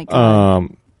 Oh my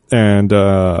god. And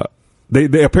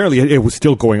they apparently it was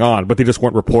still going on, but they just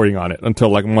weren't reporting on it until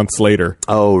like months later.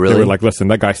 Oh, really? They were like, "Listen,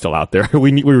 that guy's still out there.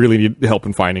 We really need help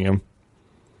in finding him."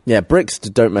 Yeah, bricks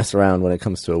don't mess around when it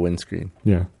comes to a windscreen.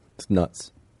 Yeah, It's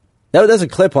nuts. There's a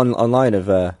clip online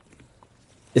of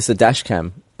it's a dash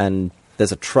cam, and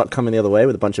there's a truck coming the other way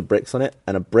with a bunch of bricks on it,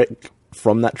 and a brick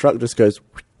from that truck just goes,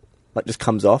 like, just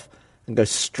comes off and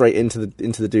goes straight into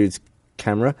the dude's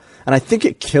camera, and I think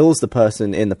it kills the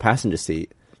person in the passenger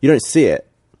seat. You don't see it,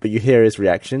 but you hear his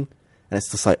reaction, and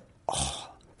it's just like, oh,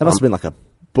 that must have been like a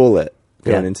bullet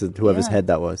going into whoever's head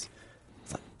that was.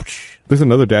 It's like, psh. there's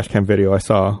another dash cam video I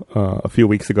saw a few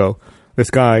weeks ago. This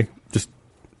guy just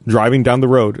driving down the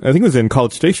road. I think it was in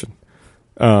College Station.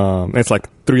 And it's like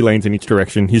 3 lanes in each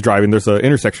direction. He's driving. There's an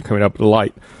intersection coming up at the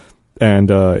light,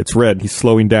 and it's red. He's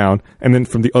slowing down, and then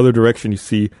from the other direction, you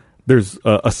see there's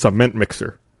a cement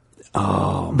mixer.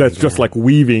 Oh, that's just like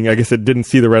weaving. I guess it didn't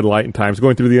see the red light in time. It's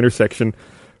going through the intersection,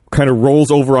 kind of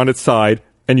rolls over on its side,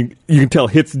 and you can tell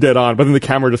hits dead on. But then the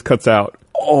camera just cuts out.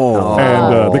 Oh,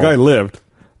 and the guy lived.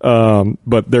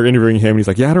 But they're interviewing him, and he's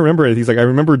like, "Yeah, I don't remember it." He's like, "I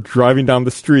remember driving down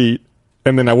the street."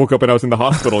 And then I woke up and I was in the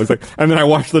hospital. He's like, and then I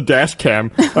watched the dash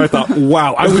cam. And I thought,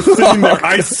 wow, I was sitting there.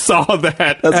 I saw that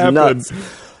That's happen. nuts.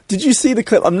 Did you see the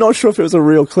clip? I'm not sure if it was a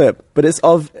real clip, but it's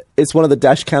one of the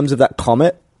dash cams of that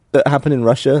comet that happened in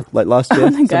Russia like last year.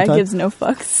 the guy sometime. gives no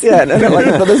fucks. Yeah,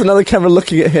 but there's another camera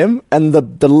looking at him, and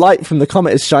the light from the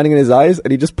comet is shining in his eyes, and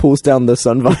he just pulls down the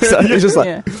sun visor. He's just like,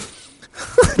 Yeah.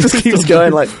 just keeps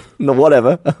going like, no,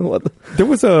 whatever. What the- There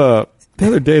was the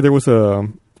other day, there was a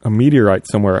meteorite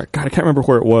somewhere. God, I can't remember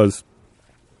where it was.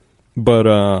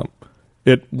 But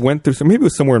it went through, maybe it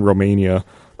was somewhere in Romania.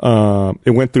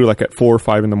 It went through like at 4 or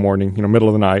 5 in the morning, middle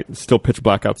of the night, still pitch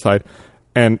black outside.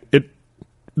 And you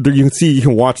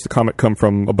can watch the comet come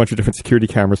from a bunch of different security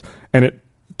cameras, and it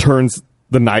turns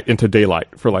the night into daylight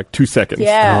for like 2 seconds.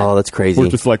 Yeah. Oh, that's crazy. We're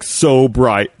just like so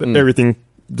bright that everything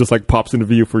just like pops into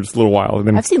view for just a little while. And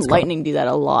then I've seen it's gone. lightning do that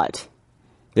a lot.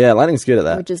 Yeah, lightning's good at It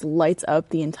that. just lights up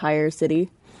the entire city.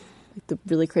 Like the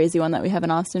really crazy one that we have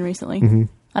in Austin recently.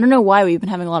 I don't know why we've been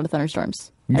having a lot of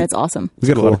thunderstorms. And it's awesome. We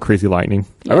got a lot of crazy lightning.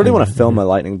 I really want to film a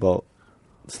lightning bolt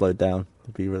slowed down.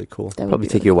 It'd be really cool. That would Probably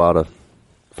be take really you a while to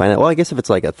find out. Well, I guess if it's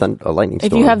like a lightning If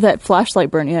storm. you have that flashlight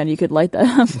burning on, you could light that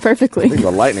up perfectly. I think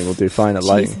the lightning will do fine at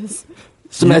lighting. Jesus.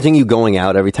 Just imagine you going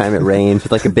out every time it rains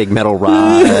with like a big metal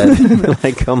rod.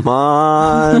 Like, come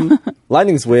on.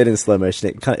 Lightning's weird in slow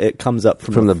motion. It comes up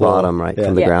from From the floor. bottom, right? Yeah.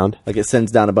 From the Yeah. ground. Like it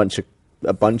sends down a bunch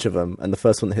of them, and the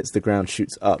first one that hits the ground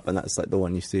shoots up, and that's like the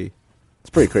one you see. It's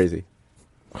pretty crazy.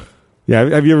 Yeah,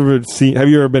 have you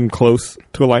ever been close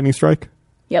to a lightning strike?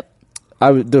 Yep.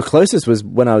 The closest was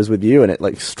when I was with you, and it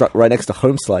like struck right next to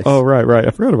Home Slice. Oh, right.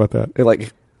 I forgot about that.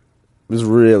 It was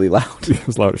really loud. It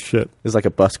was loud as shit. It was like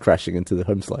a bus crashing into the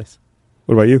Home Slice.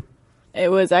 What about you? It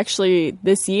was actually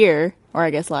this year, or I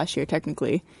guess last year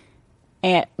technically,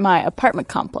 at my apartment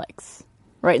complex,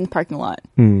 right in the parking lot.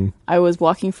 I was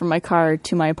walking from my car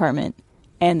to my apartment,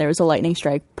 and there was a lightning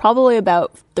strike, probably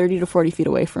about 30 to 40 feet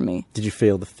away from me. Did you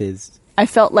feel the fizz? I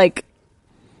felt like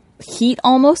heat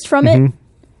almost from it,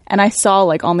 and I saw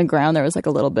like on the ground there was like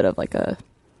a little bit of like a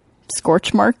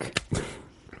scorch mark. It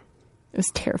was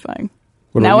terrifying.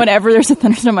 Now whenever there's a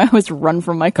thunderstorm, I always run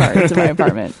from my car to my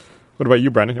apartment. What about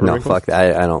you, Brandon? No, fuck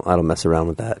that. I don't mess around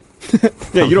with that.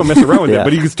 Yeah, you don't mess around with it,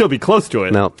 but you can still be close to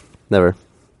it. No, never.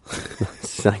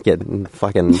 I get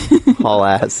fucking haul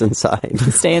ass inside.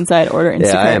 Stay inside, order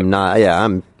Instacart. Yeah, I am not. Yeah,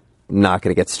 I'm not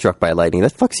going to get struck by lightning.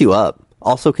 That fucks you up.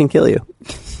 Also can kill you.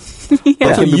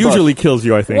 It usually kills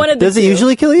you, I think. Does it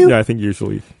usually kill you? Yeah, I think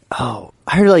usually. Oh,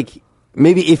 I heard like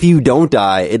maybe if you don't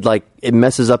die, it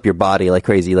messes up your body like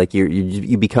crazy. Like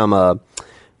you become a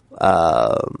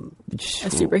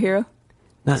superhero.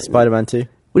 Spider-Man 2. What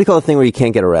do you call the thing where you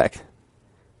can't get erect?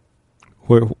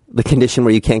 The condition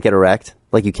where you can't get erect,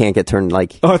 like you can't get turned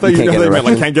like. Oh, I thought you meant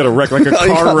like can't get erect, like a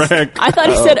car wreck. I thought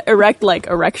he said erect, like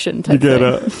erection type You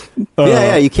get thing.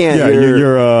 yeah, you can't. Yeah,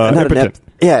 you're impotent.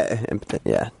 Yeah, impotent.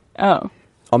 Yeah. Oh,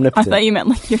 Omnipotent. I thought you meant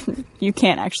like you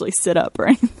can't actually sit up or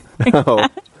anything. Oh.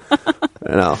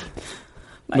 No.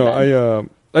 No,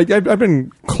 I've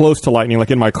been close to lightning,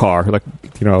 like in my car, like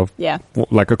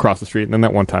like across the street, and then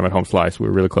that one time at Home Slice, we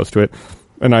were really close to it.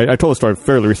 And I told a story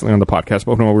fairly recently on the podcast,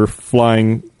 but when we were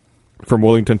flying from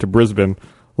Wellington to Brisbane,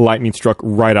 lightning struck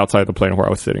right outside the plane where I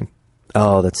was sitting.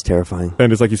 Oh, that's terrifying.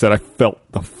 And it's like you said, I felt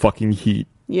the fucking heat.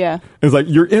 Yeah. It's like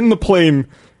you're in the plane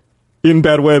in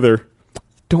bad weather.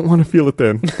 Don't want to feel it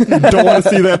then. Don't want to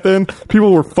see that then.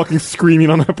 People were fucking screaming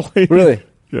on that plane. Really?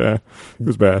 Yeah. It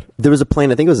was bad. There was a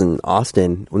plane, I think it was in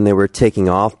Austin, when they were taking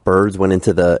off, birds went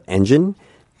into the engine,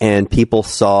 and people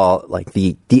saw like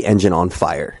the engine on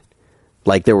fire.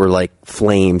 Like there were like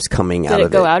flames coming out of it. Did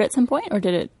it go out at some point, or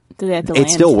did they have to land? It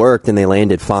still worked and they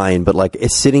landed fine, but like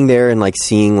it's sitting there and like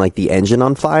seeing like the engine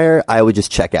on fire, I would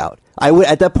just check out. I would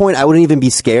at that point I wouldn't even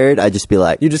be scared. I'd just be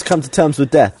like, you just come to terms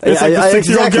with death. It's like the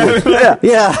 6-year-old guy.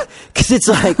 Yeah, because it's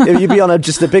like you'd be on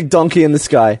just a big donkey in the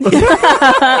sky.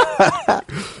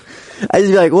 I'd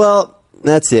just be like, well,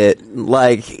 that's it.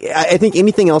 Like, I think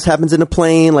anything else happens in a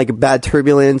plane, like a bad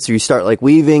turbulence, or you start like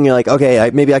weaving, you're like, okay,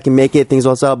 maybe I can make it, things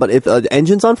will out. But if the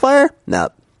engine's on fire, no,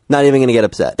 not even going to get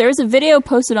upset. There was a video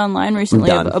posted online recently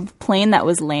of a plane that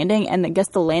was landing, and I guess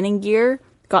the landing gear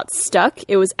got stuck.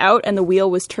 It was out, and the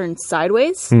wheel was turned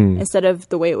sideways instead of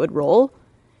the way it would roll.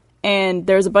 And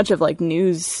there was a bunch of like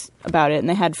news about it, and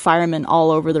they had firemen all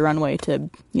over the runway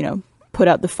to, put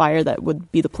out the fire that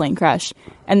would be the plane crash.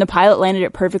 And the pilot landed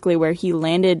it perfectly, where he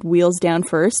landed wheels down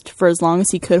first for as long as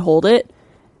he could hold it,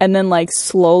 and then like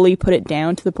slowly put it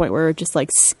down to the point where it just like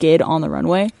skid on the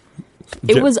runway.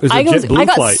 I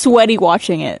got sweaty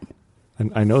watching it.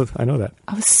 I know that.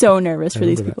 I was so nervous for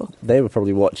these people. They were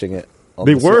probably watching it. On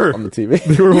the TV.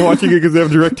 They were watching it because they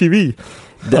have DirecTV.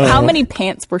 How many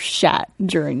pants were shat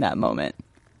during that moment?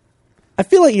 I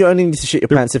feel like you only need to shit your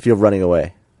pants if you're running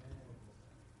away.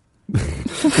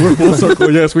 We're full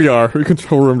circle. Yes, we are. Your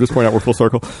control room just point out we're full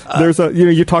circle. There's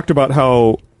you talked about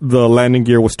how the landing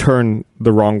gear was turned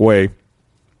the wrong way.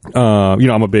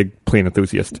 I'm a big plane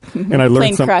enthusiast, and I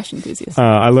learned plane crash enthusiast.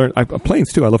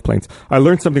 Planes too. I love planes. I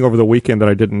learned something over the weekend that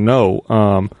I didn't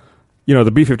know.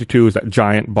 The B-52 is that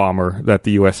giant bomber that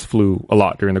the U.S. flew a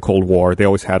lot during the Cold War. They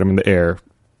always had them in the air.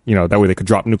 That way they could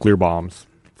drop nuclear bombs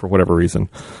for whatever reason.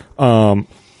 Well,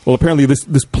 apparently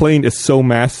this plane is so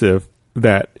massive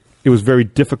that it was very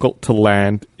difficult to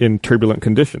land in turbulent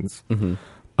conditions. Mm-hmm.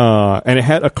 And it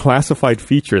had a classified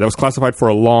feature that was classified for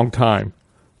a long time,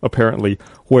 apparently,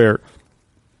 where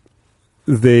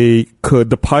the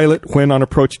pilot, when on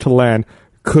approach to land,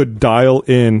 could dial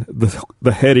in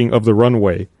the heading of the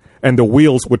runway, and the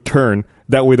wheels would turn.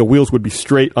 That way the wheels would be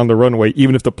straight on the runway,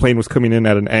 even if the plane was coming in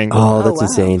at an angle. Oh, that's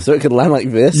insane. So it could land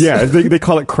like this? Yeah, they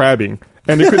call it crabbing.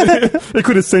 And it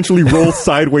could essentially roll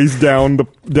sideways down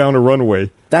a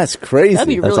runway. That's crazy. That'd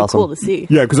be really awesome. cool to see.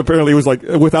 Yeah, because apparently it was like,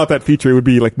 without that feature, it would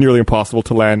be like nearly impossible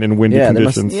to land in windy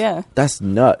conditions. That's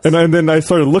nuts. And then I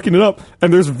started looking it up,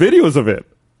 and there's videos of it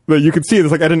that you can see.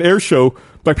 It's like at an air show,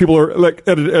 like people are like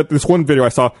at this one video I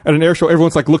saw at an air show,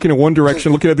 everyone's like looking in one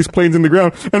direction, looking at these planes in the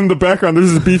ground, and in the background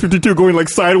there's this B-52 going like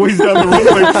sideways down the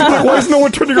runway. Like, why is no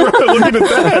one turning around and looking at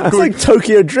that? It's like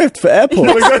Tokyo Drift for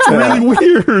airports. Like, that's really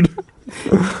weird.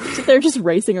 They're just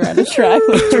racing around a track,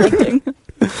 like drifting.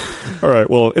 All right.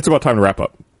 Well, it's about time to wrap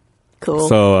up. Cool.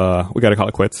 So we got to call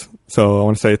it quits. So I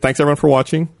want to say thanks everyone for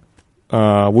watching.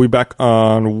 We'll be back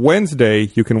on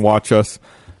Wednesday. You can watch us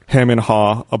hem and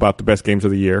haw about the best games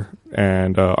of the year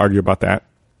and argue about that.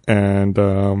 And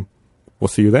we'll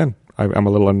see you then. I'm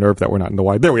a little unnerved that we're not in the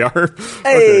wide. There we are.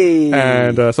 Hey! Okay.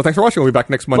 And so thanks for watching. We'll be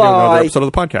back next Monday on another episode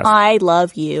of the podcast. I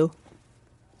love you.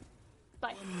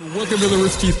 Bye. Welcome to the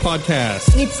Rooster Teeth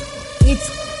Podcast.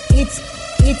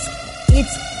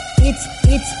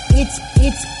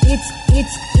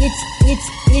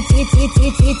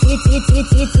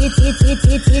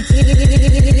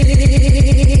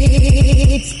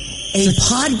 A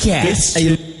podcast.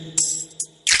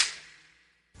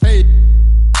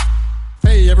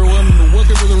 Hey everyone,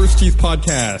 welcome to the Rooster Teeth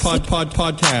Podcast.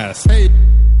 Podcast. Hey,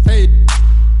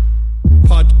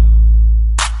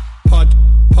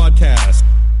 podcast.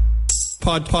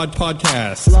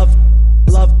 Podcast. Love.